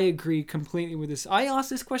 I agree completely with this. I asked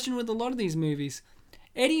this question with a lot of these movies.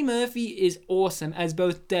 Eddie Murphy is awesome as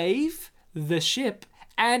both Dave, the ship,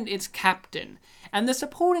 and its captain. And the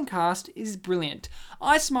supporting cast is brilliant.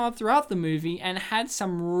 I smiled throughout the movie and had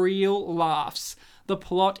some real laughs. The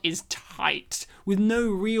plot is tight, with no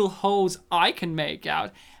real holes I can make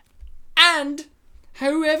out. And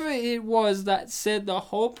whoever it was that said the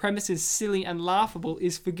whole premise is silly and laughable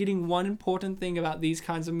is forgetting one important thing about these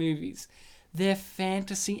kinds of movies. They're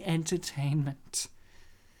fantasy entertainment.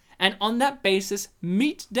 And on that basis,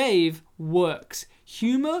 Meet Dave works.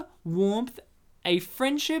 Humor, warmth, a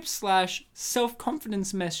friendship /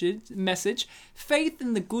 self-confidence message, faith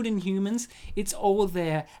in the good in humans, it's all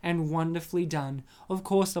there and wonderfully done. Of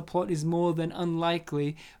course, the plot is more than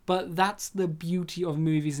unlikely, but that's the beauty of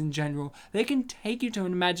movies in general. They can take you to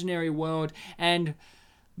an imaginary world and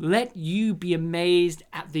let you be amazed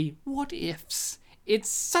at the what ifs. It's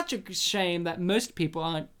such a shame that most people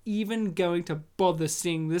aren't even going to bother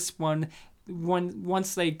seeing this one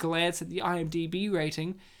once they glance at the IMDb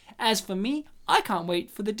rating. As for me, I can't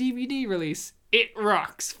wait for the DVD release. It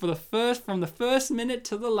rocks from the first minute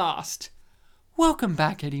to the last. Welcome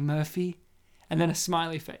back, Eddie Murphy. And then a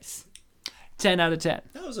smiley face. 10 out of 10.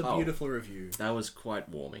 That was a beautiful review. That was quite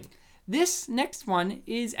warming. This next one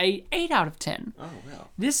is a 8 out of 10. Oh, wow.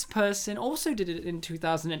 This person also did it in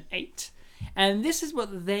 2008. And this is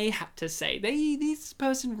what they had to say. This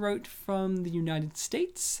person wrote from the United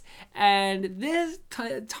States, and their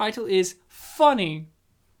title is Funny.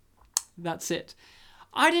 That's it.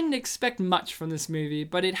 I didn't expect much from this movie,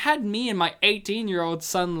 but it had me and my 18-year-old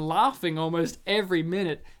son laughing almost every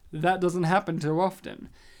minute. That doesn't happen too often.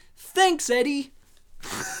 Thanks, Eddie!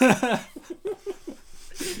 Is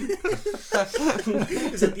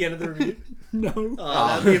that the end of the review? No.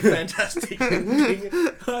 Oh, that'd be a fantastic ending.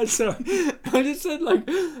 So I just said, like,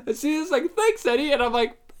 as soon as, like, thanks, Eddie, and I'm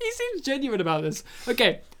like, he seems genuine about this.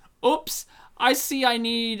 Okay. Oops. I see I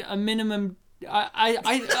need a minimum... He's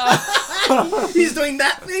doing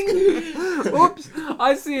that thing? Oops.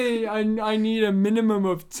 I see I need a minimum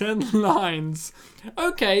of 10 lines.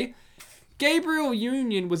 Okay. Gabriel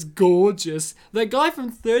Union was gorgeous. The guy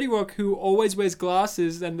from 30 Rock who always wears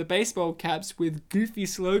glasses and the baseball caps with goofy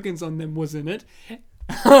slogans on them was in it.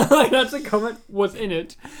 That's a comment, was in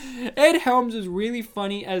it. Ed Helms was really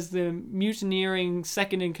funny as the mutineering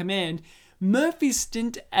second in command. Murphy's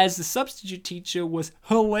stint as the substitute teacher was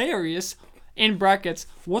hilarious. In brackets,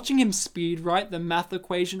 watching him speed write the math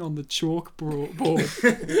equation on the chalkboard.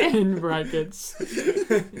 In brackets.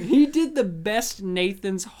 He did the best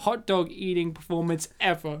Nathan's hot dog eating performance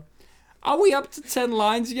ever. Are we up to 10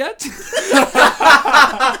 lines yet?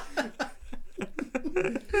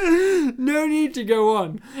 No need to go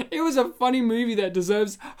on. It was a funny movie that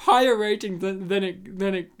deserves higher rating than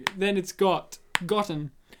it's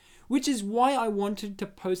gotten. Which is why I wanted to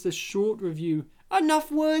post a short review.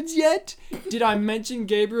 Enough words yet? Did I mention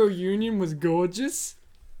Gabriel Union was gorgeous?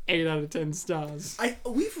 8 out of 10 stars.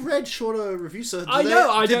 We've read shorter reviews, so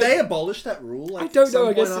did they abolish that rule? Like, I don't know.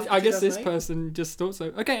 I guess this person just thought so.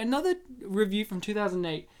 Okay, another review from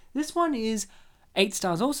 2008. This one is 8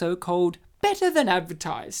 stars also, called Better Than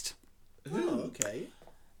Advertised. Oh, okay.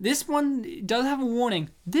 This one does have a warning.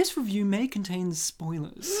 This review may contain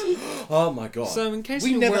spoilers. Oh my god. So in case we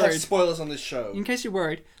you're never worried, have spoilers on this show. in case you're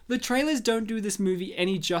worried, the trailers don't do this movie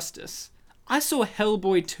any justice. I saw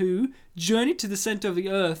Hellboy 2, Journey to the Center of the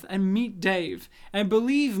Earth, and Meet Dave. And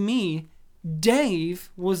believe me, Dave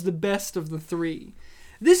was the best of the three.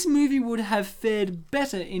 This movie would have fared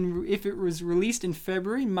better if it was released in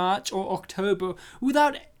February, March, or October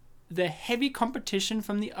without the heavy competition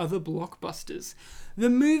from the other blockbusters. The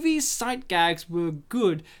movie's sight gags were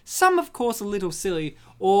good, some of course a little silly,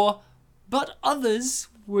 but others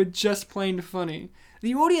were just plain funny.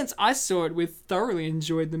 The audience I saw it with thoroughly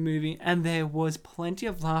enjoyed the movie, and there was plenty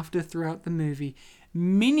of laughter throughout the movie.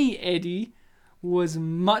 Mini Eddie was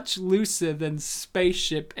much looser than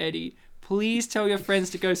Spaceship Eddie. Please tell your friends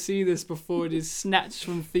to go see this before it is snatched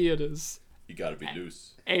from theaters. You gotta be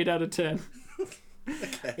loose. 8 out of 10.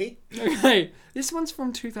 Okay. Okay, this one's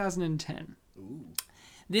from 2010. Ooh.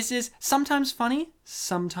 This is sometimes funny,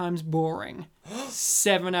 sometimes boring.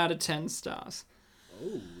 7 out of 10 stars.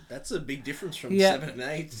 Oh, that's a big difference from Yeah. 7 and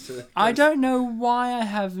 8. I don't know why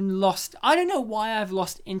I've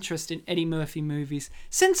lost interest in Eddie Murphy movies.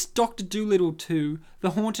 Since Dr. Dolittle 2,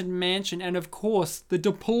 The Haunted Mansion, and of course, the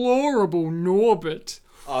deplorable Norbit.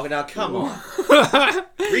 Oh, now come on.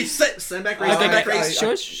 Reset, stand back, Okay, reset, okay,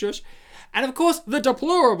 reset. shush. And of course, the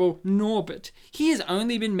deplorable Norbit. He has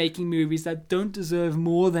only been making movies that don't deserve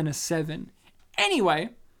more than a 7.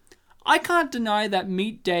 Anyway, I can't deny that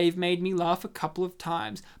Meet Dave made me laugh a couple of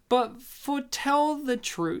times, but for tell the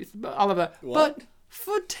truth, I love that. What? But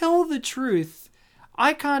for tell the truth,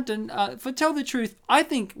 I can't. For tell the truth, I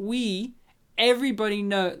think everybody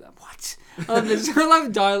know what. I love this. I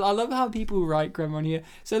love dialogue. I love how people write grammar on here.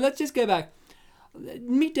 So let's just go back.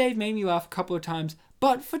 Meet Dave made me laugh a couple of times,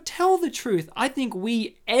 but for tell the truth, I think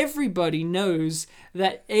everybody knows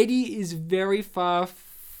that Eddie is very far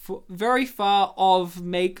of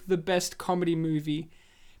make the best comedy movie.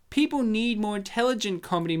 People need more intelligent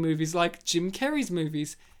comedy movies like Jim Carrey's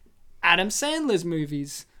movies, Adam Sandler's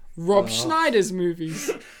movies, Rob Schneider's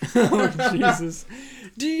movies. Oh, Jesus.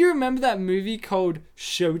 Do you remember that movie called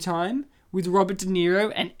Showtime with Robert De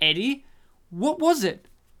Niro and Eddie? What was it?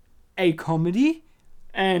 A comedy?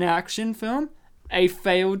 An action film? A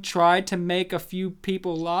failed try to make a few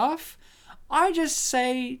people laugh? I just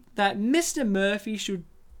say that Mr. Murphy should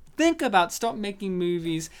think about stop making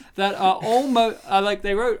movies that are almost like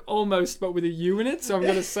they wrote almost but with a U in it, so I'm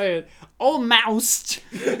gonna say it almost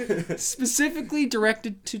specifically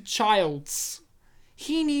directed to childs.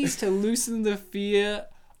 He needs to loosen the fear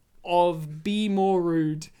of be more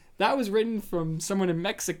rude. That was written from someone in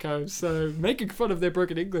Mexico, so making fun of their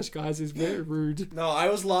broken English, guys, is very rude. No, I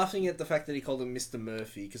was laughing at the fact that he called him Mr.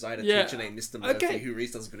 Murphy, because I had a teacher named Mr. Murphy who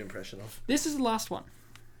Reese does a good impression of. This is the last one.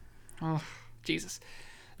 Oh, Jesus.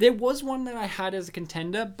 There was one that I had as a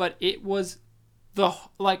contender, but it was you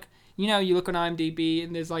look on IMDb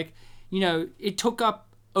and there's it took up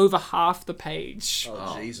over half the page.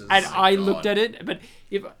 Oh, Jesus. And I looked at it, but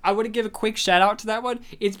if I were to give a quick shout out to that one,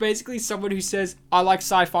 it's basically someone who says, I like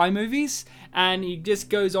sci-fi movies, and he just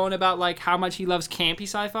goes on about how much he loves campy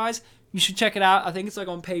sci-fis. You should check it out. I think it's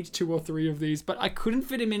on page 2 or 3 of these, but I couldn't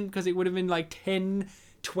fit him in because it would have been 10,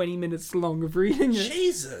 20 minutes long of reading it.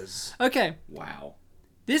 Jesus. Okay. Wow.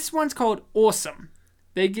 This one's called Awesome.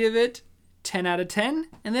 They give it 10 out of 10,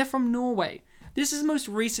 and they're from Norway. This is the most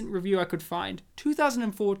recent review I could find.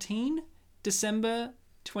 2014, December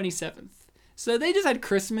 27th. So they just had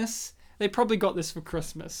Christmas. They probably got this for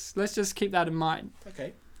Christmas. Let's just keep that in mind.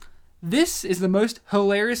 Okay. This is the most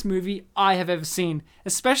hilarious movie I have ever seen,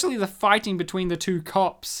 especially the fighting between the two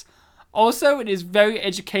cops. Also, it is very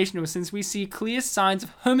educational since we see clear signs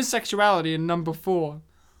of homosexuality in number 4.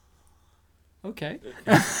 Okay.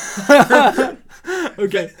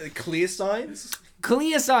 Okay. Clear signs?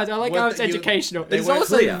 Clear signs. I like how it's educational. It's weren't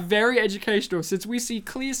also clear. very educational since we see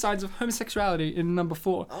clear signs of homosexuality in number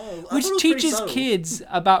 4, Oh, I thought which it was pretty teaches subtle. kids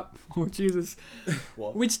about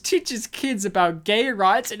What? which teaches kids about gay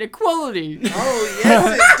rights and equality. Oh,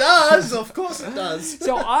 yes, it does. Of course it does.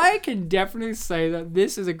 So I can definitely say that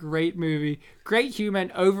this is a great movie, great humor,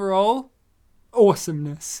 and overall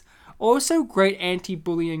awesomeness. Also, great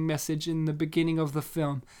anti-bullying message in the beginning of the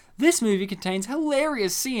film. This movie contains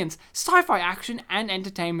hilarious scenes, sci-fi action and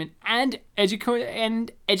entertainment, and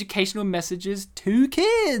educational messages to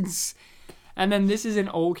kids. And then this is in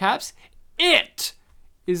all caps. It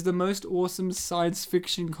is the most awesome science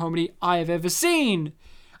fiction comedy I have ever seen.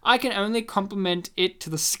 I can only compliment it to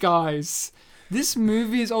the skies. This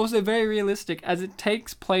movie is also very realistic as it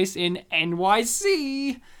takes place in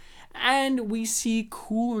NYC. And we see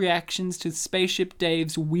cool reactions to Spaceship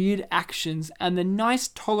Dave's weird actions and the nice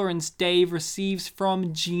tolerance Dave receives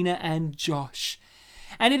from Gina and Josh.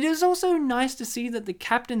 And it is also nice to see that the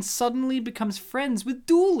captain suddenly becomes friends with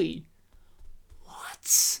Dooley.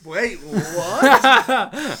 What? Wait,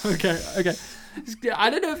 what? Okay. I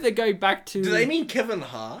don't know if they're going back to... Do they mean Kevin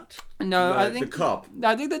Hart? No, I think... the cop.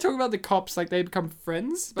 I think they're talking about the cops, they become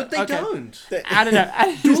friends. But they don't. I don't know.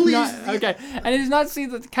 And Dooley okay, and it is not seen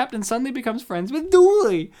that the captain suddenly becomes friends with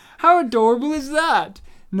Dooley. How adorable is that?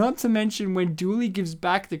 Not to mention when Dooley gives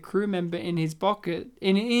back the crew member in his pocket,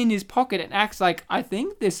 in his pocket, and acts like, I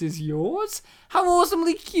think this is yours? How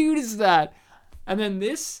awesomely cute is that? And then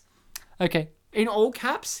this, okay, in all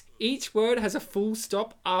caps, each word has a full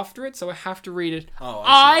stop after it, so I have to read it. Oh,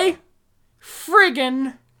 I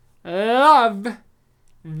friggin' love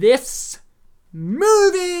this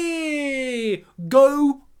movie.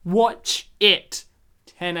 Go watch it.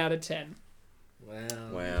 10 out of 10.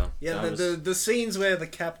 Wow. Yeah, the scenes where the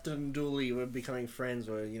captain and Dooley were becoming friends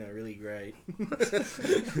were, really great.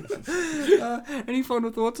 Any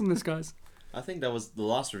final thoughts on this, guys? I think the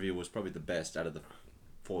last review was probably the best out of the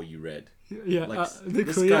 4 you read. Yeah,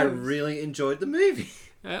 This guy really enjoyed the movie.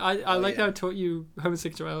 I like how I taught you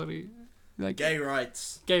homosexuality. Like Gay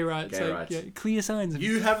rights. Gay rights. Gay like, rights. Yeah, clear signs of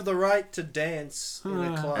You have the right to dance in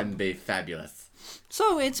a club. And be fabulous.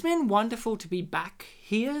 So it's been wonderful to be back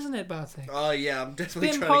here, isn't it, Bartek? Oh, yeah, I'm definitely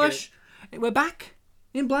Been trying polished. We're back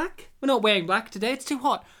in black. We're not wearing black today. It's too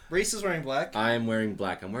hot. Reese is wearing black. I am wearing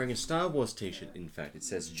black. I'm wearing a Star Wars t-shirt, in fact. It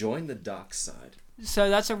says, join the dark side. So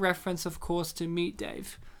that's a reference, of course, to Meet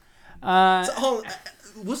Dave.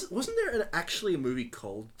 Wasn't there actually a movie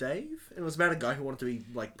called Dave? It was about a guy who wanted to be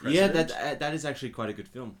like president. Yeah, that is actually quite a good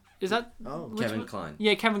film. Is that Kevin Kline.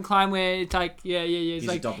 Yeah, Kevin Kline, where it's like, it's He's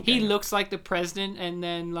like a he doppelganger. looks like the president, and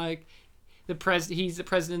then like he's the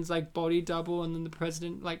president's like body double, and then the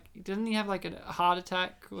president, like, doesn't he have like a heart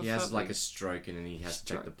attack or He something? has like a stroke, and then he has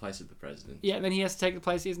to take the place of the president. Yeah, then he has to take the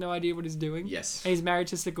place. He has no idea what he's doing. Yes. And he's married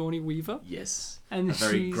to Sigourney Weaver. Yes. And a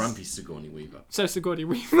very she's- grumpy Sigourney Weaver. So Sigourney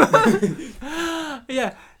Weaver.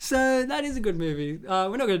 Yeah, so that is a good movie.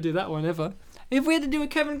 We're not going to do that one ever. If we had to do a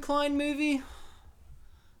Kevin Kline movie,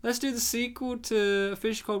 let's do the sequel to A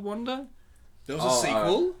Fish Called Wanda. There was a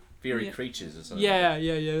sequel. Fiery Yeah. Creatures or something. Yeah.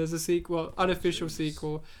 There's a sequel, unofficial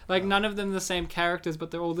sequel. Like, none of them the same characters,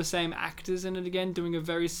 but they're all the same actors in it again, doing a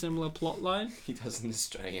very similar plot line. He does an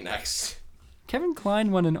Australian accent. Kevin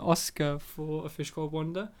Kline won an Oscar for A Fish Called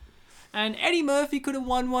Wanda. And Eddie Murphy could have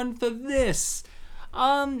won one for this.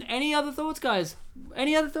 Any other thoughts, guys?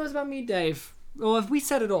 Any other thoughts about me, Dave? Or have we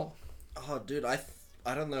said it all? Oh, dude, I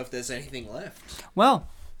don't know if there's anything left. Well,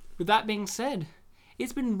 with that being said,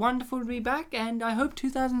 it's been wonderful to be back, and I hope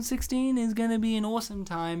 2016 is going to be an awesome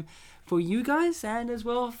time for you guys and as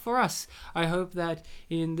well for us. I hope that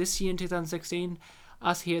in this year, in 2016,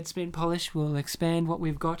 us here at Spin Polish will expand what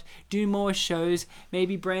we've got, do more shows,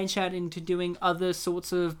 maybe branch out into doing other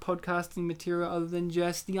sorts of podcasting material other than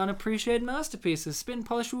just the unappreciated masterpieces. Spin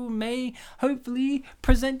Polish may hopefully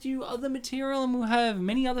present you other material, and we'll have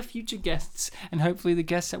many other future guests, and hopefully the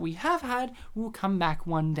guests that we have had will come back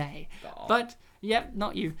one day. But yep,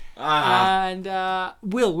 not you. And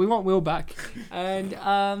Will, we want Will back.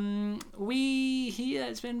 And we here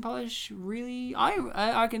at Spin Polish really,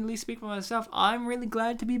 I can at least speak for myself. I'm really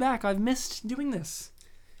glad to be back. I've missed doing this.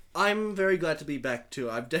 I'm very glad to be back too.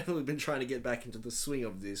 I've definitely been trying to get back into the swing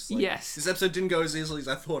of this. Yes. This episode didn't go as easily as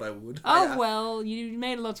I thought I would. Oh, well, you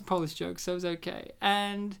made lots of Polish jokes, so it was okay.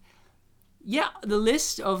 And yeah, the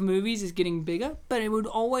list of movies is getting bigger, but it would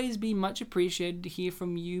always be much appreciated to hear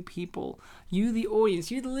from you people. You, the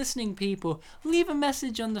audience, you, the listening people. Leave a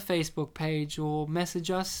message on the Facebook page or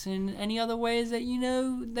message us in any other ways that you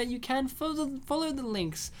know that you can. Follow the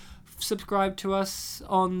links. Subscribe to us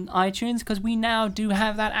on iTunes, because we now do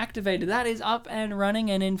have that activated. That is up and running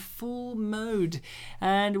and in full mode,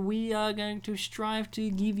 and we are going to strive to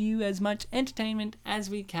give you as much entertainment as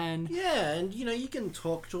we can. Yeah, and you can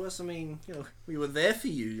talk to us. I mean, we were there for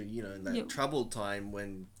you, in that troubled time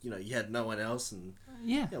when, you had no one else, and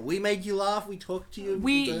we made you laugh, we talked to you.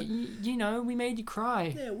 We made you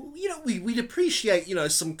cry. Yeah, well, we'd appreciate,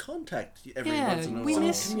 some contact every once in a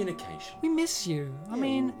while. Some communication. We miss you. I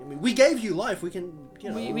mean, we gave you life. We can,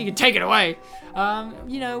 we can take it away.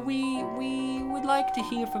 We would like to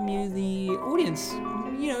hear from you, the audience.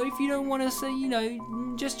 If you don't want to say,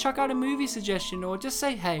 just chuck out a movie suggestion or just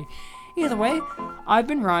say hey. Either way, I've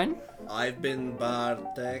been Ryan. I've been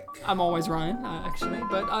Bartek. I'm always Ryan, actually,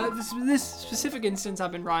 but this specific instance,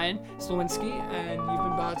 I've been Ryan Slowinski, and you've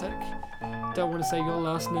been Bartek. Don't want to say your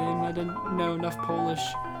last name. I don't know enough Polish.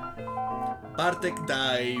 Bartek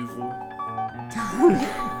Dave.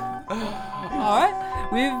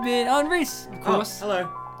 Alright, we've been on Reese, of course. Hello.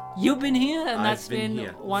 You've been here, and that's I've been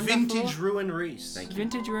here. wonderful. Vintage Ruin Reese. Thank you.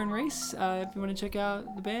 Vintage Ruin Reese. If you want to check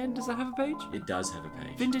out the band, does that have a page? It does have a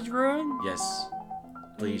page. Vintage Ruin. Yes.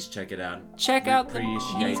 Please check it out. Check We out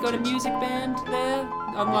appreciate he's got a it. music band there,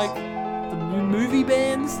 unlike the new movie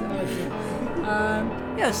bands.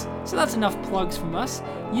 Yes, so that's enough plugs from us.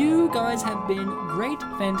 You guys have been great,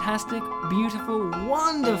 fantastic, beautiful,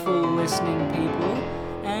 wonderful listening people,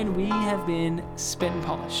 and we have been Spin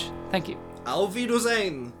Polish. Thank you. Auf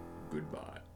Wiedersehen. Goodbye.